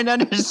 I'm trying to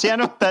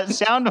understand what that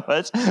sound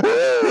was.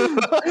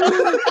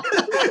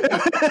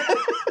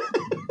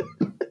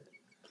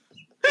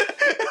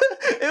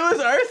 It was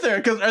Arthur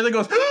because Arthur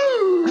goes.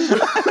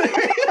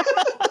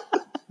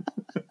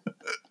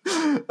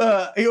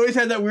 He always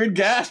had that weird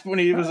gasp when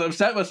he was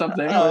upset with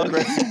something.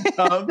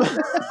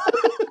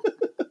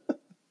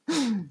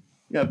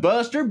 Yeah,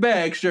 Buster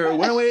Baxter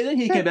went away, then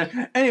he came back.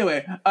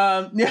 Anyway,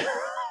 yeah.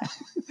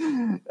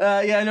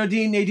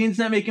 Nadine's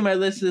not making my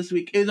list this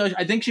week.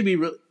 I think she'd be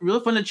real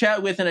fun to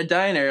chat with in a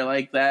diner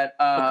like that.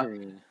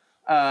 Agreed.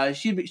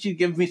 She'd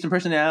give me some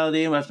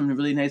personality and we'll have some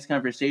really nice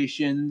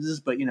conversations,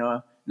 but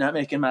not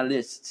making my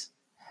list.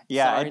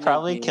 Yeah, Sorry, I'd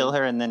probably Nadine. kill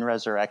her and then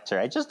resurrect her.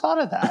 I just thought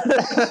of that.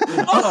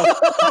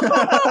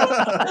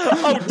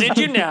 Oh, did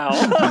you now?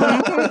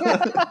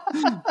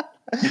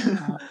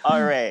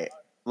 All right.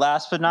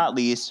 Last but not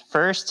least,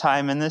 first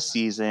time in this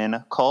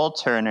season, Cole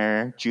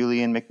Turner,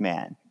 Julian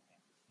McMahon.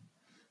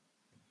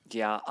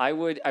 Yeah, I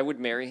would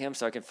marry him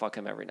so I can fuck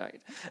him every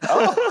night.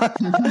 Oh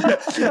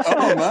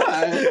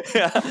my!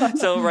 Yeah,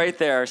 so right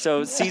there.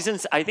 So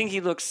seasons. I think he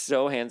looks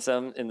so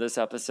handsome in this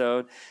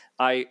episode.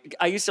 I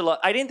used to love.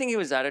 I didn't think he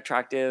was that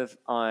attractive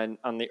on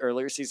the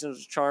earlier seasons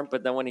of Charmed,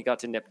 but then when he got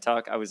to Nip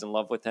Tuck, I was in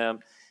love with him.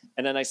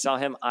 And then I saw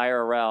him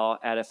IRL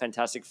at a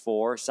Fantastic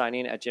Four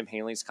signing at Jim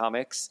Haley's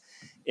Comics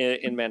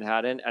in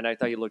Manhattan, and I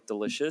thought he looked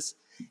delicious.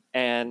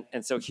 And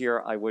so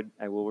here I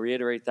will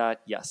reiterate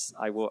that yes,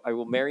 I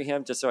will marry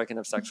him just so I can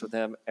have sex with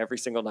him every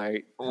single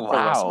night for the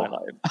rest of my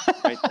life.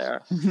 Right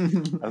there.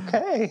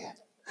 Okay.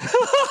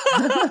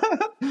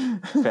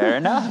 Fair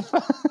enough.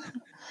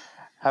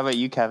 How about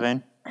you,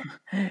 Kevin?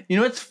 You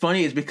know what's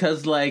funny is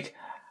because I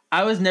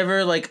was never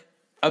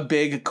a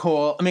big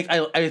Cole. I mean,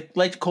 I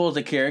liked Cole as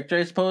a character,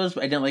 I suppose,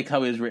 but I didn't like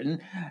how he was written.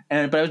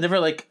 But I was never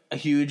a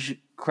huge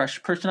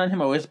crush person on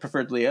him. I always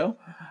preferred Leo.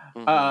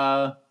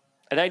 Mm-hmm.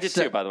 And I did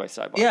too, by the way,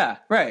 sidebar. Yeah,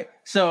 right.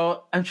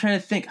 So I'm trying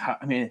to think.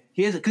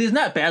 He is because he's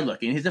not bad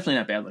looking. He's definitely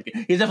not bad looking.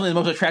 He's definitely the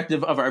most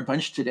attractive of our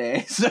bunch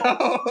today. So,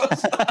 but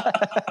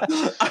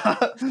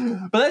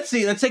let's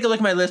see. Let's take a look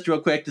at my list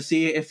real quick to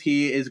see if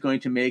he is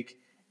going to make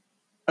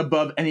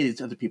above any of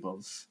these other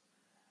people's.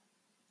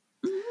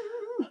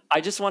 I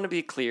just want to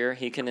be clear.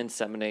 He can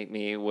inseminate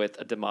me with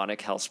a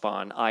demonic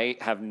hellspawn. I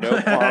have no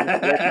problem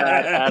with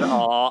that at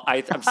all.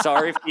 I'm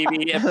sorry,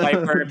 Phoebe, if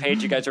Piper and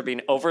Paige, you guys are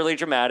being overly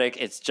dramatic.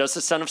 It's just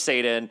the son of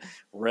Satan.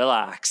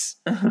 Relax.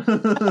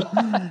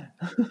 I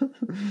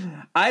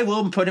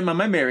will put him on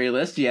my Mary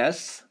list.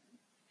 Yes.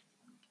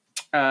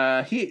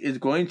 He is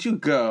going to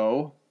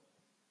go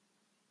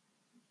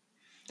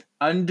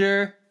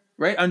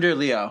right under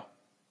Leo.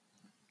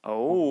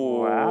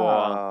 Oh,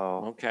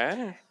 Wow.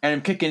 Okay. And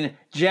I'm kicking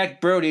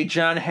Jack Brody,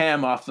 John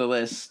Hamm off the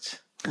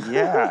list.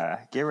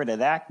 Yeah, get rid of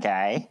that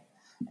guy.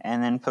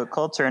 And then put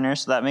Cole Turner,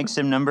 so that makes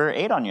him number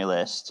 8 on your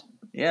list.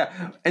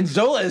 Yeah. And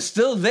Zola is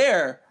still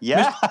there.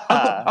 Yeah.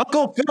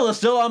 Uncle Phil is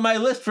still on my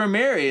list for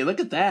Mary. Look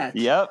at that.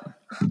 Yep.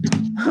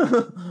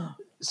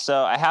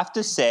 So I have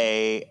to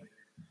say,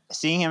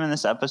 seeing him in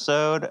this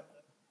episode,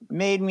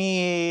 made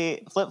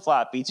me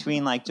flip-flop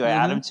between, like, do I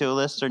add him to a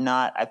list or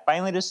not? I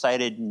finally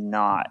decided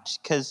not,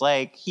 because,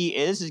 like, he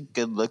is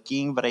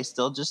good-looking, but I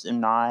still just am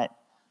not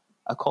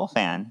a Cole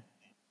fan.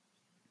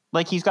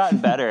 Like, he's gotten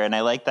better, and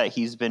I like that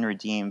he's been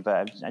redeemed,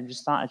 but I'm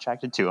just not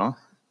attracted to him.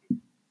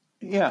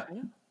 Yeah.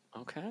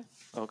 Okay.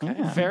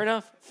 Fair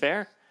enough.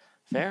 Fair.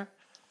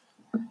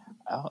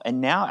 Oh,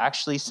 and now,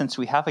 actually, since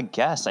we have a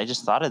guest, I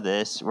just thought of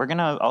this. We're going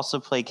to also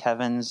play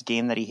Kevin's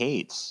game that he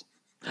hates.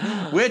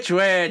 Which? We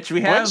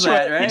have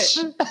that, right?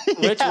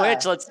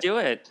 Which? Let's do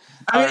it.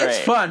 I mean, All it's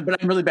right. fun,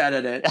 but I'm really bad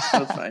at it,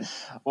 so it's fine.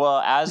 Well,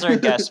 as our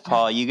guest,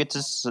 Paul, you get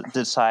to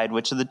decide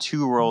which of the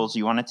two roles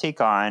you want to take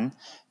on.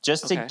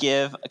 Just to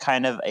give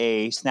kind of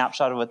a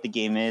snapshot of what the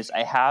game is,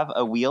 I have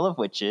a wheel of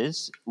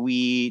witches.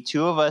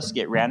 Two of us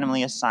get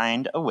randomly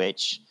assigned a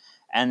witch,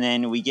 and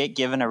then we get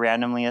given a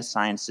randomly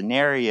assigned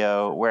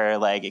scenario where,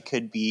 like, it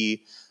could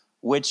be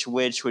which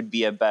witch would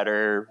be a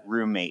better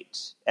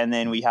roommate, and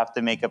then we have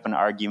to make up an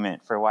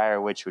argument for why our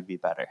witch would be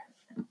better.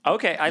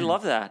 Okay, I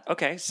love that.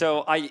 Okay,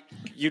 so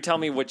you tell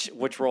me which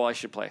role I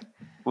should play.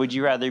 Would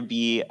you rather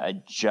be a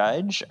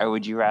judge, or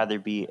would you rather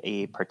be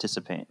a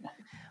participant?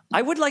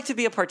 I would like to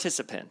be a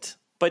participant,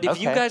 but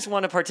if you Okay. guys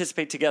want to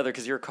participate together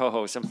because you're a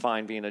co-host, I'm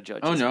fine being a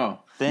judge. Oh no!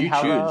 Then you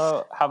how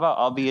choose. about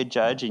I'll be a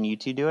judge and you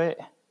two do it?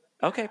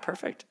 Okay,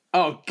 perfect.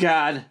 Oh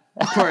God!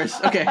 Of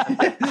course. Okay.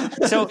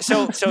 So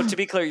to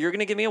be clear, you're going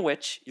to give me a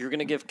witch. You're going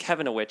to give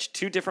Kevin a witch,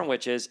 two different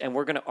witches, and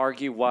we're going to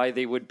argue why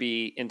they would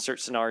be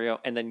insert scenario,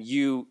 and then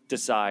you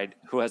decide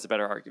who has a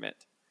better argument.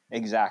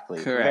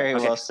 Exactly. Correct. Very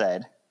Okay. well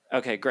said.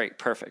 Okay, great,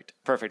 perfect.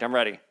 I'm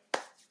ready.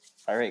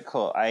 All right,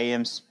 cool. I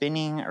am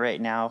spinning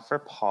right now for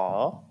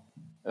Paul.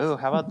 Oh,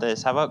 how about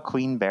this? How about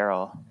Queen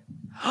Beryl?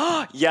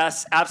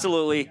 Yes,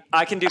 absolutely.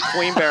 I can do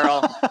Queen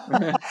Beryl,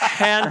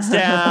 hands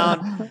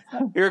down.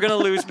 You're going to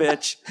lose,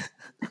 bitch.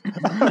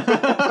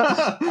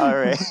 All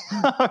right.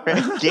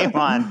 Game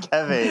on,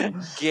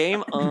 Kevin.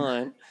 Game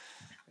on.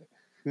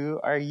 Who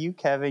are you,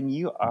 Kevin?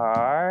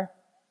 Are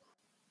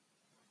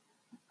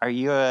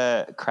you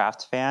a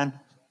Kraft fan?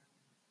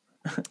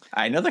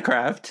 I know the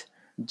craft.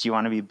 Do you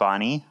want to be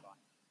Bonnie?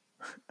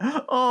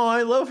 Oh,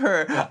 I love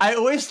her. I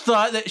always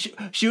thought that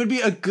she would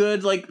be a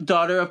good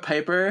daughter of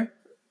Piper.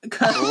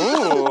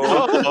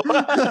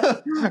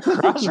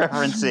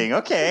 Cross-referencing.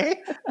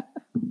 Okay.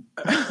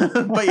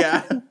 But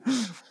yeah,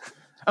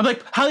 I'm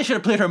like, Holly should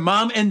have played her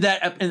mom in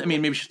that. I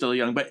mean, maybe she's still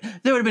young, but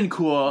that would have been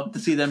cool to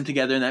see them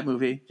together in that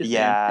movie. Just saying.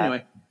 Yeah.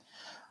 Anyway,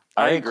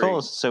 All I right, agree.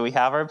 cool. So we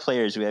have our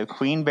players. We have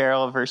Queen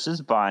Beryl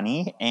versus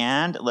Bonnie,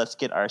 and let's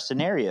get our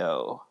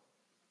scenario.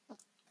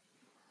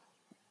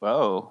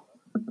 Whoa.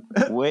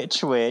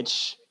 Which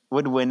witch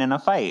would win in a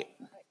fight?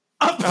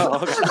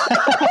 Oh,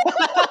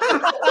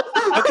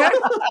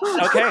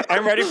 okay,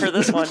 I'm ready for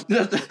this one. to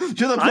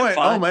the I'm point. fine.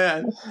 Oh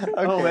man.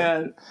 Oh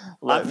man.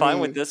 I'm fine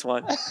with this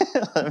one.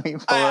 Let me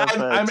pull up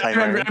a I'm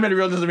timer. in a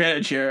real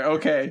disadvantage here.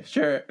 Okay,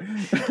 sure.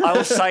 I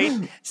will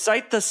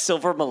cite the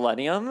Silver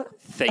Millennium.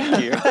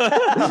 Thank you.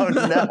 Oh,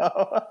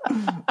 no.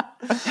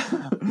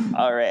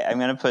 All right, I'm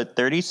going to put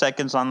 30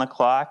 seconds on the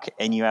clock,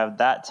 and you have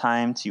that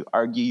time to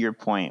argue your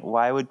point.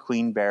 Why would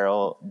Queen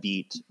Beryl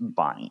beat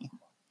Bonnie?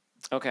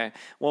 Okay.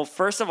 Well,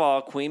 first of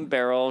all, Queen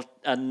Beryl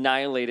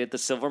annihilated the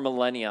Silver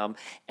Millennium,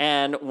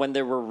 and when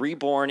they were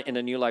reborn in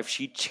a new life,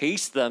 she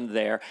chased them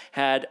there,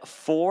 had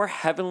 4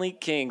 heavenly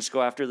kings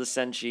go after the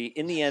Senshi,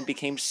 in the end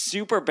became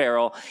Super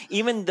Beryl.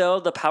 Even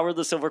though the power of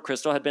the Silver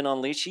Crystal had been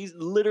unleashed, she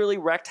literally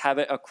wreaked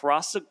havoc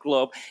across the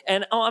globe.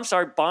 And, I'm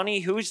sorry,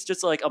 Bonnie, who's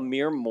just like a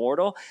mere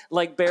mortal,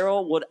 like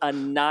Beryl would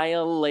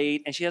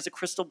annihilate, and she has a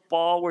crystal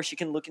ball where she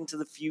can look into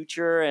the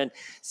future and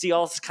see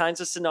all kinds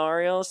of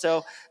scenarios.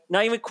 So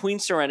not even Queen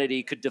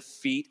Serenity could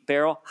defeat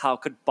Beryl. How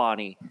could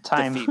Bonnie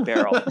defeat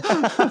Beryl?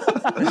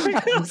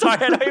 I'm sorry,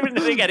 I don't even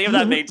think any of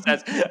that made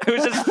sense. I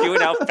was just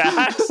spewing out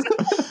facts.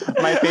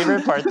 My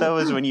favorite part, though,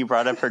 was when you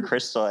brought up her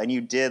crystal, and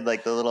you did,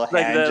 like, the little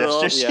hand the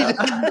gesture little-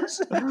 she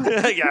does.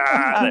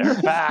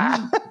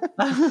 Yeah,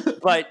 there.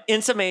 But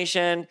in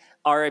summation,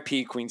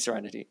 R.I.P. Queen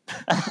Serenity.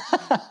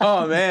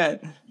 Oh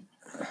man.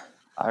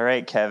 All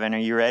right, Kevin, are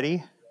you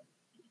ready?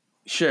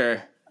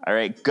 Sure. All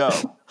right, go.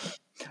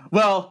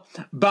 Well,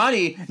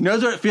 Bonnie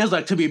knows what it feels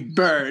like to be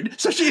burned,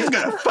 so she's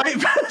gonna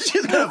fight.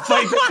 She's gonna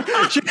fight.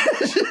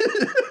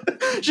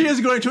 She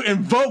is going to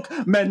invoke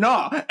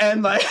Manon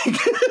and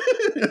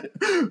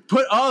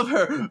put all of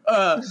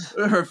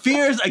her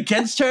fears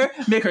against her,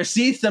 make her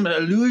see some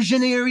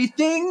illusionary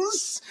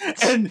things,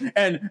 and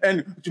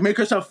to make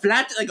herself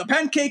flat like a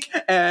pancake,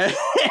 and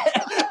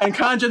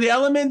conjure the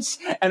elements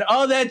and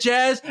all that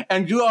jazz,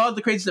 and do all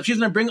the crazy stuff. She's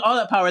gonna bring all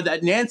that power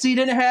that Nancy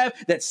didn't have,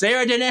 that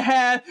Sarah didn't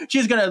have.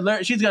 She's gonna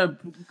learn. She's gonna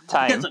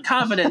Time. get some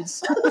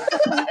confidence.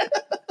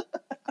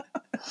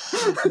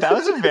 That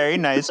was a very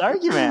nice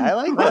argument. I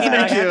like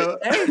that. Thank you.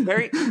 Hey,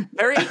 very,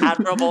 very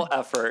admirable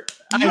effort.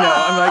 I know.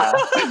 I'm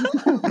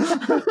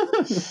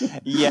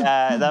like,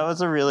 Yeah, that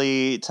was a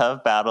really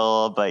tough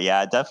battle, but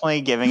yeah,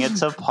 definitely giving it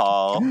to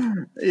Paul.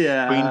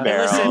 yeah. Queen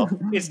Beryl.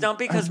 Listen, it's not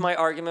because my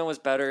argument was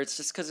better. It's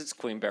just because it's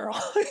Queen Beryl.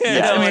 You Yeah,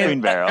 know, it's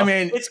Queen Beryl. I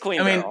mean, It's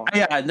Queen Beryl.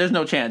 yeah. There's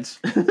no chance.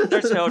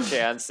 There's no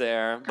chance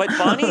there. But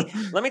Bonnie,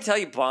 let me tell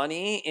you,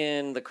 Bonnie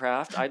in The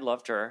Craft, I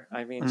loved her.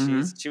 I mean,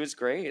 she was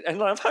great. And I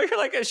love how you're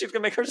like, she's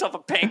gonna make herself a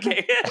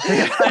pancake.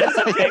 That is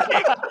a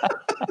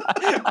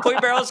pancake. Queen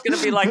Beryl's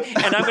gonna be like,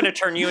 and I'm gonna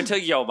turn you into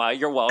Yoma.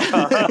 You're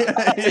welcome.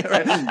 Take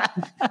my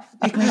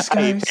I ate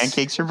skies.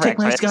 pancakes for Take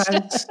my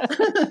breakfast.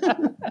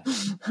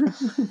 skies.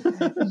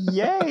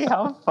 Yay,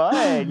 how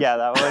fun. Yeah,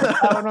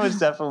 that one was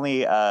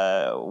definitely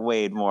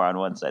weighed more on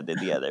one side than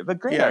the other, but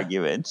great Yeah.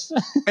 arguments.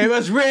 It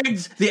was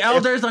rigged. The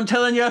elders, I'm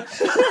telling you.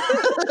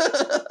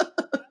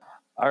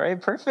 All right,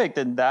 perfect.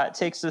 And that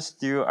takes us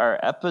through our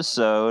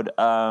episode.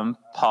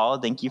 Paul,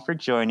 thank you for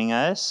joining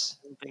us.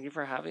 Thank you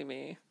for having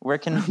me. Where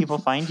can people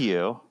find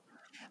you?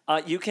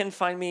 You can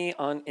find me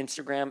on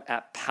Instagram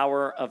at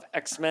Power of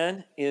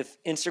X-Men. If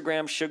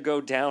Instagram should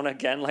go down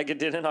again like it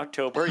did in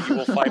October, you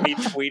will find me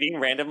tweeting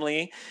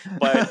randomly.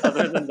 But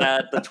other than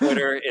that, the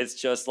Twitter is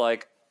just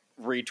like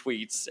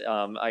retweets.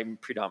 I'm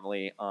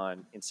predominantly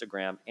on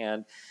Instagram.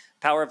 And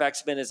Power of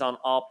X-Men is on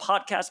all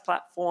podcast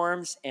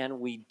platforms.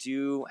 And we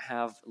do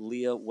have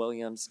Leah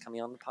Williams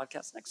coming on the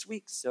podcast next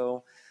week.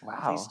 So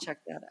please check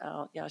that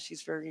out. Yeah,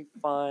 she's very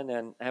fun.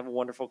 And I have a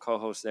wonderful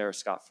co-host there,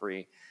 Scott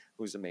Free,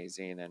 who's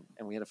amazing, and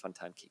we had a fun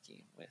time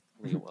kikiing with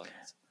Leah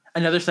Williams.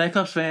 Another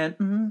Cyclops fan.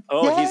 Mm-hmm.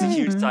 Oh, he's a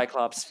huge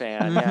Cyclops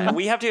fan. Yeah, and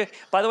we have to.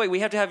 By the way, we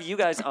have to have you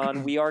guys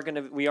on. We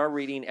are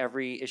reading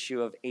every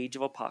issue of Age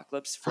of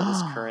Apocalypse for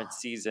this current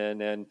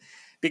season, and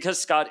because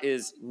Scott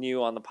is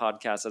new on the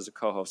podcast as a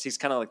co-host, he's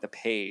kind of like the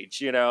page.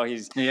 You know,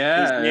 he's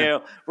new.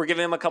 We're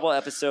giving him a couple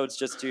episodes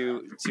just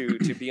to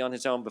be on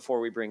his own before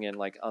we bring in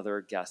like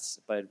other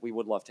guests. But we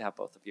would love to have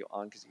both of you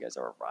on because you guys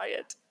are a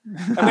riot.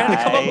 I'm going to have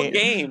to come up with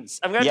games.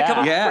 I'm going to have to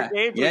come up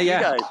with games with you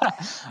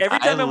guys. Every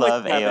time I I'm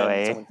love with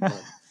Kevin,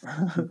 AOA.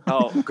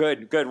 oh,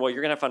 good. Well,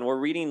 you're gonna have fun. We're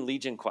reading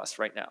Legion Quest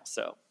right now,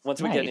 so once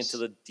we get Nice.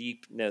 into the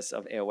deepness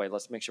of AOA,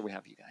 let's make sure we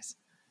have you guys.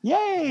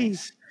 Yay!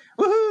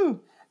 Woohoo!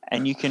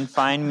 And you can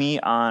find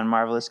me on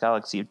Marvelous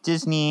Galaxy of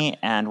Disney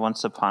and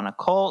Once Upon a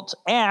Cult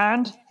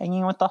and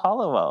Hanging with the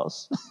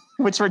Hollowells,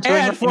 which we're doing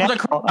And for right the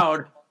now.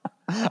 crowd.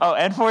 Oh,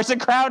 and Force a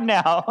Crowd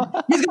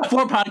now. He's got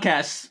 4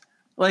 podcasts.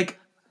 Like,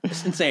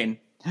 it's insane.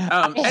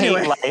 I Anyway.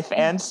 hate life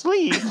and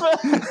sleep.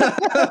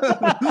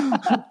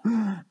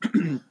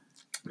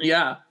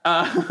 Yeah.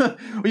 Well,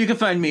 you can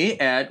find me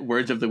at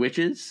Words of the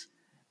Witches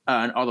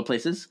on all the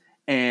places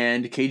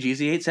and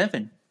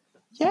KGZ87.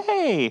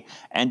 Yay!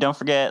 And don't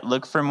forget,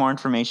 look for more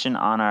information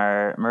on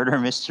our Murder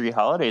Mystery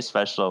Holiday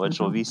Special, which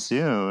will be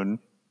soon.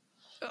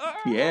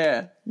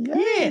 Yeah.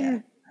 Yeah.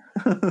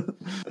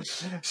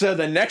 So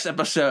the next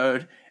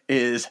episode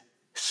is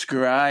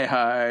Scry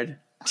Hard.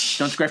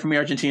 Don't scry for me,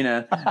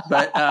 Argentina.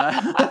 But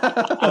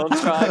Don't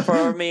cry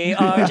for me,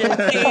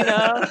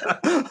 Argentina.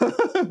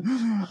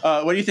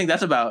 what do you think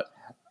that's about?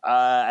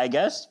 I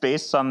guess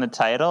based on the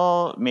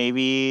title,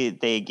 maybe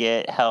they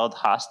get held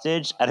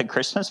hostage at a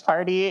Christmas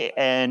party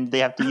and they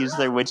have to use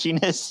their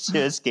witchiness to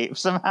escape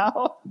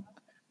somehow.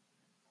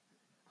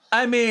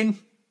 I mean,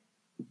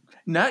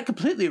 not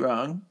completely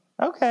wrong.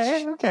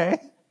 Okay.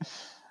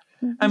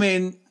 I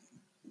mean,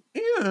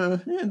 yeah,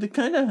 the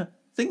kind of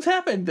things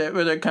happen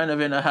where they're kind of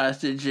in a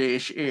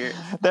hostage-ish era.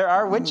 There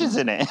are witches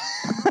in it.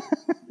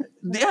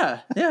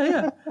 Yeah.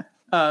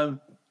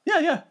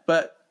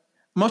 But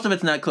most of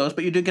it's not close,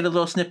 but you do get a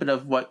little snippet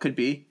of what could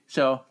be.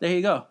 So there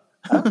you go.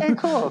 Okay,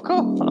 cool.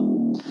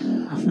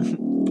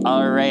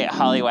 All right,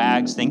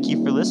 Hollywags, thank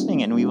you for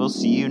listening, and we will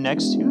see you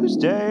next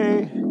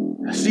Tuesday.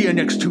 See you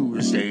next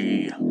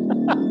Tuesday.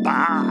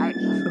 Bye.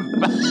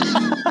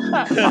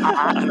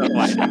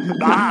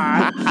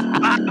 Bye,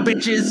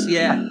 bitches.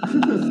 Yeah.